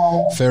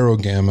also. Pharaoh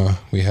Gamma.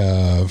 We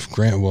have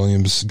Grant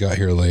Williams got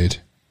here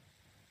late.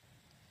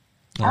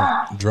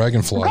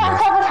 Dragonfly.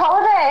 Grant have his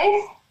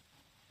holidays.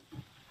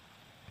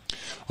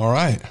 All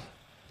right.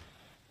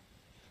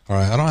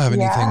 I don't have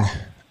anything.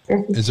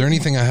 Is there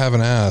anything I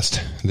haven't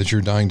asked that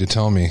you're dying to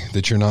tell me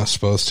that you're not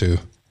supposed to?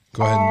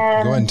 Go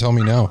ahead and tell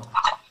me now.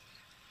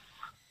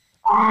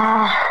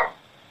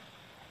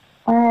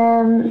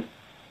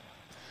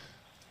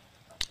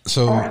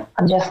 So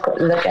I'm just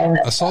looking.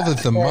 I saw that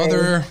the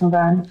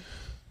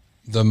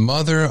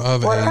mother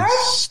of a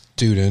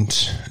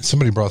student.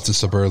 Somebody brought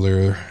this up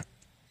earlier.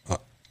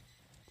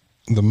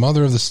 The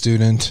mother of the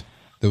student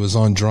that was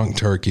on Drunk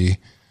Turkey.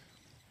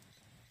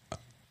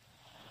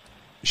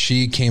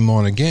 She came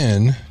on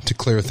again to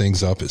clear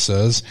things up. It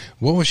says,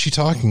 what was she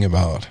talking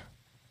about?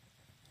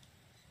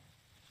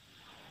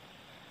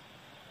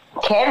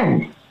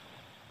 Kim.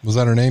 Was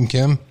that her name,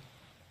 Kim?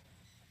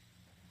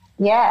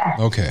 Yeah.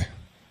 Okay.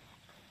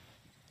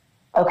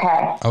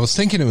 Okay. I was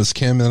thinking it was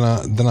Kim,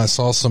 and then I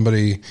saw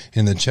somebody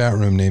in the chat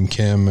room named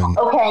Kim. And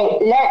okay,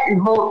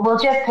 we'll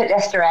just put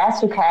this to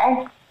rest,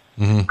 okay?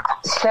 Mm-hmm.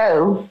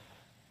 So,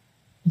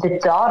 the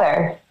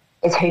daughter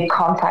is who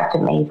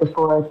contacted me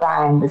before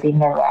Brian was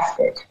even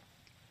arrested.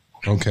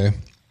 Okay.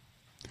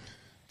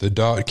 The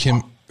daughter,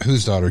 Kim,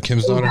 whose daughter?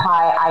 Kim's daughter?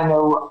 Hi, I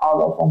know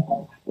all of them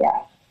things,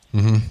 yeah.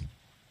 Mm-hmm.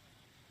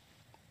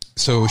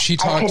 So she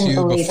talked to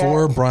you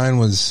before Brian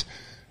was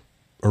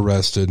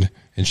arrested,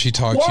 and she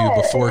talked to you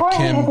before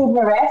Kim he was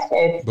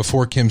arrested.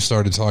 Before Kim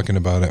started talking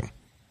about it.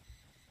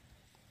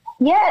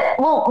 Yeah,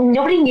 well,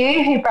 nobody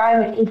knew who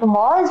Brian even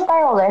was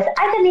by all this.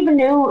 I didn't even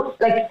know,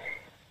 like,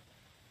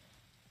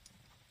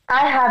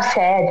 I have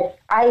said,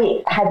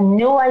 I had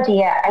no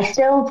idea. I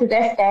still, to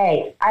this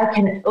day, I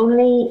can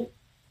only,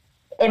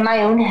 in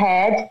my own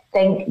head,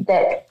 think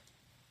that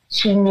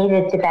she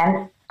needed to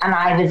vent, and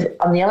I was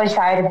on the other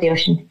side of the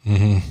ocean.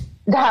 Mm-hmm.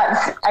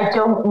 I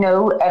don't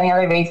know any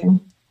other reason.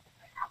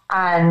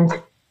 And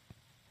it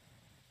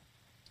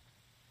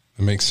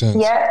makes sense.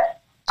 Yeah,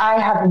 I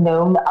have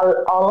known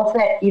all of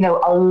it,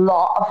 a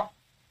lot of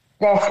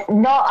this.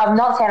 I'm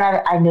not saying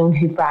I've known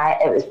who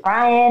Brian, it was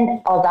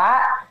Brian, all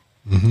that.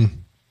 Mm-hmm.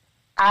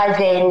 As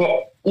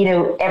in,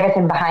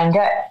 everything behind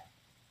it.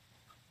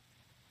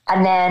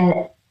 And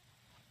then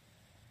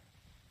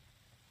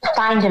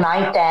finding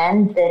out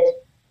then that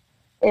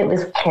it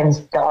was Kim's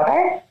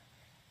daughter.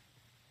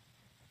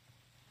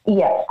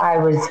 Yeah, I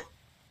was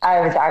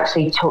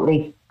actually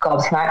totally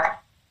gobsmacked.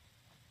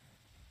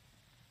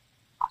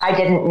 I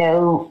didn't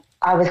know.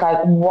 I was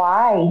like,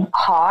 why?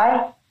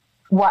 How?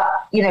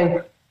 What?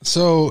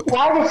 So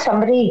why did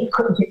somebody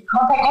contact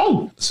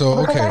me? So,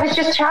 okay. Because I was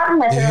just chatting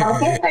with her on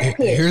the Facebook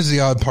page. Here's the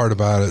odd part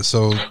about it.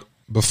 So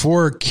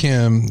before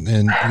Kim,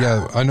 and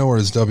yeah, I know her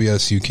as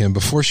WSU Kim,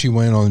 before she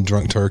went on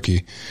Drunk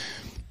Turkey,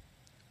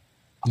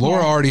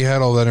 Laura already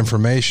had all that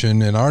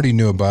information and already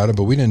knew about it,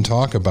 but we didn't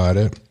talk about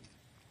it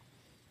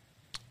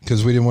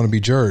because we didn't want to be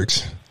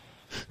jerks.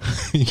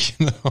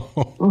 No,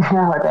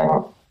 I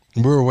didn't.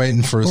 We were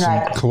waiting for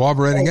some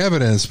corroborating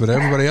evidence, but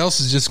everybody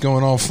else is just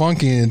going all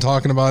funky and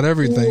talking about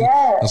everything.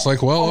 Yeah. It's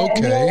like, well,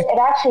 okay. It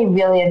actually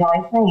really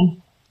annoys me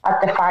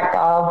at the fact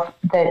of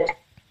that,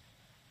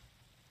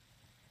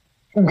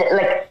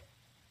 like,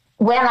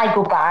 when I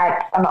go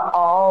back on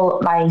all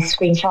my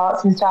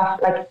screenshots and stuff,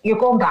 like, you're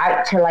going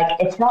back to, like,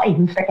 it's not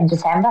even freaking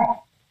December.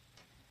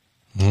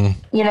 Mm.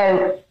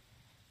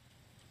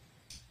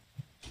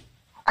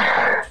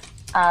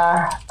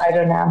 I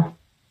don't know.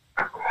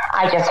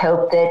 I just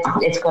hope that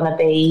it's going to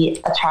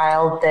be a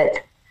trial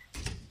that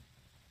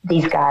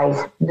these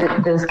guys,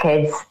 those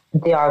kids,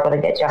 they are going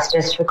to get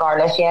justice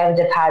regardless. Yeah,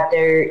 they've had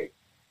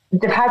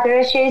their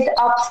issues,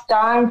 ups,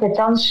 downs, they've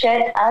done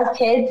shit as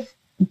kids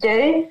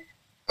do.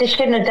 They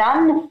shouldn't have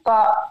done,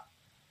 but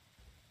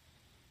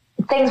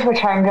things were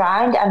turned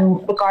around,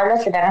 and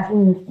regardless of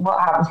anything,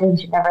 what happens to them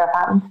should never have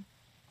happened.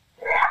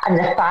 And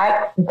the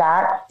fact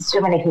that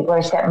so many people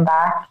are sitting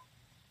back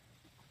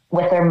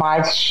with their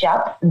mouths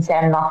shut and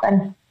saying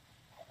nothing,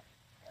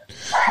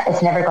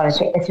 it's never going to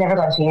change. It's never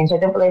going to change. I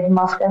don't believe in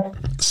Moscow.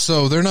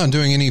 So they're not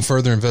doing any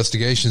further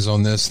investigations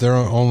on this. They're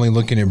only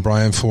looking at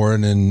Brian for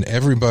it, and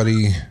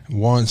everybody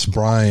wants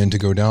Brian to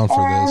go down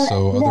for this.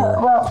 So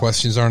other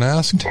questions aren't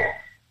asked.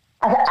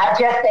 I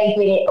just think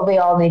we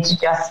all need to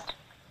just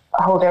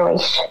hold our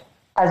wish,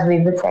 as we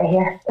would say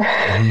here.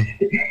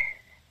 Mm-hmm.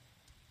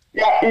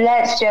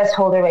 Let's just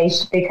hold our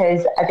wish,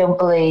 because I don't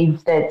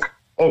believe that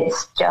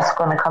it's just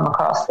going to come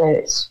across that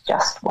it's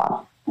just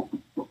one.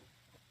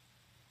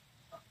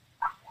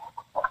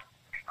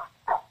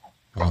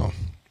 Oh.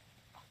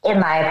 In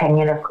my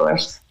opinion, of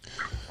course.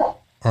 All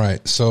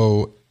right.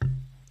 So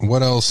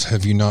what else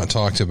have you not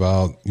talked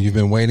about? You've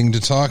been waiting to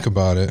talk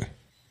about it.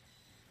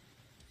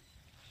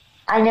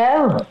 I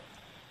know.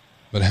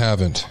 But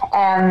haven't.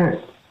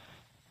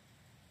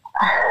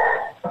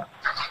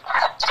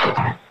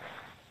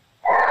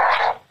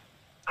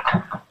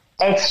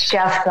 It's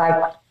just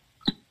like,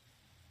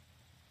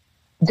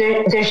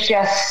 there's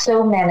just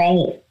so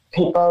many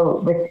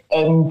people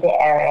within the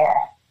area.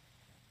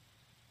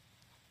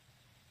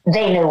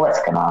 They know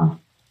what's going on,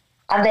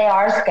 and they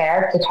are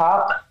scared to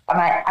talk. And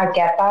I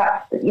get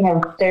that.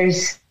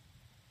 There's,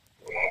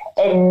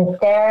 in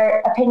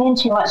their opinion,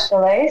 too much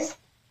to lose,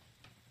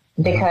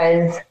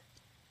 because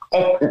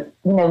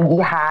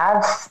you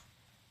have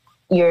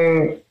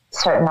your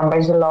certain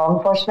numbers of law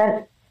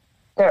enforcement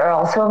that are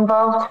also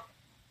involved.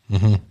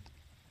 Mm-hmm.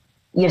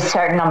 You have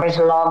certain numbers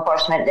of law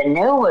enforcement that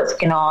know what's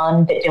going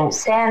on but don't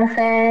say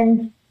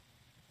anything.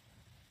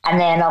 And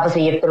then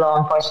obviously you have the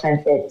law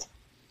enforcement that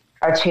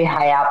are too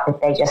high up that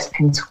they just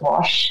can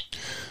squash.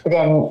 But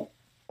then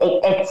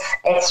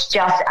it's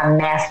just a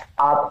messed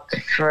up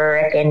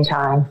freaking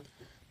time.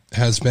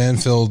 Has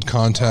Banfield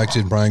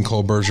contacted Brian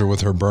Kohlberger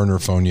with her burner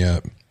phone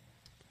yet?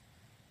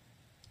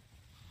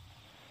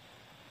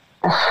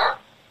 I'm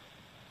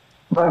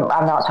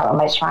not talking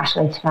about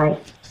Smashley tonight.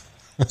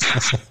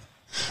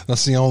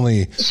 That's the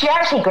only... She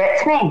actually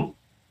grits me.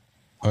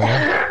 Oh,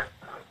 yeah?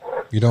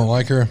 You don't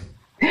like her?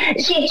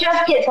 She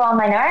just gets on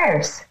my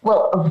nerves.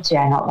 Well, do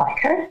I not like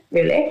her?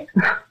 Really?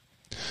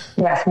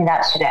 You asked me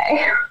that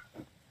today.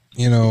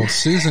 You know,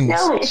 Susan.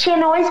 No, she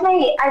annoys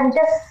me. I'm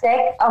just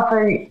sick of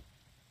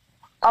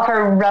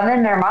her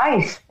running her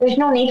mouth. There's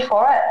no need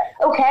for it.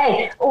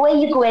 Okay, away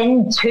you go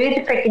into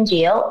the freaking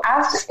jail,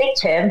 ask to speak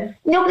to him.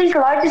 Nobody's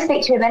allowed to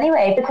speak to him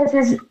anyway because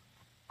his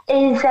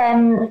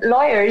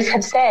lawyers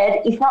have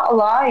said he's not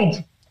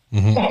allowed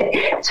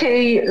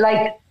to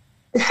like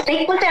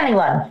speak with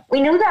anyone.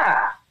 We know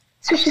that.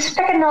 So she's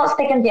freaking not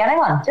speaking to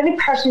anyone. The only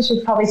person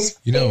she's probably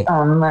speaking no,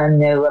 I'm not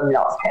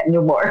saying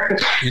no more.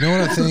 You know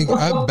what I think?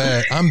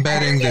 I'm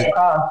betting that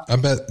I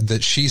bet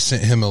that she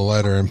sent him a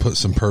letter and put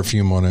some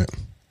perfume on it.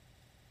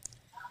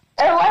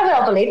 Oh, I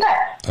will believe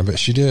it. I bet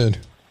she did.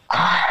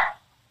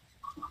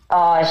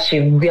 Oh, she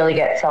really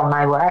gets on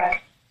my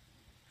work.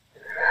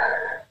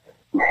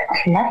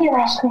 I love you,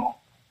 Ashley.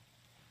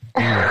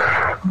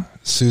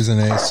 Susan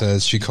A.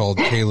 says she called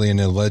Kaylee an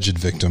alleged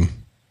victim.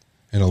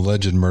 An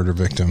alleged murder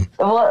victim.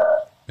 What?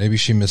 Maybe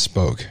she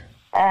misspoke.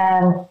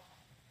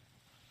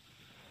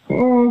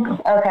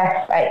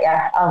 Okay, right,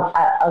 yeah.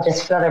 I'll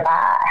just fill her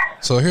back.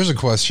 So here's a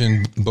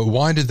question, but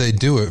why did they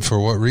do it? For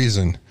what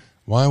reason?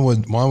 Why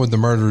would the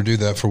murderer do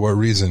that? For what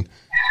reason?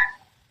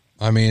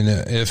 I mean,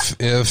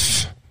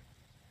 if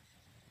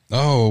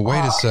oh,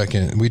 wait a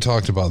second. We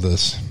talked about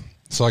this.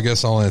 So I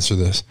guess I'll answer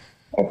this.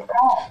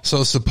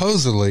 So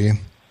supposedly,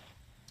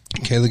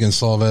 Kaylee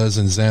Gonsalves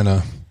and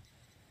Xana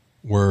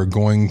were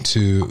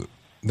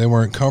they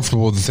weren't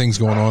comfortable with the things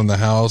going on in the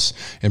house,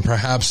 and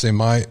perhaps they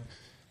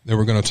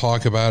were going to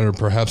talk about it, or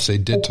perhaps they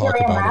did talk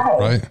about it,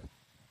 right?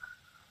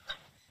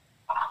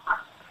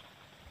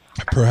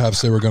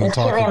 Perhaps they were going to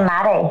talk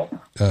about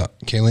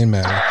Kaylee and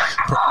Maddie.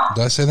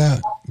 Did I say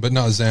that? But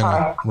not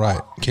Xana.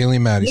 Right. Kaylee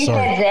and Maddie.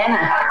 Sorry. You said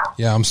Xana.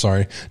 Yeah, I'm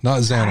sorry.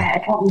 Not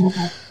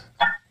Xana.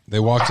 They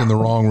walked in the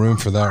wrong room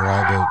for that,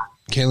 right? But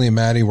Kaylee and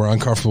Maddie were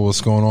uncomfortable with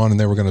what's going on, and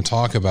they were going to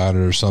talk about it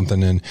or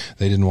something, and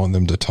they didn't want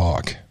them to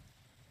talk.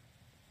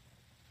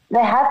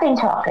 They have been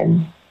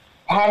talking.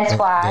 Hence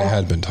why. They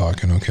had been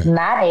talking, okay.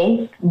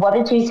 Maddie, what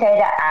did you say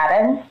to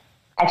Adam?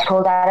 I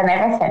told Adam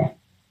everything.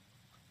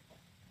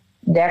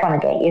 They're going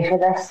to get you for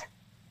this.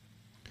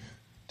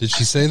 Did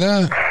she say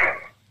that?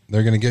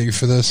 They're going to get you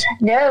for this?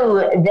 No.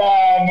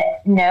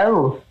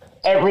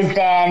 It was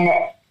then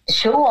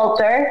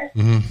Showalter.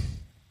 Mm-hmm.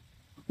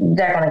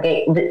 They're going to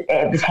get,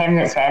 it was him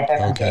that said they're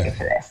going to get you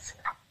for this.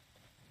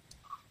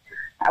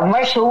 And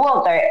where's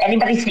Showalter?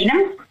 Anybody seen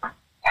him?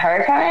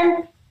 Heard from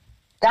him?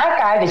 That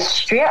guy was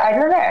straight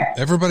out of there.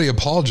 Everybody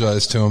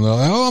apologized to him. They're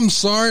like, oh, I'm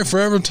sorry for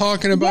ever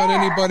talking about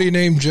anybody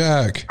named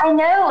Jack. I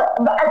know,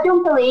 but I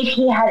don't believe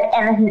he had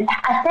anything.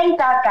 I think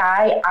that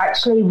guy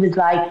actually was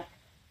like,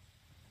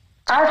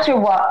 after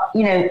what,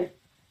 the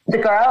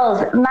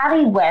girls,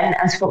 Maddie went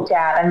and spoke to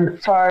Adam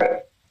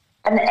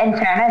and in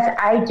fairness,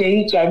 I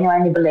do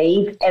genuinely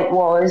believe it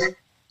was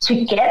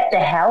to get the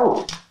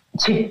help,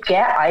 to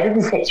get out of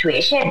the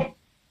situation.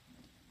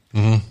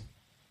 Mm-hmm.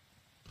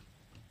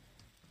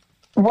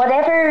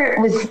 Whatever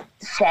was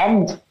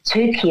sent to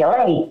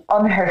Kaylee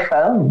on her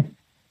phone,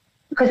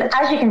 because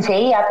as you can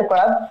see at the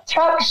grub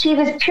truck, she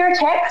was pure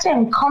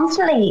texting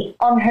constantly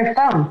on her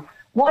phone.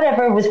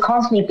 Whatever was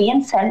constantly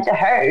being sent to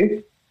her,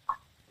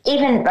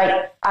 even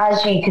like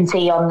as you can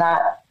see on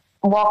that,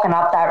 walking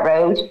up that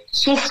road,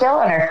 she's still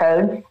on her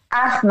phone.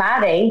 Ask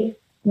Maddie,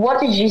 what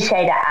did you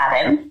say to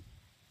Adam?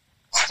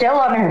 Still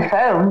on her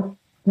phone.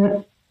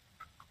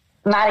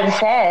 Maddie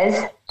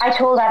says, I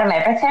told Adam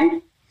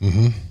everything.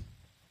 Mm-hmm.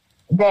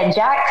 Then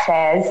Jack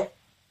says,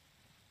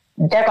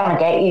 they're going to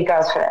get you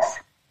girls for this.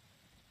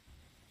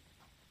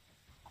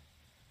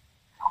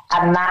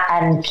 And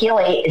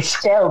Kaylee is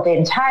still the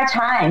entire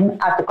time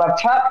at the grub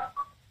truck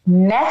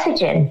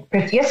messaging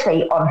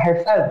profusely on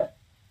her phone.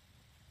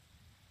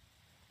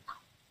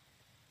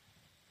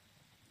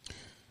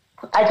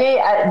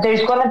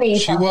 There's going to be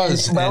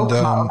something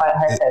about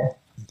her.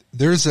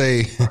 There's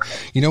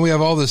we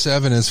have all this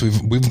evidence.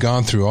 We've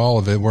gone through all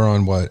of it. We're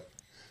on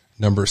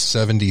number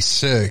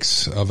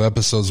 76 of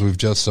episodes we've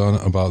just done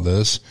about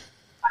this.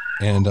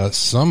 And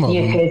some of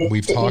them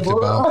we've talked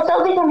about. We'll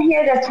still be on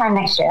here this time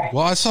next year.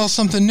 Well, I saw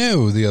something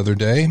new the other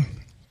day,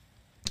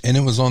 and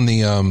it was on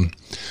the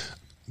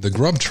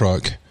grub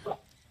truck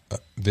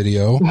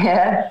video.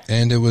 Yeah.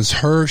 And it was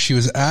her. She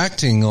was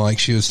acting like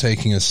she was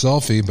taking a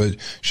selfie, but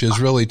she was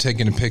really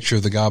taking a picture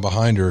of the guy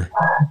behind her.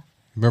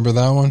 Remember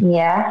that one?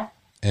 Yeah.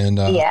 And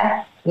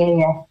yeah.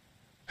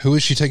 Who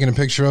was she taking a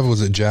picture of?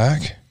 Was it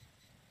Jack?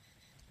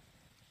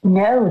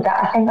 No,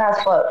 I think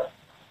that's what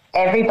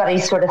everybody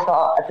sort of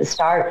thought at the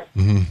start.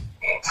 Mm-hmm.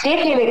 See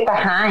if you look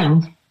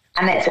behind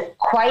and it's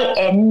quite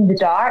in the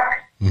dark,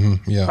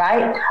 yeah.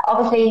 Right?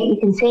 Obviously, you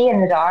can see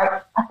in the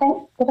dark. I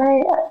think,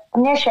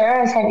 I'm not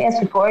sure I sent you this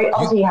before.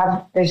 Obviously,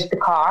 there's the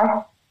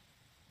car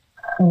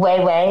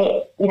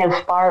way,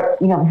 far,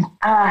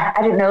 I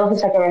don't know if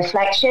it's like a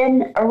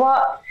reflection or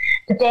what,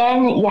 but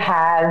then you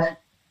have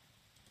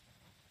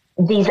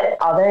these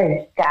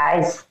other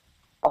guys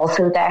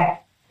also there.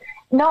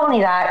 Not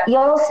only that, you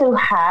also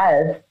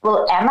have,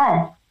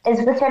 Emma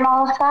is within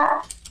all of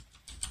that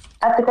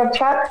at the grub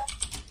truck,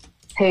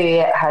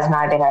 who has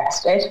now been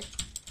arrested.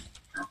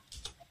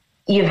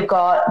 You've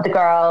got the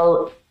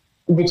girl,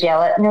 the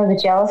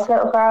jealous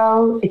little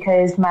girl,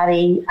 because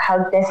Maddie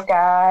hugged this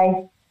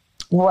guy,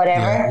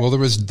 whatever. Yeah, well, there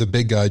was the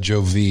big guy,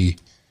 Joe V.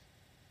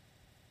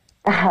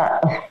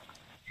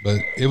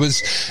 But it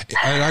was,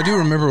 I do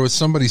remember it was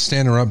somebody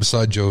standing right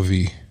beside Joe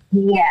V.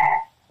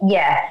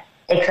 Yeah,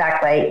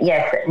 exactly.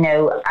 Yes,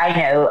 no, I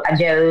know.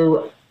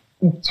 Joe,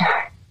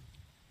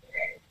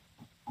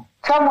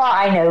 from what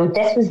I know,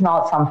 this was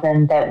not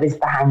something that was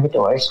behind the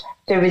doors.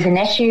 There was an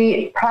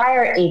issue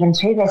prior even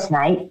to this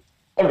night.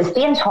 It was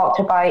being talked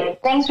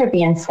about. Things were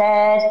being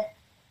said.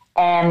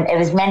 It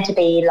was meant to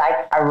be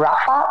like a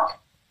rough-up.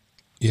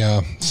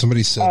 Yeah,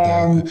 somebody said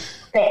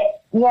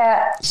that.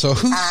 Yeah. So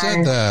who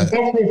said that?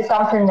 This was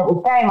something that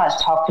was very much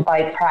talked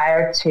about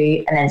prior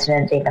to an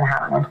incident even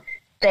happening.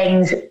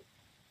 Things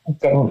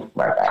didn't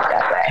work out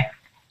that way.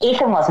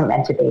 Ethan wasn't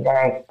meant to be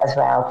there as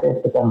well to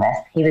begin with.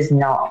 He was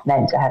not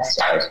meant to have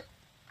stayed.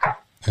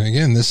 And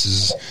again, this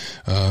is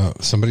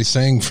somebody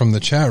saying from the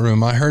chat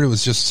room, I heard it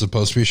was just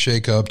supposed to be a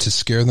shake-up to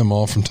scare them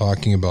all from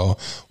talking about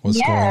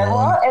what's going on. Yeah,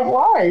 well, it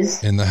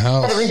was. In the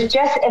house. But it was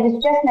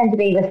just meant to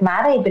be with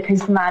Maddie,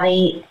 because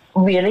Maddie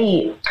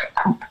really,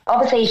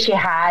 obviously she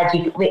had,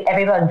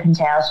 everyone can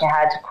tell she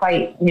had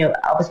quite,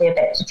 obviously a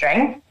bit to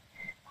drink.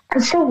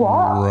 And so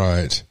what?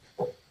 Right.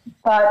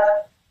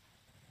 But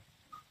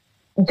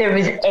there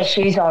was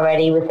issues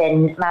already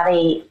within.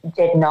 Maddie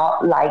did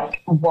not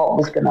like what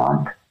was going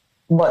on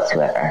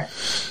whatsoever.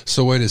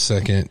 So wait a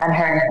second. And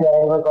her and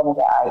Kelly were going to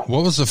get out.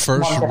 What was the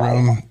first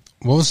room?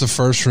 What was the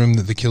first room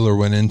that the killer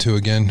went into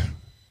again?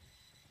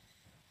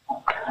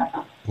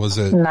 Was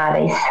it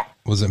Maddie's?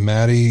 Was it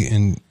Maddie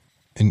and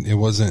it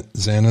wasn't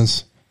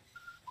Xana's?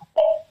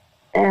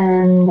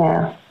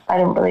 No, I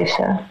don't believe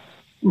so.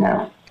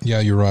 No. Yeah,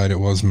 you're right. It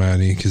was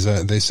Maddie,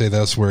 because they say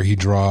that's where he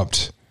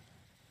dropped.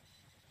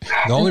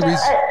 The only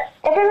reason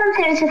everyone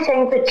seems to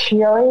think that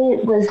Keely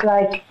was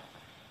like,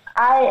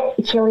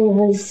 Keely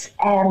was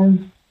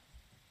in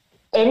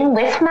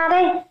with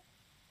Maddie.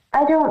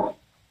 I don't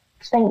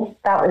think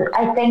that was.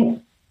 I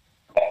think,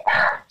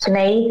 to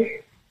me,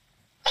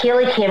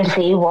 Keely came to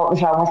see what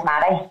was wrong with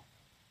Maddie.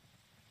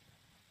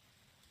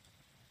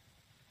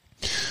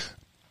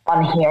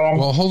 On hearing.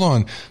 Well, hold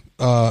on.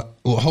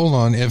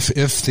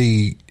 If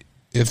the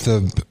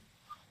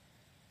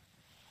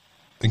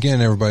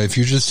again, everybody, if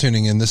you're just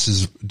tuning in, this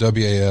is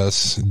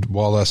WAS,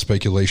 Wild Ass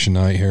Speculation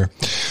Night here.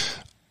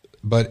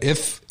 But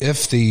if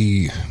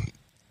the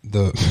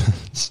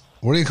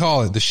what do you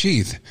call it? The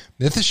sheath.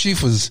 If the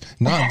sheath was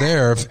not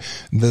there,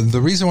 the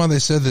reason why they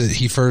said that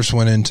he first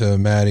went into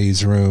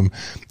Maddie's room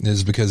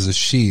is because the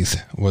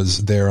sheath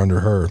was there under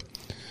her.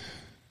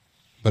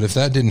 But if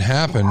that didn't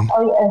happen,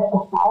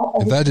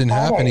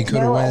 he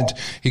could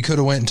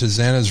have went into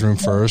Xana's room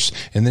first,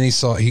 and then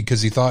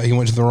because he thought he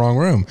went to the wrong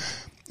room,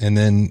 and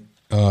then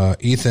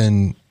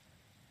Ethan,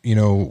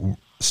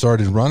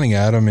 started running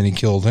at him, and he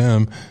killed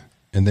him,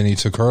 and then he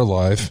took her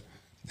life,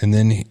 and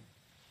then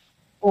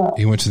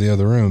he went to the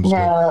other rooms.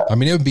 No,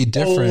 but, it would be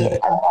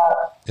different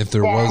if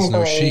there was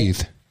no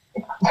sheath.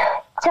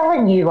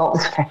 Dylan knew what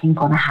was freaking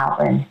going to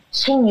happen.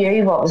 She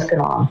knew what was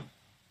going on.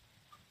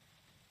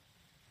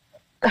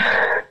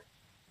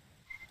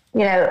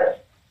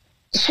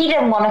 She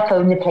didn't want to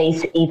phone the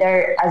police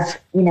either as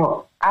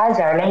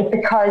early,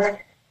 because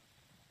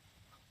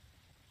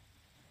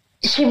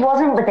she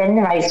wasn't within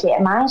the right state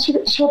of mind. She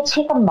had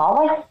taken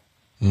Molly.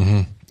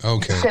 Mm-hmm.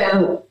 Okay.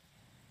 So,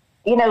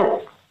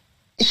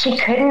 she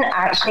couldn't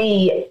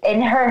actually,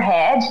 in her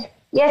head,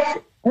 yes,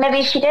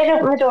 maybe she did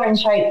open the door and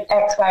shout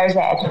X, Y, or Z,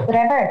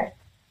 whatever.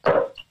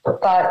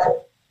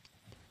 But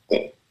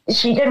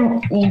she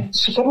couldn't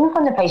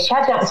phone the police. She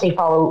had to obviously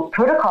follow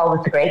protocol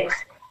with the Greeks,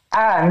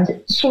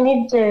 and she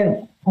needed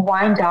to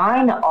wind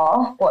down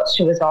off what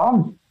she was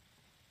on.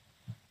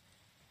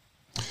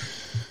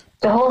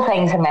 The whole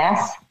thing's a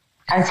mess.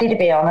 And see, to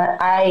be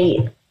honest,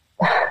 I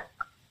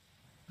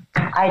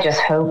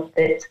just hope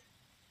that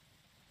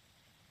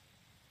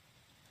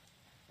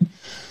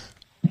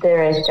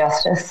there is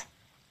justice.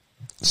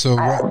 So,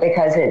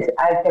 because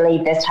I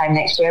believe this time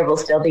next year we'll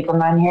still be going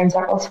down here in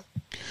circles.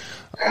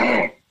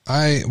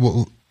 Maybe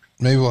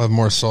we'll have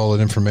more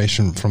solid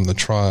information from the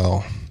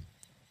trial.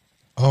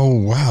 Oh,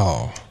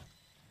 wow.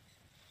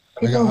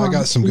 I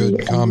got some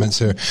good comments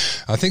here.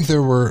 I think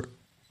there were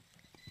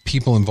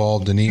people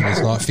involved in E was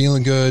not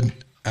feeling good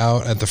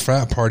out at the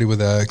frat party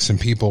with X, and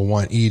people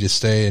want E to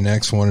stay, and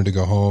X wanted to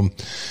go home.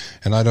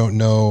 And I don't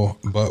know,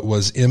 but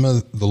was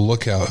Emma the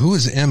lookout? Who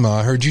is Emma?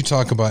 I heard you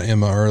talk about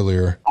Emma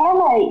earlier.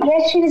 Emma,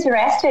 yes, she was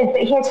arrested,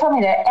 but here, tell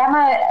me that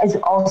Emma is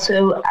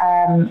also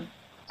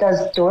does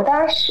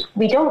DoorDash.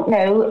 We don't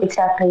know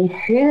exactly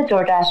who the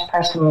DoorDash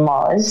person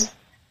was,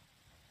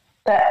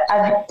 but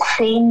I've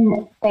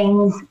seen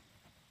things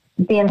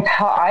being put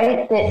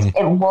out that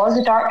it was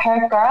a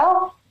dark-haired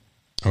girl.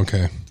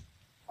 Okay.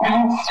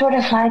 And it's sort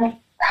of like,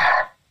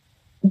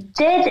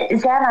 did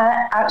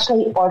Xana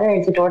actually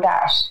order the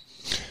DoorDash?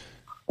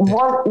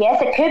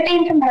 Yes, it could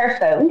be from her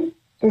phone.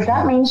 Does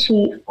that mean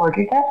she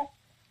ordered it?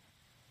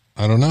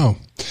 I don't know.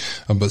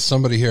 But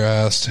somebody here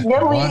asked,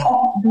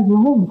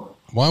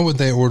 why would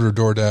they order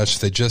DoorDash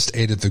if they just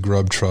ate at the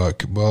grub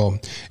truck? Well,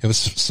 it was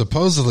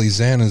supposedly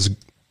Xana's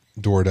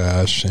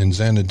DoorDash, and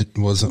Xana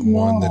wasn't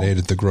one that ate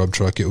at the grub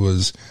truck. It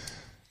was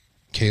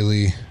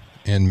Kaylee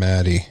and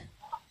Maddie.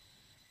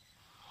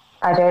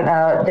 I don't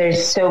know.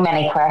 There's so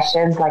many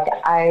questions. Like,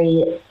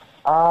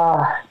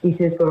 you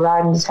could go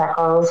round in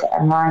circles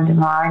and round and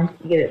round.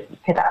 You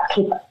could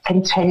keep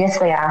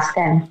continuously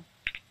asking.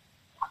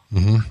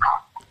 Mm-hmm.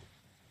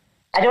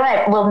 I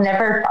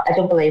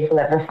don't believe we'll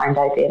ever find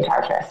out the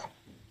entire truth.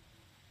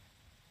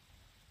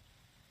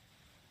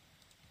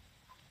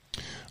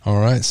 All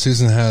right.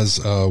 Susan has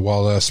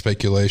wild ass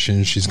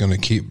speculation she's going to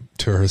keep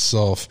to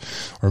herself,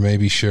 or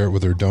maybe share it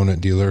with her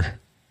donut dealer.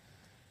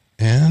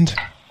 And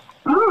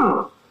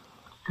I'm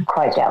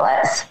quite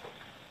jealous.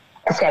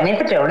 Send me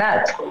the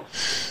donut.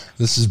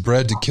 This is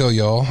Bread to Kill,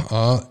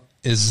 y'all.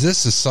 Is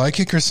this a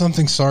psychic or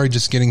something? Sorry,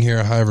 just getting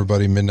here. Hi,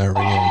 everybody. Midnight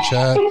Radio in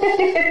chat.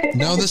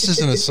 No, this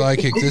isn't a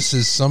psychic. This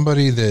is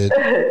somebody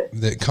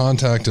that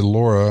contacted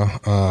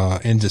Laura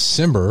in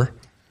December.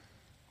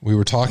 We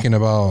were talking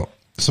about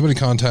somebody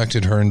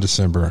contacted her in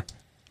December.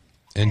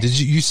 And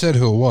you said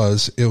who it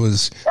was? It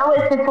was. Oh,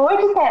 it was before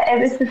December. It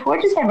was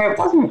before December. It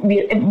wasn't.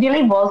 It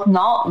really was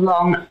not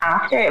long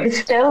after. It was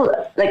still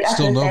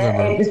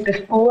November. It was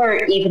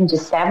before even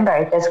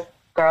December. This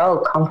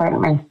girl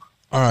contacted me.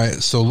 All right.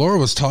 So Laura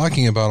was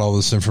talking about all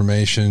this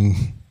information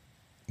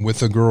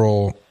with a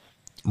girl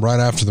right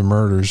after the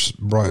murders,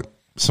 right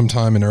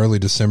sometime in early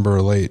December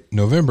or late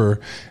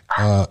November.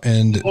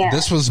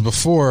 This was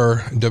before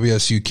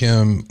WSU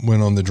Kim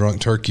went on the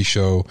Drunk Turkey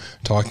show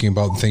talking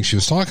about the things she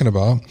was talking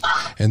about.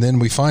 And then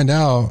we find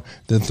out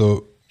that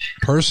the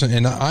person,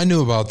 and I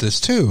knew about this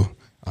too.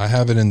 I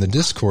have it in the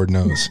Discord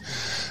notes.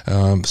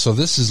 So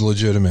this is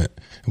legitimate.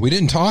 We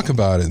didn't talk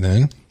about it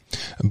then,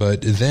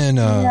 but then,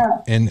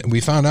 and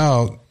we found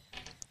out,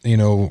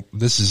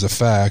 this is a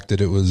fact, that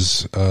it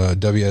was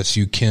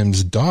WSU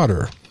Kim's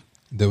daughter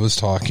that was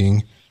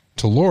talking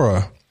to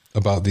Laura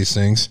about these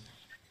things.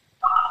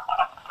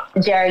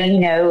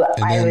 Jerry,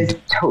 I was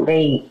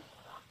totally...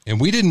 And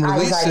we didn't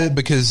release it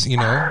because,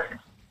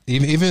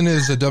 even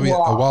as a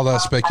wild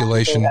ass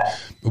speculation,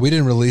 we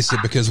didn't release it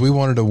because we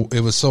wanted to,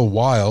 it was so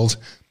wild.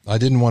 I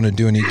didn't want to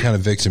do any kind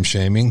of victim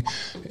shaming.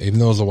 Even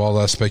though it was a wild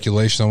ass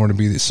speculation, I wanted to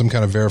be some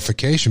kind of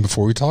verification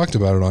before we talked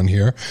about it on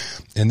here.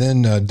 And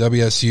then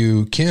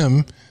WSU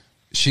Kim,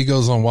 she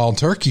goes on Wild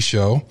Turkey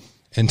show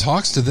and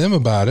talks to them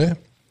about it.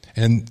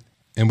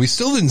 And we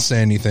still didn't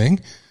say anything.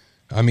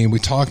 I mean, we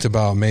talked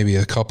about maybe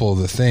a couple of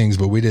the things,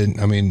 but we didn't,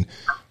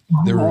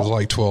 there was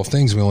like 12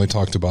 things. We only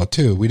talked about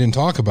 2. We didn't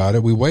talk about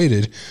it. We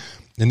waited.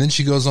 And then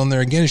she goes on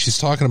there again and she's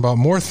talking about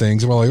more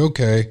things. And we're like,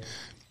 okay,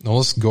 now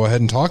let's go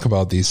ahead and talk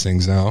about these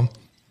things now.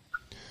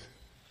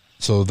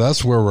 So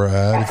that's where we're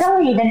at. I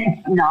can't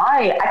even now.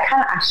 I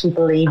can't actually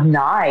believe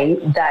now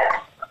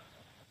that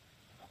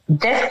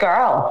this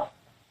girl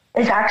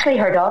is actually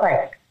her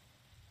daughter.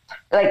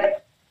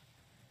 Like,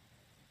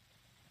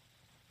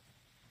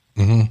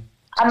 mm-hmm.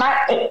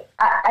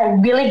 I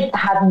really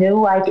have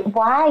no idea.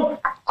 Why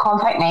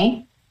contact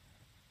me?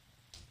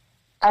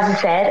 As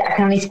I said, I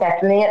can only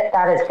speculate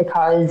that it's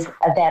because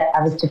of that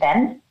I was to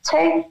vent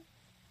to.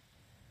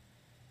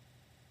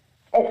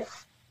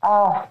 It's,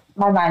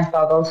 my mind's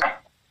boggled.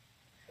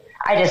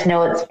 I just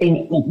know it's been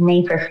eating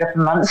me for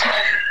flipping months.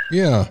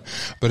 Yeah,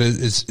 but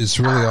it's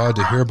really odd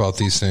to hear about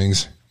these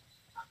things.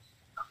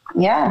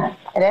 Yeah,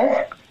 it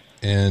is.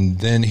 And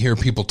then hear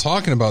people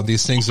talking about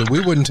these things that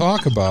we wouldn't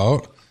talk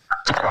about.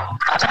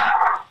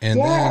 And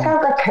I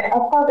felt like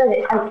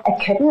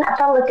I couldn't. I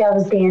felt like I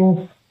was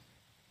being.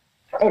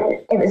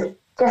 It was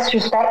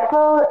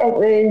disrespectful. It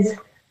was.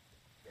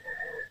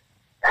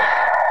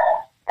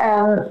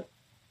 I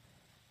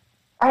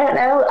don't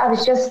know. I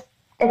was just.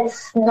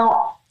 It's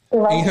not the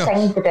right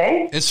thing to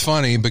do. It's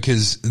funny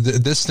because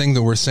this thing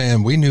that we're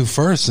saying, we knew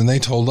first, and they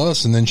told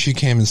us, and then she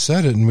came and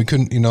said it, and we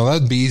couldn't.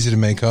 That'd be easy to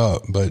make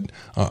up, but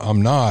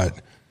I'm not.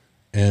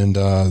 And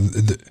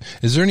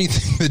is there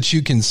anything that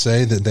you can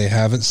say that they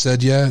haven't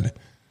said yet?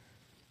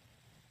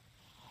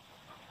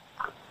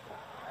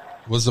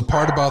 Was the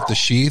part about the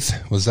sheath,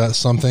 was that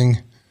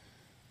something?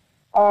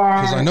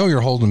 Because I know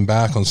you're holding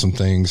back on some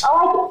things.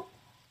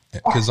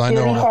 Because I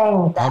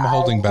know I'm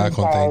holding back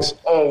on things.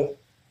 Is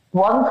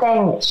one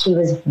thing she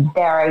was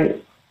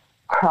very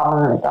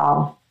prominent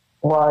on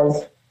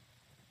was,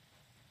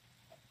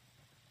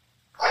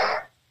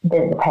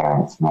 did the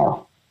parents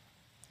know?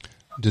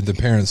 Did the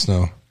parents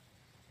know?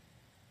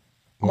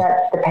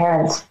 That the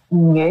parents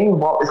knew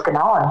what was going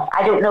on.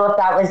 I don't know if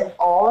that was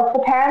all of the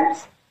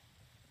parents.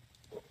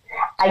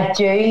 I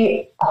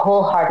do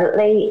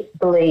wholeheartedly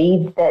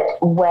believe that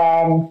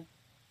when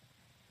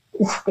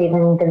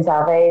Stephen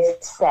Gonzalez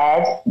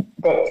said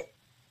that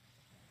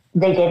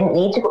they didn't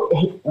need to go,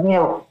 he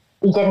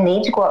didn't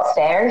need to go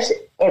upstairs,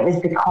 it was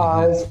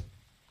because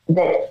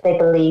that they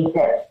believed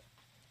that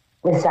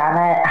with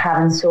Xana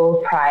having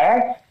sold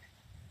prior,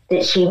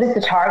 that she was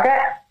the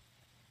target.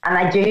 And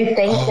I do think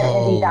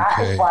that maybe that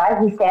is why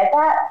he said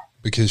that.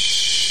 Because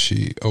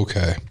she,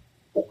 okay.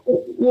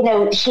 You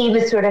know, she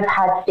was sort of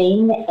had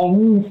been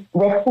in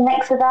with the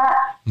mix of that.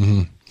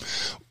 Mm-hmm.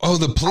 Oh,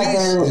 the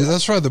police.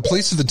 That's right. The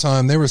police at the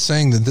time, they were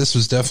saying that this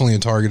was definitely a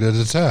targeted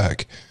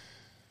attack.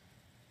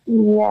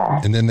 Yeah.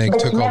 And then they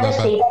took all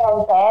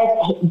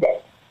that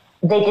back.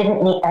 They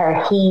didn't need,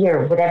 or he,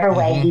 or whatever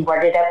way he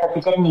worded it, but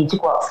they didn't need to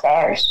go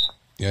upstairs.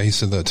 Yeah, he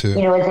said that too.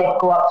 You know, as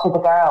if go up to the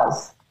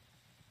girls.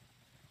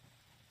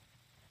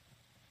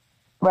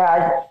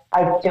 Whereas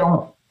I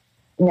don't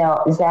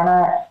know,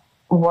 Zena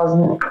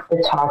wasn't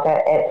the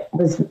target. It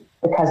was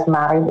because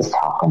Maddie was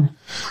talking.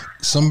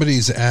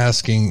 Somebody's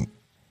asking,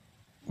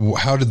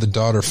 how did the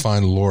daughter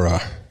find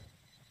Laura?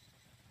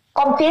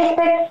 On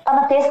Facebook,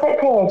 on a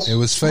Facebook page. It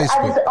was Facebook.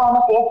 I was on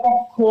a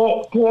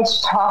Facebook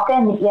page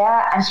talking,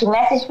 yeah, and she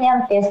messaged me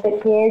on the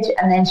Facebook page,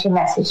 and then she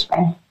messaged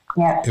me.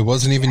 Yeah. It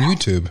wasn't even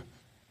YouTube.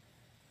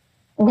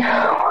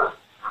 No,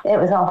 it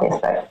was on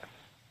Facebook.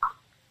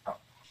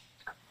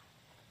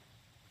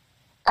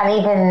 And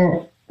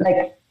even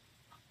like,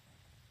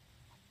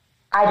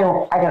 I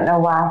don't know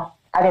why.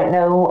 I don't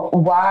know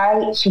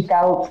why she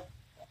felt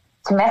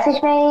to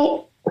message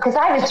me, because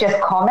I was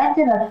just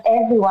commenting on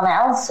everyone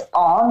else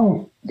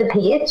on the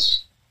page.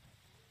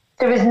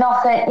 There was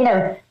nothing, you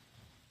know,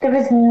 there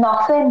was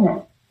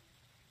nothing.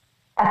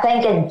 I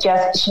think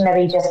she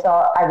maybe just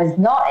thought I was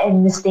not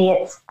in the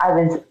States.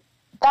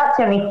 That's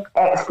the only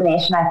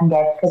explanation I can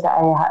give, because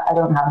I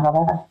don't have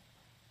another.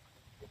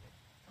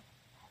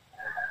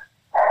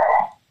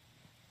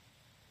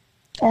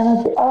 I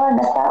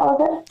missed that, was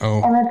it?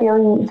 Oh. Emma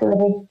Bailey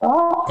delivered.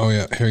 Oh,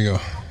 yeah, here you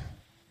go.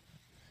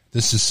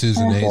 This is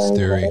Susan A's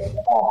theory.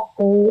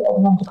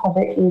 An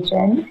undercover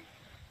agent.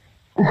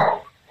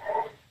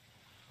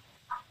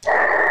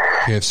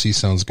 KFC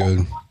sounds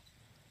good.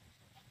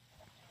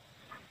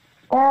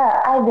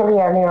 Yeah, I really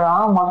earlier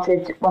on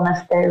wanted one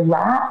of their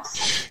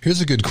wraps.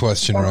 Here's a good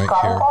question right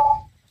here.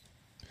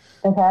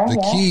 Okay, the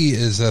key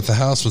is that the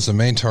house was the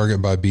main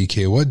target by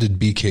BK. What did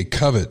BK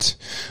covet?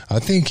 I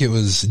think it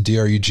was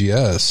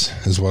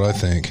DRUGS is what I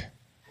think.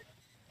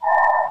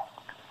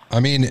 I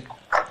mean,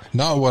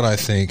 not what I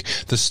think.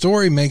 The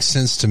story makes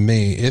sense to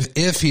me.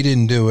 If he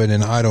didn't do it,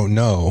 and I don't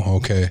know,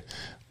 okay.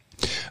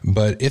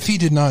 But if he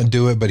did not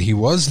do it, but he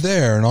was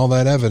there and all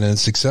that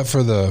evidence, except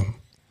for the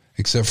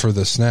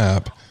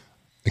snap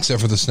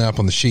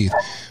on the sheath.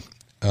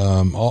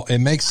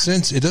 It makes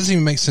sense. It doesn't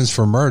even make sense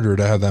for murder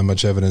to have that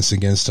much evidence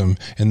against him,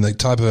 and the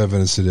type of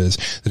evidence it is,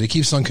 that he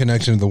keeps on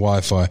connecting to the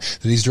Wi-Fi,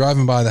 that he's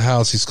driving by the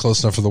house, he's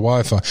close enough for the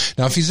Wi-Fi.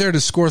 Now, if he's there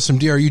to score some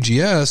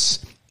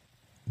DRUGS,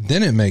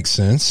 then it makes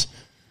sense.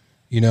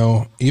 You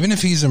know, even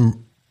if he's a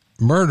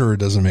murderer, it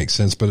doesn't make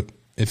sense, but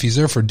if he's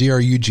there for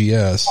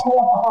DRUGS,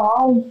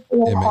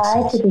 it makes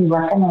sense. To be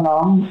working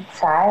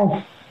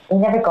alongside. He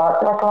never got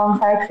to work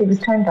alongside because he was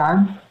turned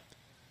down.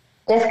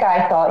 This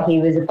guy thought he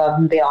was above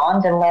and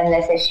beyond, and when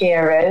this issue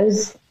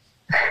arose,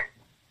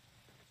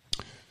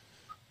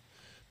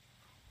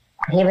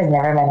 he was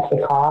never meant to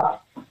be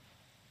caught.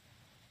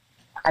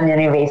 And the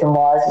only reason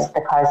was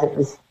because it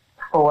was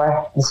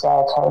 4 instead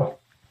of 2.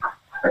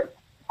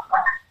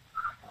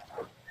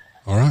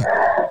 All right.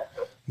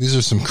 These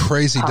are some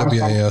crazy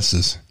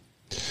WASs.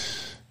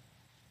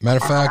 Matter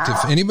of fact,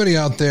 if anybody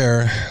out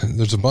there,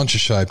 there's a bunch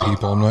of shy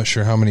people. I'm not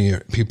sure how many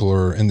people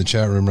are in the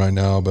chat room right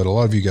now, but a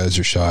lot of you guys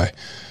are shy.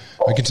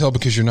 I can tell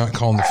because you're not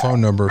calling the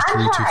phone number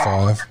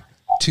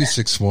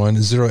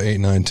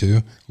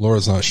 325-261-0892.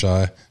 Laura's not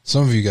shy.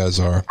 Some of you guys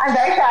are. I'm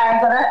very shy.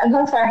 I'm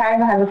going to start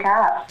hiding behind the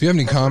cat. If you have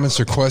any comments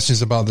or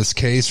questions about this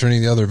case or any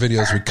of the other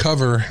videos we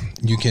cover,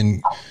 you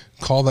can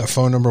call that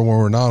phone number when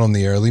we're not on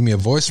the air. Leave me a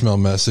voicemail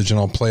message and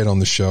I'll play it on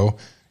the show.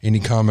 Any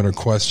comment or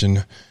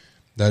question,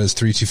 that is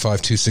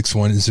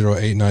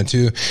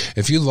 325-261-0892.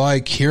 If you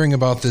like hearing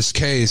about this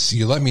case,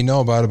 you let me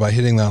know about it by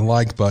hitting that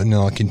like button,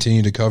 and I'll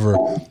continue to cover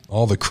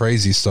all the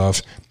crazy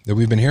stuff that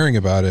we've been hearing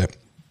about it.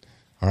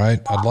 All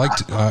right?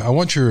 I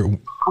want your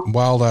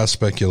wild-ass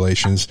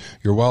speculations,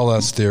 your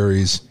wild-ass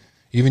theories,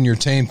 even your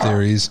tame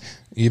theories,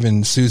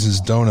 even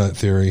Susan's donut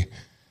theory.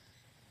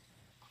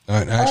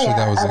 Actually,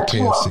 that was a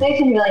KFC.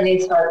 Susan really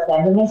needs to start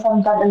sending me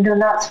some Dunkin'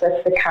 Donuts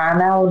with the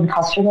caramel and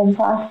custard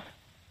inside.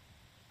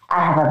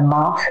 I have a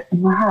moth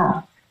in my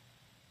house.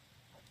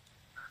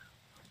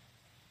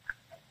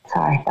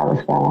 Sorry, that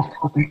was well off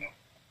topic.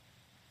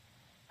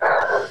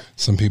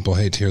 Some people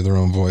hate to hear their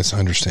own voice. I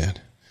understand.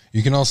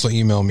 You can also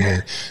email me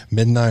at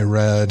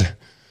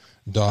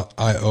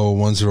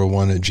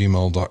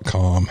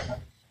midnightred.io101@gmail.com.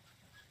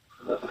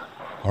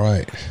 All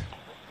right.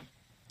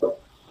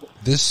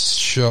 This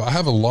show, I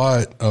have a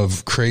lot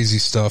of crazy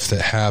stuff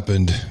that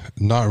happened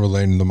not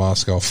relating to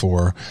Moscow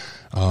 4.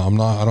 I don't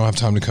have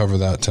time to cover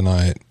that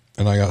tonight.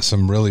 And I got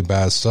some really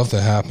bad stuff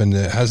that happened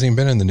that hasn't even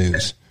been in the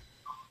news.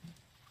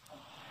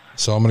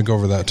 So I'm going to go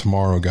over that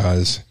tomorrow,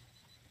 guys.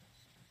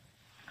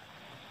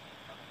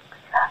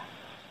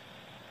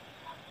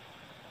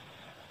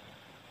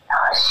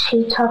 Is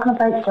she talking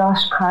about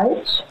Josh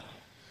Crouch?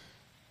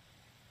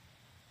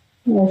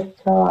 Yes,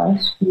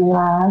 Josh,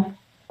 lad.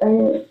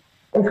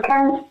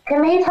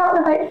 Can we talk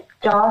about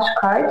Josh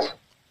Crouch?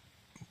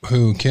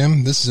 Who,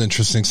 Kim? This is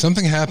interesting.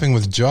 Something happened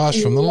with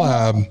Josh from the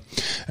lab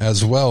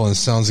as well, and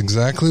sounds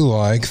exactly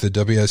like the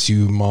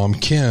WSU mom,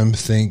 Kim,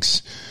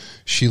 thinks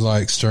she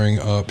likes stirring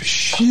up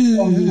shit.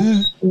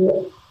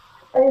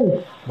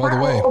 Oh, By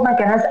the way. Oh my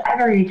goodness, I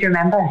don't need to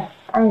remember.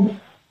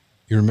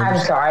 You remember? I'm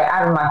sorry,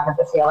 I don't mind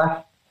the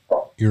sailor.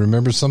 You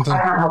remember something? I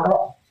can't help it.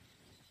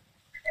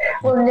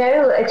 Well,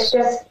 no, it's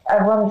just,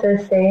 I wanted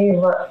to say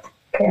what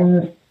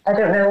Kim, I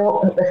don't know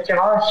what with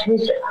Josh,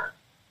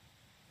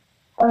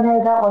 oh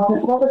no, that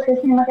wasn't, what was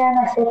his name again?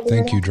 I said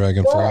Thank you,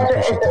 Dragonfly. I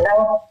appreciate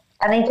that.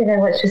 I need to know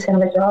what she's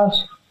saying about Josh.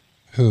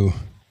 Who?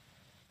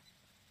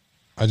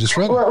 I just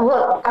read it.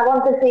 Well, I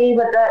want to see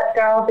what that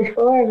girl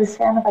before was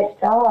saying about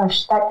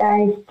Josh. That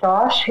guy,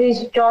 Josh.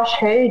 Who's Josh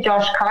who?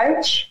 Josh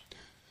Couch?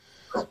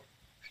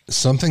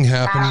 Something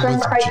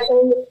happened with...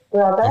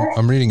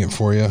 I'm reading it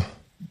for you.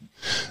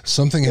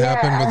 Something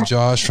happened with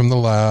Josh from the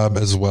lab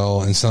as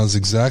well, and sounds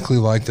exactly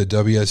like the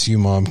WSU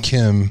mom,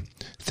 Kim,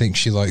 thinks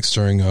she likes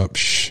stirring up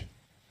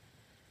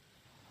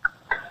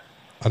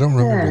I don't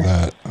remember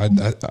that.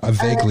 I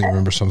vaguely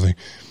remember something.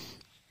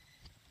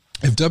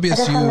 If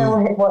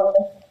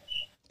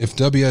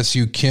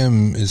WSU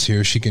Kim is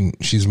here,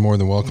 she's more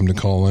than welcome to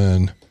call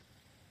in.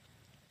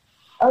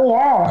 Oh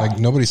yeah. Like,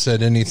 nobody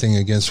said anything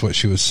against what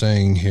she was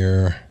saying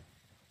here.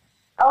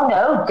 Oh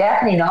no,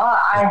 definitely not.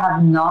 I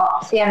have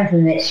not seen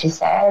anything that she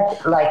said.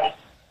 Like,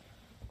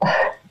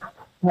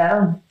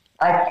 no,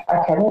 I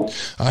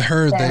couldn't. I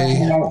heard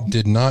they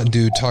did not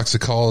do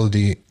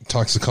toxicology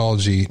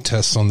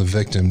tests on the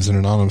victims. An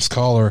anonymous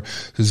caller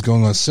who's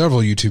going on several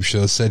YouTube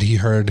shows said he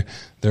heard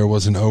there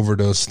was an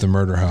overdose at the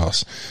murder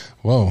house.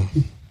 Whoa.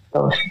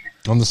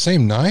 On the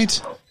same night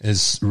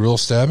as real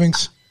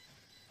stabbings?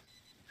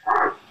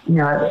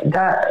 No,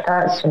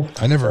 that's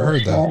just... I never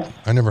heard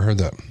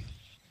that.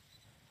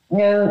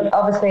 No,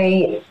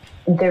 obviously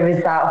there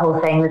was that whole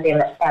thing with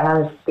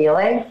Emma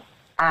Bailey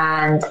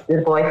and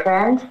the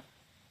boyfriend.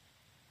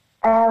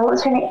 What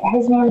was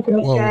his name?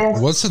 Demetrius.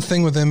 Well, what's the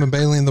thing with Emma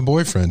Bailey and the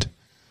boyfriend?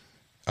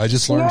 I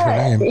just learned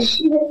her name.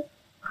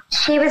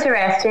 She was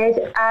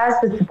arrested, as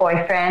was the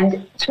boyfriend. Do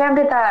you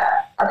remember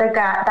that other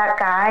guy, that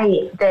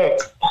guy that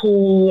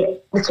he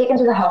was taken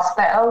to the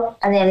hospital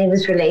and then he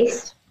was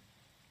released?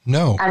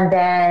 No. And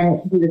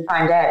then he was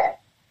found out.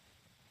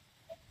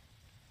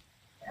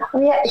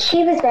 Well, yeah,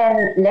 she was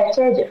then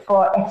lifted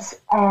for its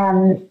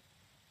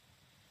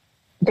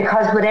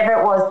because whatever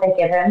it was they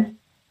given,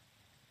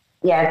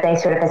 they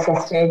sort of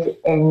assisted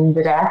in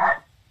the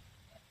death.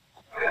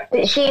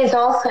 But she is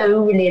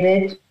also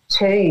related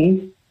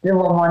to the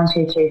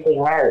 1122 thing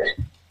road,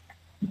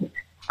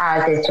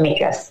 as is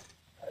Demetrius.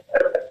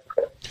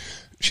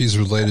 She's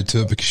related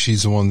to it because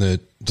she's the one that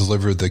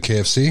delivered the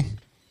KFC?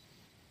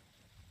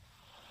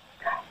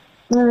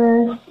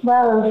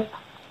 Well,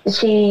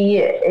 she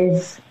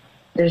is...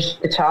 There's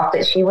the talk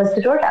that she was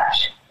the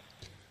DoorDash.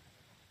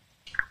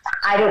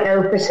 I don't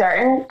know for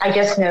certain. I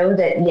just know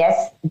that,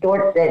 yes,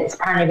 it's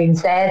apparently been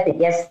said that,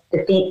 yes,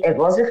 it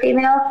was a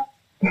female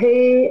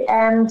who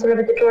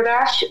delivered the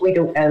DoorDash. We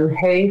don't know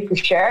who for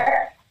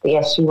sure, but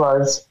yes, she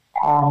was.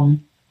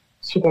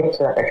 She did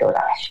deliver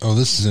DoorDash. Oh,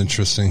 this is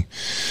interesting.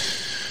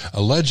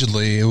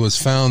 Allegedly, it was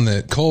found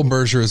that Cole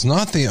Berger is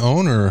not the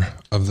owner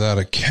of that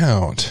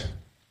account.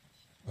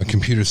 A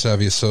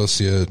computer-savvy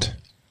associate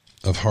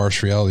of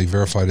Harsh Reality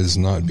verified as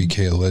not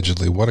BK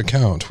allegedly. What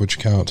account? Which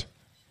account?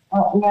 Yeah,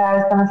 I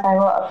was going to say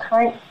what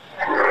account.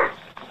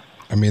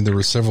 I mean, there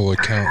were several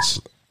accounts.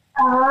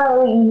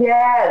 Oh,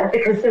 yeah,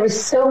 because there were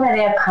so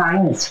many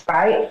accounts,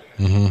 right?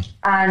 Mm-hmm.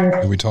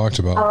 And we talked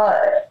about.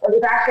 It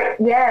was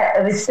actually,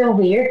 it was so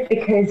weird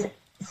because,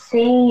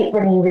 see,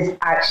 when he was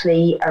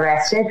actually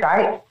arrested,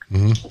 right?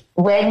 Mm-hmm.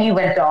 When you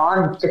went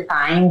on to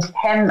find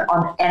him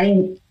on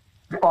any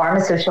form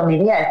of social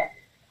media,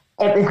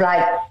 it was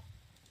like,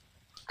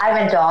 I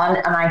went on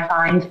and I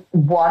found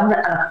one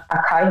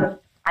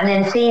account, and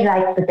then see,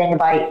 like, within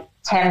about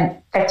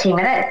 10, 15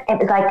 minutes, it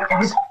was like there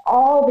was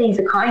all these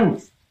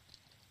accounts.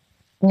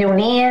 No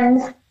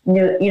names,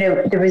 there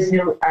was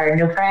no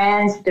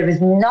friends, there was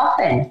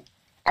nothing,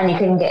 and you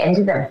couldn't get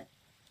into them.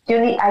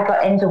 I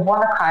got into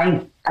one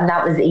account, and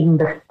that was even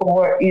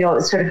before,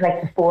 sort of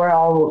like before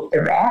all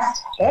the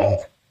rest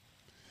hit.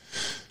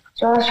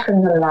 Josh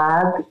from the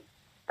Lab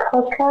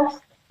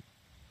podcast.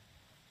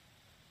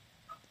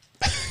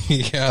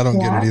 Yeah, I don't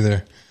get it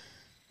either.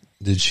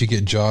 Did she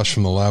get Josh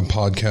from the Lab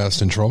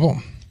podcast in trouble?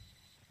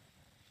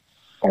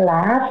 The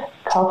Lab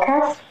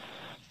podcast?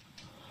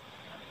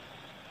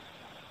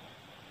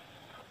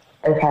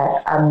 Okay,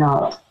 I'm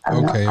not.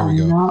 Here we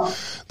go.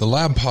 The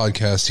Lab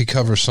podcast, he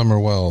covers Summer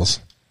Wells.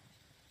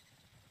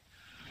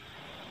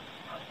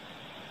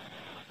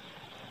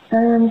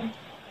 I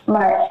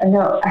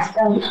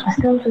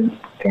still didn't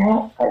get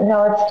it.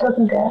 No, it still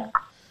didn't get it.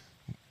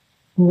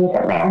 You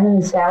get man in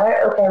the cellar.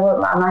 Okay,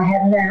 well, am I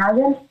heading there now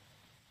then?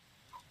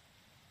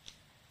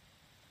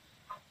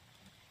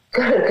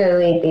 Go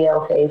eat the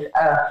please.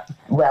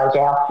 Well,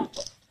 Jill.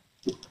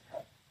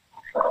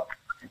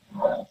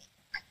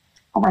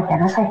 Oh my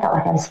goodness, I felt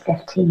like I was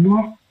 15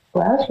 there.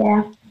 Well,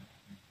 yeah.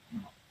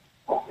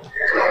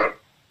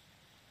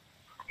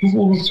 His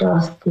name is Joel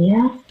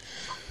Diaz.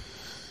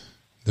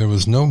 There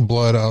was no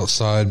blood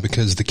outside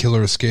because the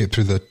killer escaped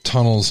through the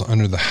tunnels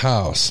under the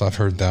house. I've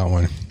heard that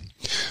one.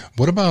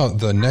 What about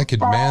the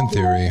naked man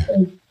theory?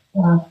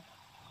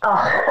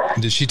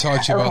 Did she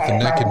talk to you about the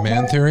naked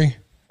man theory?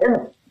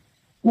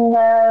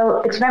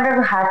 No, because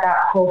remember we had that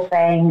whole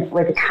thing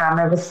where the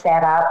camera was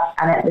set up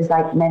and it was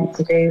like meant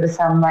to do with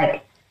some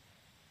like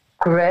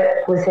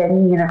group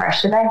within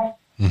university.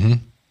 Mm-hmm.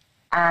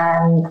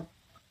 And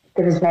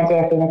there was meant to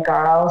have been a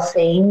girl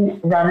seen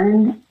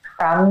running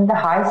from the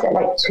house at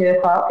like 2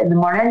 o'clock in the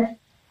morning.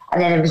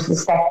 And then it was the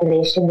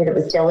speculation that it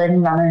was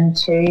Dylan running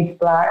to the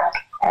black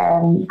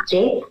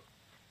Jeep.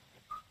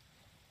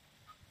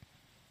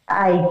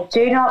 I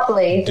do not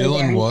believe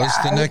Dylan was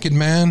the naked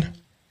man?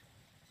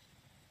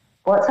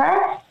 What's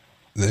that?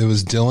 It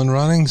was Dylan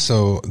running,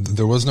 so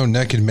there was no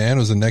naked man. It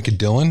was a naked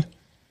Dylan?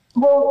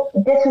 Well,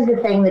 this was the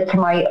thing that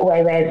came out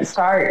way at the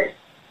start.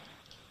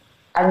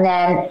 And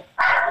then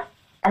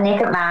a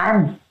naked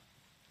man.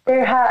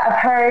 I've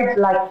heard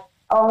like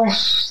all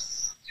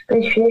this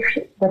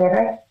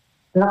whatever.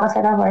 I'm not going to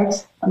say that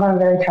words. I'm going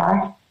to really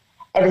try.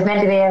 It was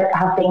meant to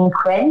have been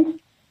Quinn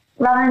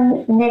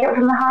running naked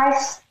from the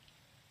house.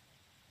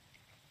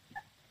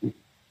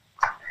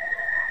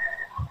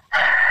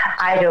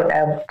 I don't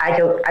know. I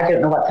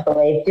don't know what to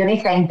believe. The only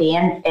thing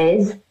being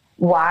is,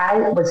 why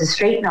was the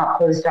street not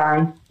closed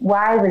down?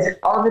 Why was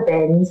all the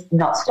bins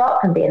not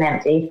stopped from being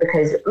emptied?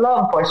 Because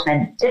law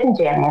enforcement didn't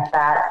do any of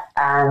that,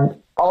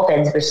 and all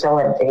bins were still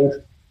empty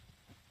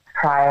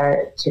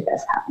prior to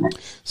this happening.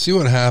 See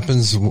what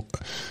happens?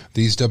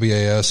 These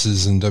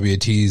WASs and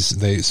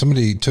WATs,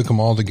 somebody took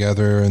them all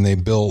together and they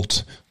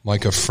built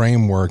like a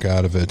framework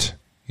out of it.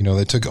 You know,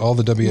 they took all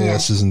the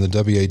WASs and the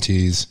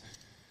WATs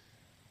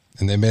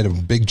and they made a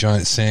big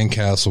giant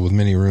sandcastle with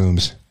many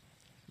rooms.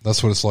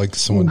 That's what it's like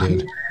someone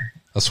did.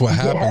 That's what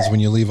happens when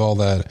you leave all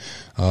that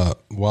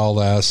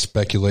wild-ass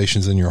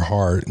speculations in your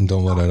heart and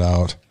don't let it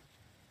out.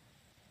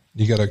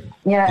 You got to,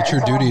 it's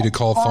your duty to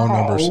call phone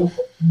numbers.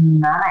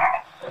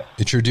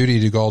 It's your duty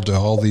to go to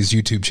all these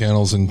YouTube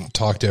channels and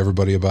talk to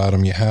everybody about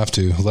them. You have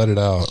to. Let it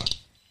out.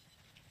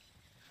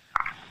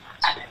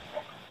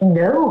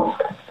 No.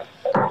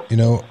 You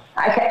know.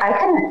 I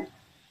can.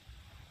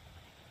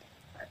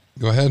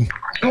 Go ahead.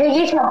 Are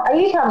you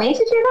telling me to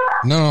do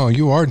that? No,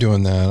 you are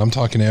doing that. I'm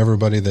talking to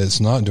everybody that's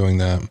not doing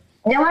that.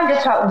 No, I'm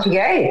just talking to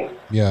you.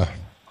 Yeah.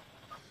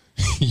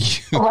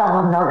 Well,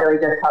 I'm not really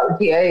just talking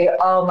to you.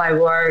 Oh, my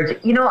word.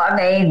 You know what I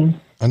mean?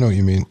 I know what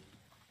you mean.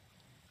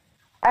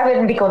 I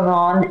wouldn't be going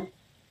on.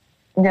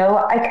 No,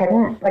 I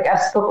couldn't. Like,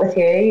 I've spoke with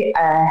you.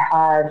 I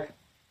have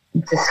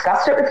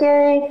discussed it with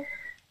you.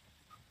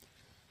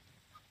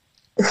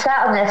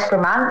 Sat on this for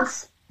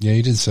months. Yeah,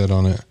 you did sit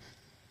on it.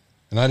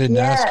 And I didn't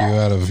ask you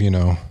out of,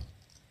 I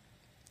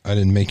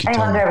didn't make you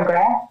tell me.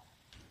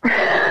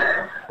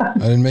 I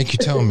didn't make you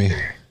tell me.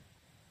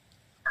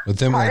 But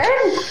then I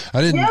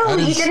didn't. No,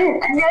 you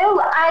didn't.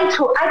 No,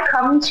 I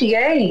come to you.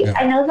 Yeah.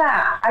 I know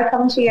that. I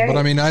come to you. But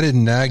I mean, I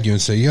didn't nag you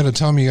and say, you got to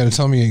tell me, you got to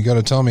tell me, you got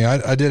to tell me.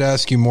 I did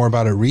ask you more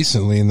about it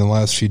recently in the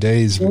last few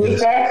days. You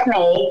asked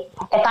me,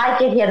 if I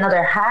give you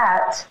another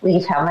hat, will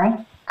you tell me?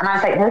 And I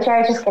was like, no,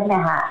 Jerry, just give me a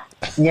hat.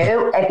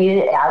 No,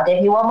 I'll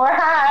give you one more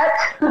hat.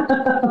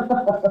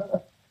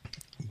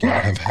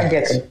 Have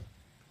hats.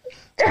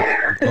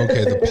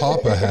 Okay, the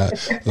Papa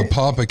hat. The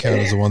Papa cat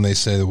is the one they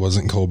say that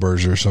wasn't Cole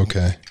Berger's.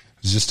 Okay.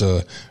 It's just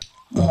a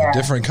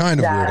different kind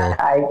of weirdo.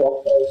 I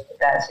guess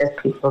that's just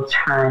people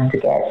trying to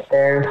get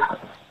their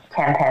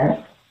 10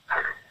 pence.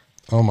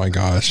 Oh my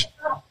gosh.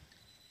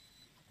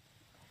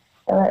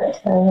 They're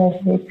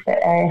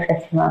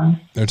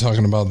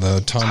talking about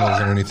the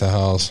tunnels underneath the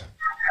house.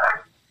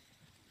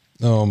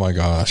 Oh my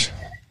gosh.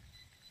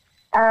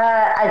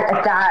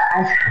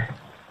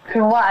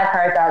 From what I've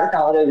heard, that's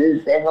not what it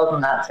was. It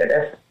wasn't that sort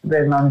of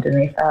room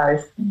underneath the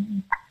house.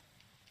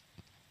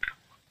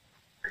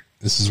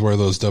 This is where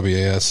those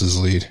WASs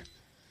lead.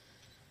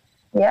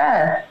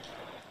 Yeah.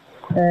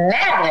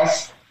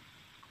 Madness.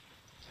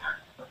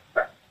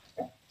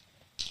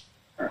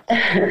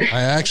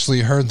 I actually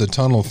heard the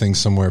tunnel thing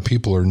somewhere.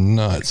 People are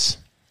nuts.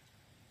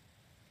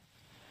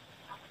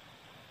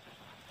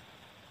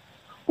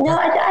 No,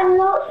 I'm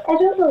not. I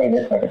don't believe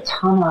it's like a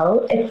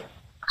tunnel. It's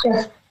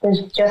just,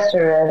 there's just a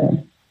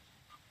room.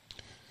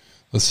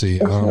 Let's see.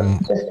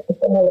 I've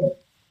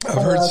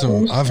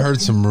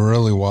heard some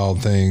really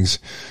wild things.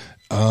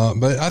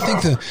 But I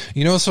think that,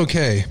 it's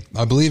okay.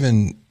 I believe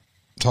in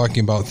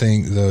talking about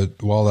the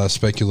wild-ass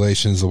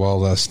speculations, the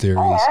wild-ass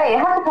theories. Yeah, you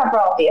have to cover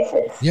all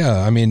bases. Yeah,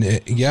 I mean,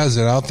 is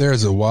it out there?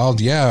 Is it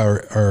wild? Yeah.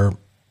 Are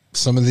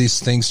some of these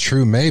things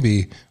true?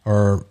 Maybe.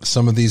 Or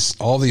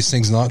all these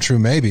things not true?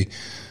 Maybe.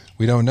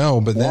 We don't know.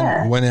 But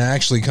then when it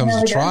actually comes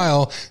to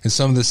trial and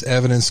some of this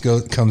evidence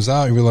comes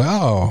out, you're like,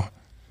 oh,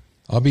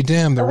 I'll be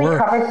damned. There were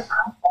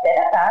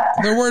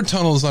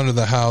tunnels under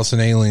the house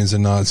and aliens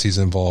and Nazis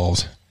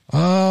involved.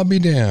 I'll be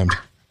damned.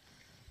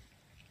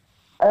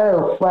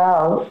 Oh,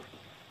 well.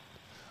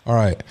 All All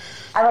right.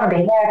 I want to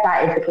be there if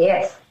that is the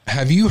case.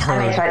 Have you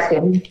heard? And I start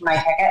saving my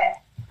ticket.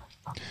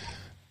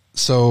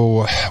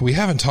 So we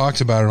haven't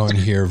talked about it on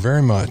here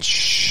very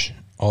much,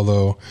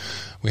 although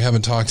we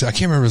haven't talked. I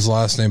can't remember his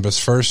last name, but his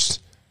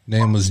first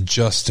name was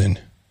Justin.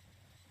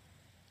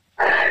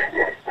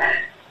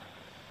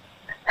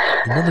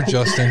 Remember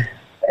Justin?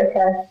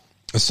 Okay.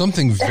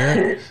 Something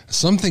very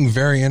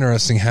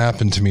interesting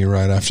happened to me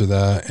right after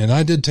that, and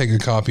I did take a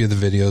copy of the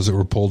videos that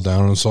were pulled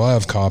down, and so I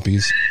have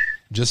copies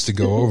just to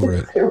go over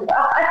it.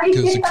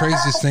 Because the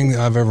craziest thing that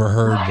I've ever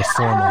heard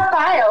before.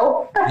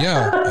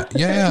 Yeah.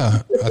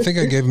 I think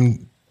I gave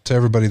them to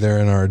everybody there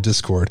in our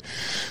Discord.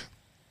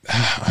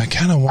 I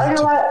kind of want.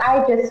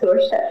 I just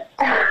sourced it.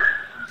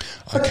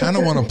 I kind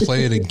of want to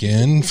play it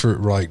again for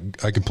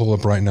like I could pull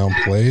up right now and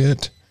play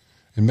it,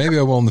 and maybe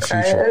I will in the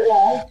future.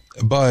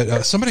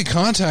 But somebody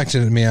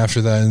contacted me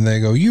after that, and they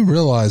go, "You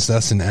realize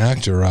that's an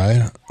actor,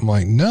 right?" I'm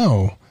like,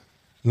 "No."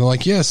 And they're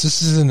like, "Yes,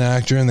 this is an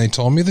actor," and they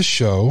told me the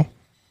show,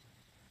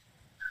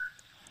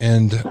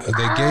 and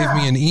they gave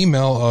me an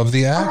email of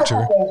the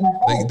actor.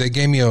 They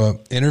gave me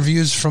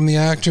interviews from the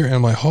actor, and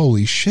I'm like,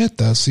 "Holy shit,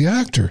 that's the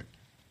actor."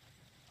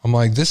 I'm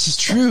like, "This is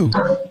true.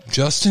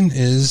 Justin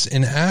is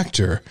an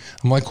actor."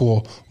 I'm like,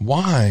 "Well,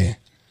 why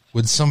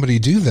would somebody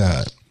do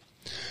that?"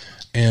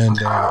 And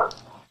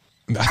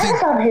I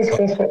think on his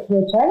Facebook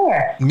page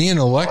earlier. Me and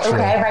Electra.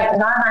 Okay, right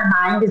now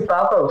my mind is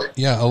boggled.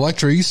 Yeah,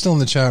 Electra, are you still in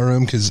the chat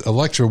room? Because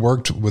Electra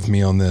worked with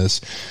me on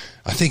this.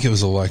 I think it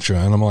was Electra,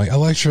 and I'm like,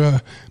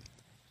 Electra,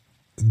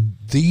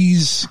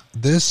 this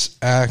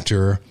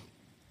actor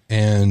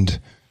and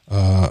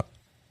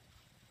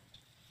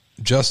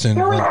Justin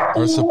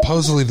are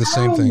supposedly the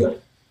same thing.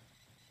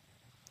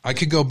 I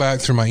could go back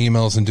through my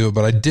emails and do it,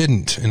 but I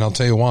didn't, and I'll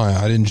tell you why.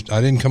 I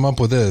didn't come up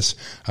with this.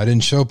 I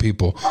didn't show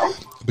people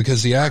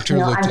because the actor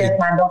looked.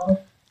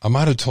 I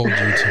might have told you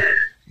to.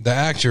 The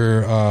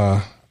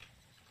actor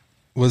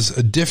was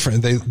a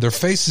different. Their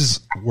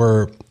faces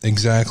were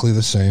exactly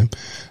the same.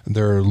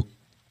 The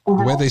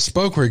way they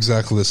spoke were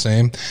exactly the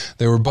same.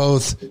 They were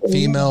both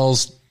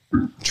females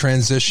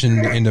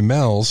transitioned into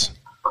males.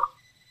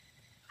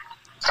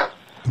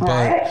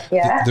 But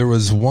there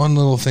was one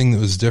little thing that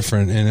was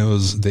different, and it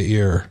was the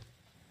ear.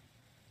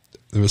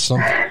 There was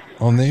something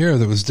on the ear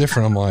that was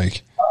different. I'm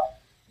like,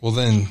 well,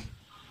 then,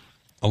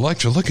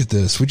 Electra, look at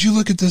this. Would you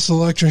look at this,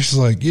 Electra? She's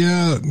like,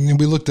 yeah. And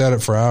we looked at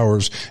it for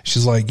hours.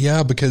 She's like,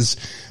 yeah, because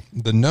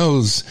the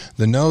nose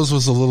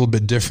was a little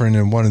bit different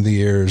in one of the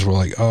ears. We're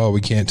like, oh,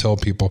 we can't tell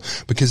people.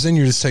 Because then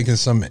you're just taking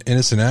some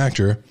innocent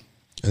actor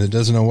and it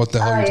doesn't know what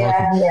the hell you're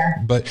talking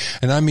about. But,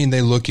 and I mean,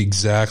 they look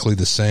exactly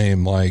the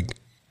same. Like,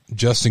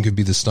 Justin could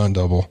be the stunt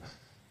double,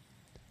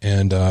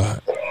 and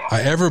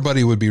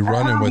everybody would be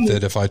running with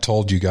it if I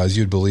told you guys.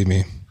 You'd believe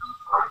me.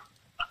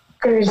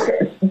 There's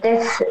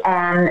this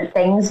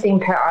thing's been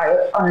put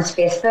out on his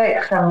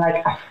Facebook from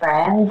like a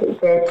friend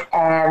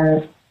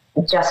that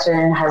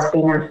Justin has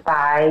been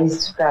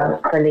advised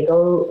for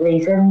legal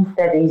reasons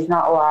that he's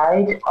not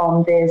allowed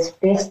on this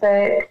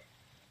Facebook.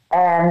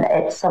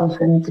 It's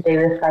something to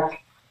do with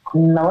like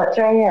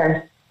military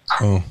or.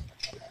 Oh.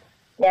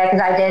 Yeah,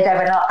 because I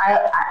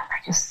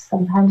just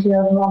sometimes you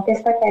know on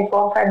Facebook I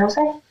go for a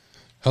nosy.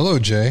 Hello,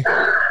 Jay.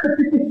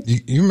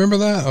 you remember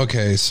that?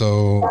 Okay,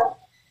 so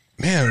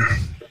man,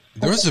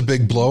 there was a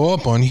big blow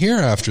up on here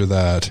after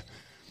that.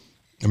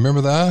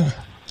 Remember that?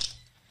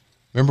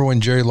 Remember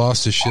when Jerry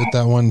lost his shit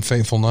that one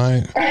fateful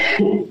night?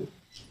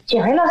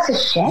 Jerry lost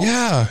his shit?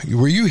 Yeah.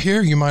 Were you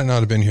here? You might not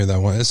have been here that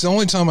one. It's the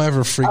only time I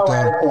ever freaked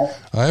out.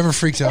 I ever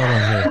freaked out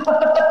on here.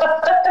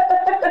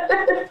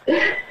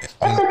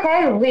 It's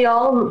okay. We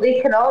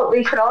can all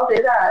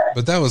do that.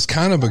 But that was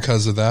kind of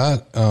because of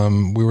that.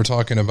 We were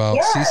talking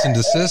about cease and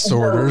desist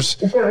orders.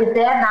 There was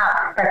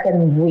that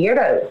freaking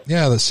weirdo.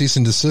 Yeah, the cease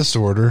and desist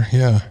order.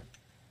 Yeah,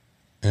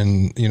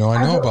 and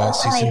I know about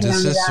cease and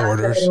desist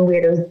orders.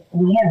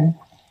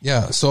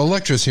 Yeah. So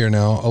Electra's here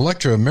now.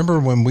 Electra, remember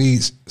when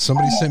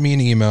somebody sent me an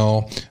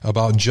email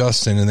about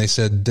Justin, and they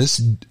said this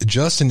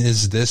Justin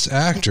is this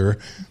actor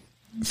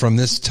from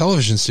this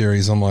television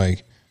series. I'm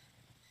like,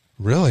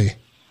 really?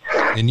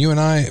 And you and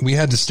I, we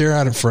had to stare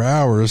at it for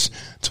hours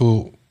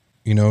to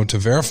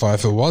verify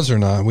if it was or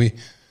not. We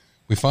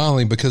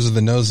finally, because of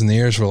the nose and the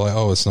ears, were like,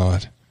 oh, it's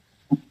not.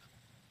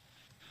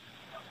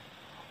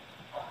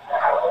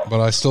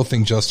 But I still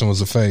think Justin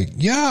was a fake.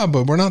 Yeah,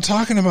 but we're not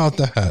talking about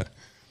that.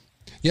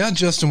 Yeah,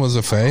 Justin was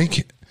a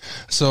fake.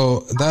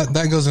 So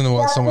that goes into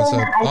what someone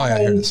said. Oh, yeah,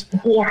 here it is.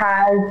 He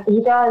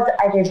does,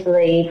 I just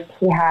believe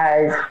he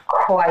has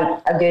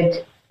quite a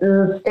good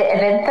bit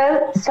of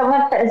info. Some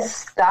of his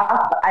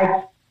stuff,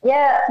 we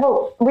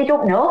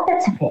don't know if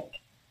it's a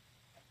fake.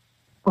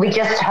 We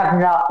just have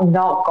not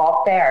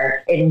got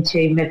there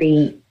into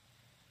maybe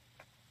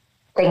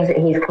things that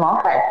he's come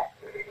up with.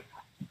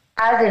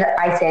 As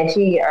I said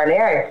to you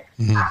earlier,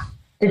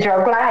 the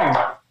drug line,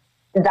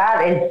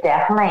 that is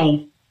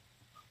definitely,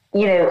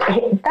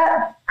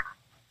 that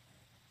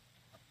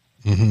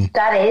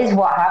is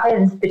what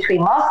happens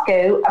between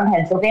Moscow and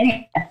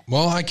Pennsylvania.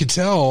 Well, I could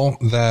tell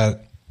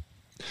that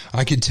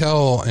I could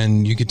tell,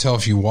 and you could tell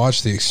if you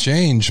watched the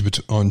exchange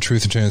on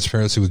Truth and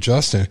Transparency with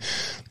Justin,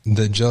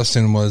 that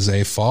Justin was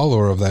a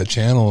follower of that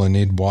channel and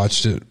he'd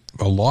watched it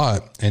a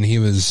lot, and he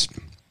was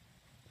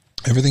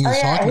everything he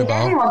was talking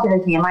about.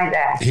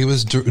 He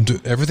was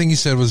everything he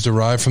said was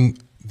derived from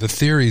the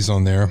theories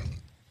on there.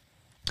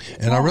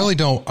 And I really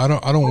don't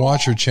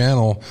watch your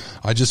channel.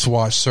 I just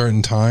watch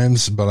certain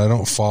times, but I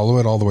don't follow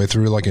it all the way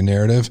through like a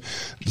narrative.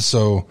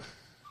 So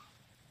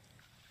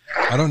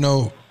I don't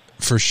know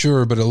for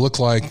sure, but it looked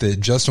like that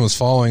Justin was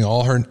following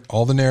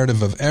all the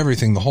narrative of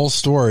everything, the whole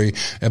story.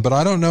 But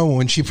I don't know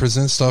when she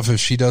presents stuff if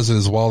she does it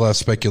as wild ass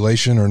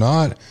speculation or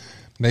not.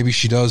 Maybe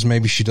she does,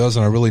 maybe she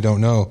doesn't. I really don't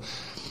know.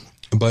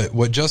 But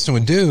what Justin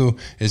would do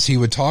is he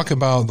would talk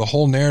about the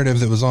whole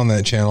narrative that was on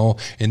that channel,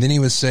 and then he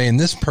would say, and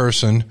this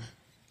person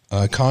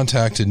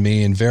contacted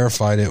me and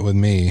verified it with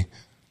me.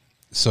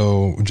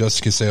 So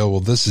Justin could say, oh, well,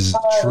 this is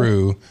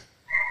true,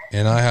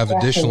 and I have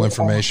additional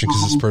information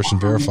because this person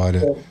verified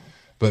it.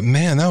 But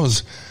man, that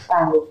was,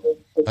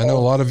 I know a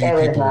lot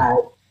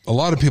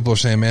of people are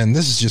saying, man,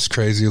 this is just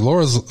crazy.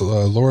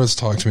 Laura's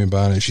talked to me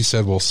about it. She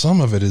said, well, some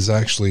of it is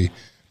actually,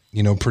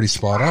 pretty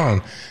spot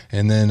on.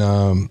 And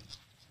then,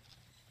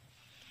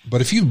 but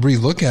if you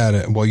relook at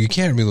it, well, you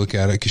can't relook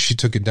at it because she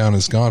took it down and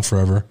it's gone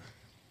forever.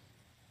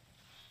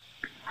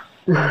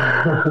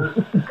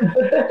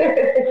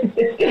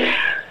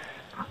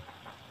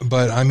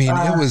 But I mean,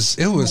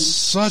 it was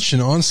such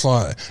an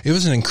onslaught. It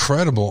was an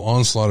incredible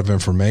onslaught of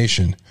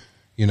information,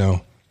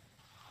 Yeah.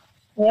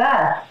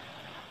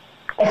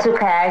 It's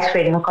okay. I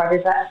screen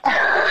recorded that.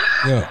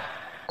 Yeah.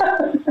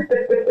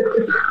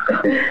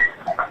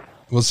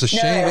 Well, it's a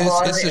shame.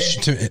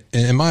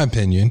 In my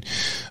opinion,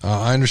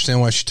 I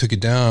understand why she took it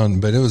down,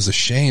 but it was a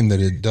shame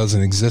that it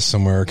doesn't exist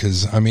somewhere.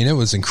 Because I mean, it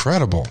was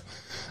incredible,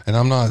 and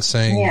I'm not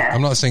saying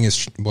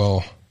it's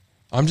well.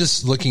 I'm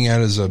just looking at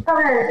it as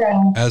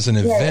an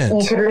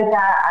event.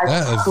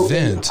 That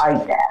event.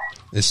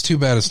 It's too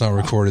bad it's not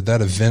recorded.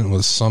 That event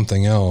was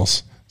something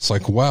else. It's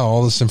like, wow,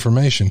 all this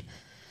information.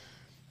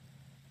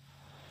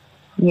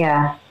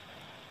 Yeah.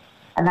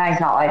 And now he's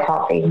not like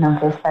top big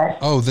numbers, but...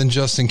 Oh, then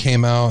Justin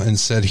came out and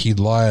said he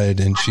lied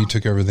and she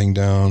took everything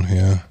down.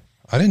 Yeah.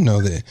 I didn't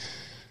know that.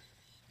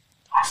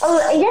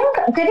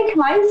 Oh, did he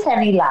come out and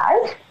say he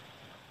lied?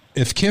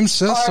 If Kim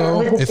says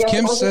so, if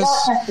Kim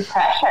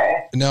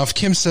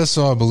says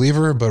so, I believe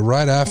her. But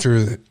right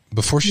after,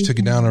 before she took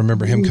it down, I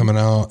remember him coming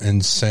out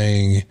and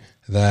saying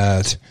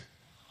that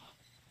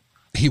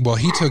he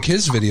took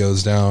his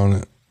videos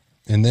down,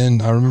 and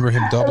then I remember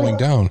him doubling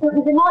down. It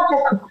was not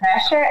just the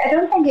pressure. I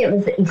don't think it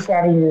was that he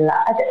said he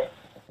lied.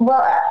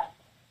 Well,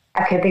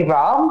 I could be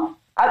wrong,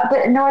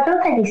 but no, I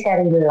don't think he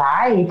said he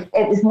lied.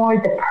 It was more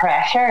the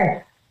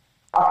pressure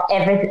of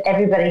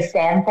everybody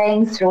saying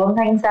things, throwing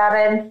things at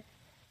him.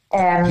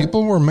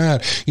 People were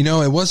mad.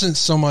 It wasn't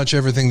so much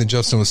everything that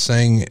Justin was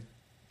saying,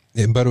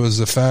 but it was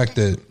the fact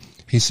that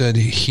he said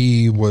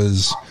it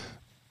was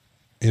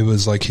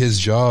like his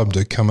job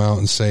to come out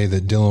and say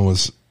that Dylan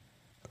was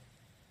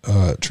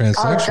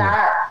transsexual.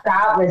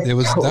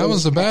 That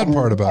was the bad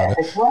part about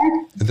it.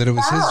 That it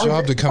was his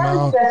job to come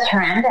out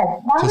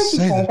to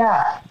say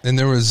that. And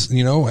there was,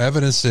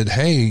 evidence that,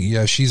 hey,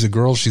 yeah, she's a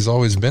girl. She's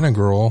always been a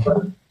girl.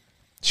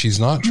 She's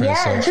not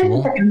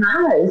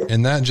transsexual.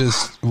 And that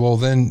just, well,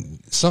 then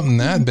something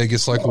that big,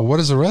 it's like, well, what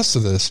is the rest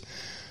of this?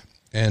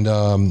 And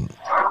that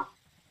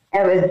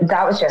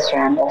was just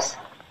horrendous.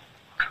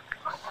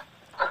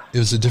 It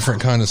was a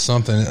different kind of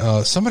something.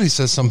 Somebody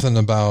says something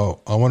about,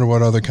 I wonder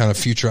what other kind of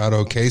future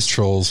Idaho case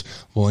trolls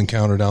will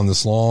encounter down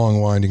this long,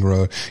 winding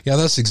road. Yeah,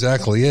 that's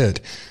exactly it.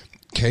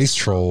 Case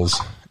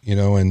trolls,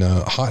 and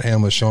Hot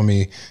Ham was showing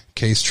me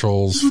case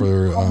trolls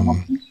for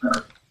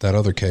that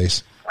other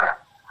case.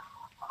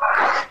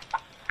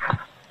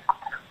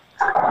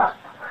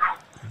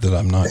 That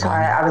I'm not.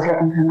 Sorry, I was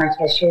looking for my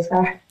tissues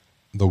there.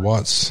 The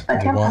Watts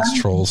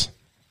trolls.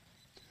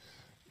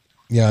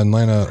 Yeah, and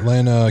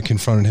Lana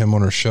confronted him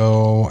on her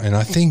show, and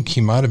I think he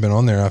might have been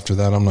on there after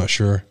that. I'm not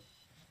sure.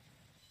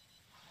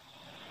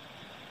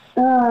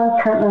 Oh,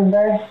 I can't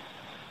remember.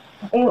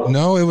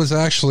 No, it was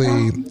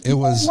actually it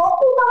was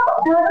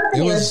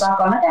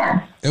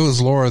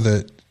Laura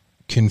that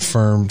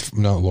confirmed.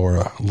 Not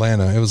Laura,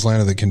 Lana. It was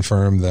Lana that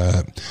confirmed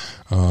that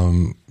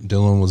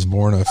Dylan was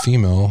born a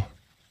female.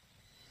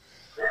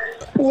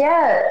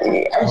 Yeah,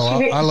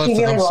 I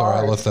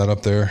left that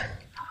up there.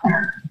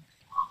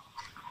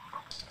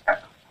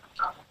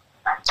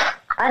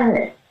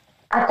 And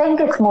I think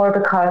it's more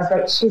because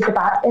isn't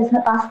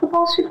it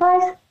basketball she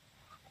plays?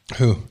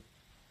 Who?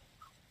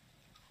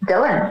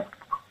 Dylan.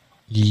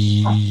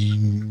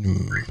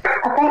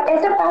 I think,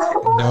 is it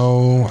basketball?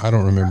 No, I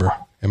don't remember.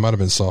 It might have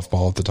been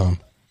softball at the time.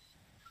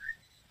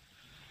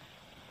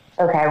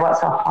 Okay, what's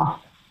softball?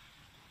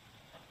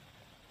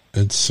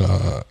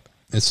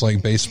 It's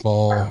like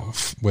baseball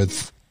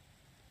with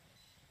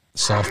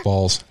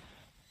softballs.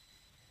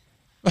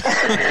 I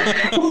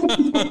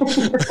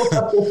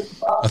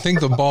think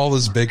the ball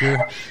is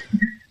bigger.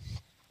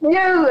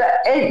 No,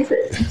 it's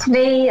to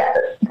me.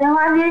 No,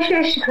 I'm not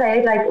sure she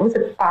played was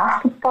it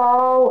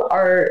basketball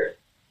or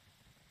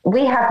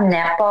we have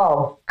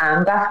netball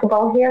and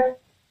basketball here.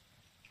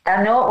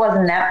 I know it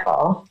wasn't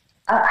netball.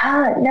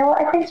 No,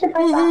 I think it's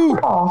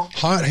basketball.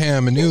 Hot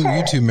Ham, a new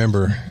YouTube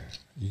member.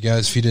 You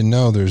guys, if you didn't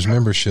know, there's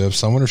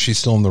memberships. I wonder if she's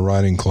still in the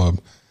writing club.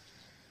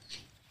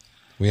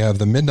 We have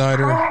the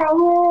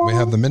Midnighter. We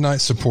have the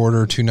Midnight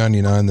Supporter,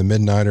 $2.99. The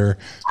Midnighter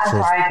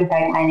for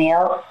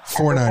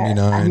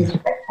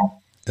 $4.99.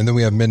 And then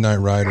we have Midnight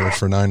Rider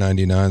for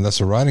 $9.99.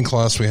 That's a writing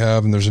class we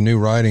have, and there's a new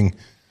writing.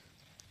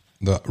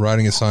 The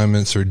writing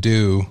assignments are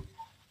due.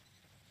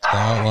 The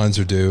outlines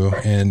are due,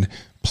 and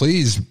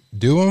please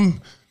do them.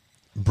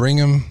 Bring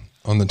them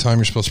on the time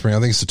you're supposed to bring. I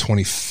think it's the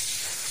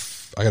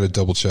 20th. I got to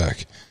double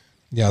check.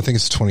 Yeah, I think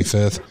it's the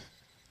 25th,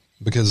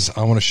 because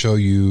I want to show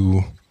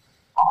you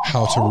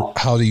how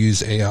to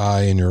use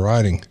AI in your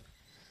writing.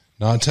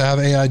 Not to have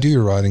AI do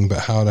your writing, but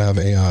how to have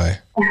AI.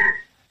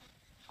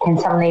 Can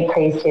somebody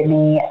please do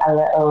me a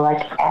little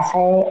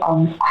essay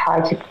on how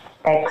to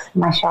fix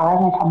my shower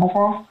and my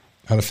tumbler?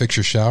 How to fix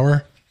your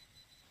shower?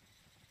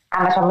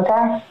 And my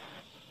tumbler?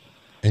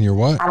 In your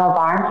what? And my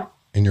barn.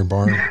 In your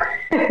barn.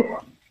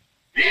 And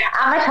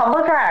my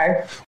tumbler.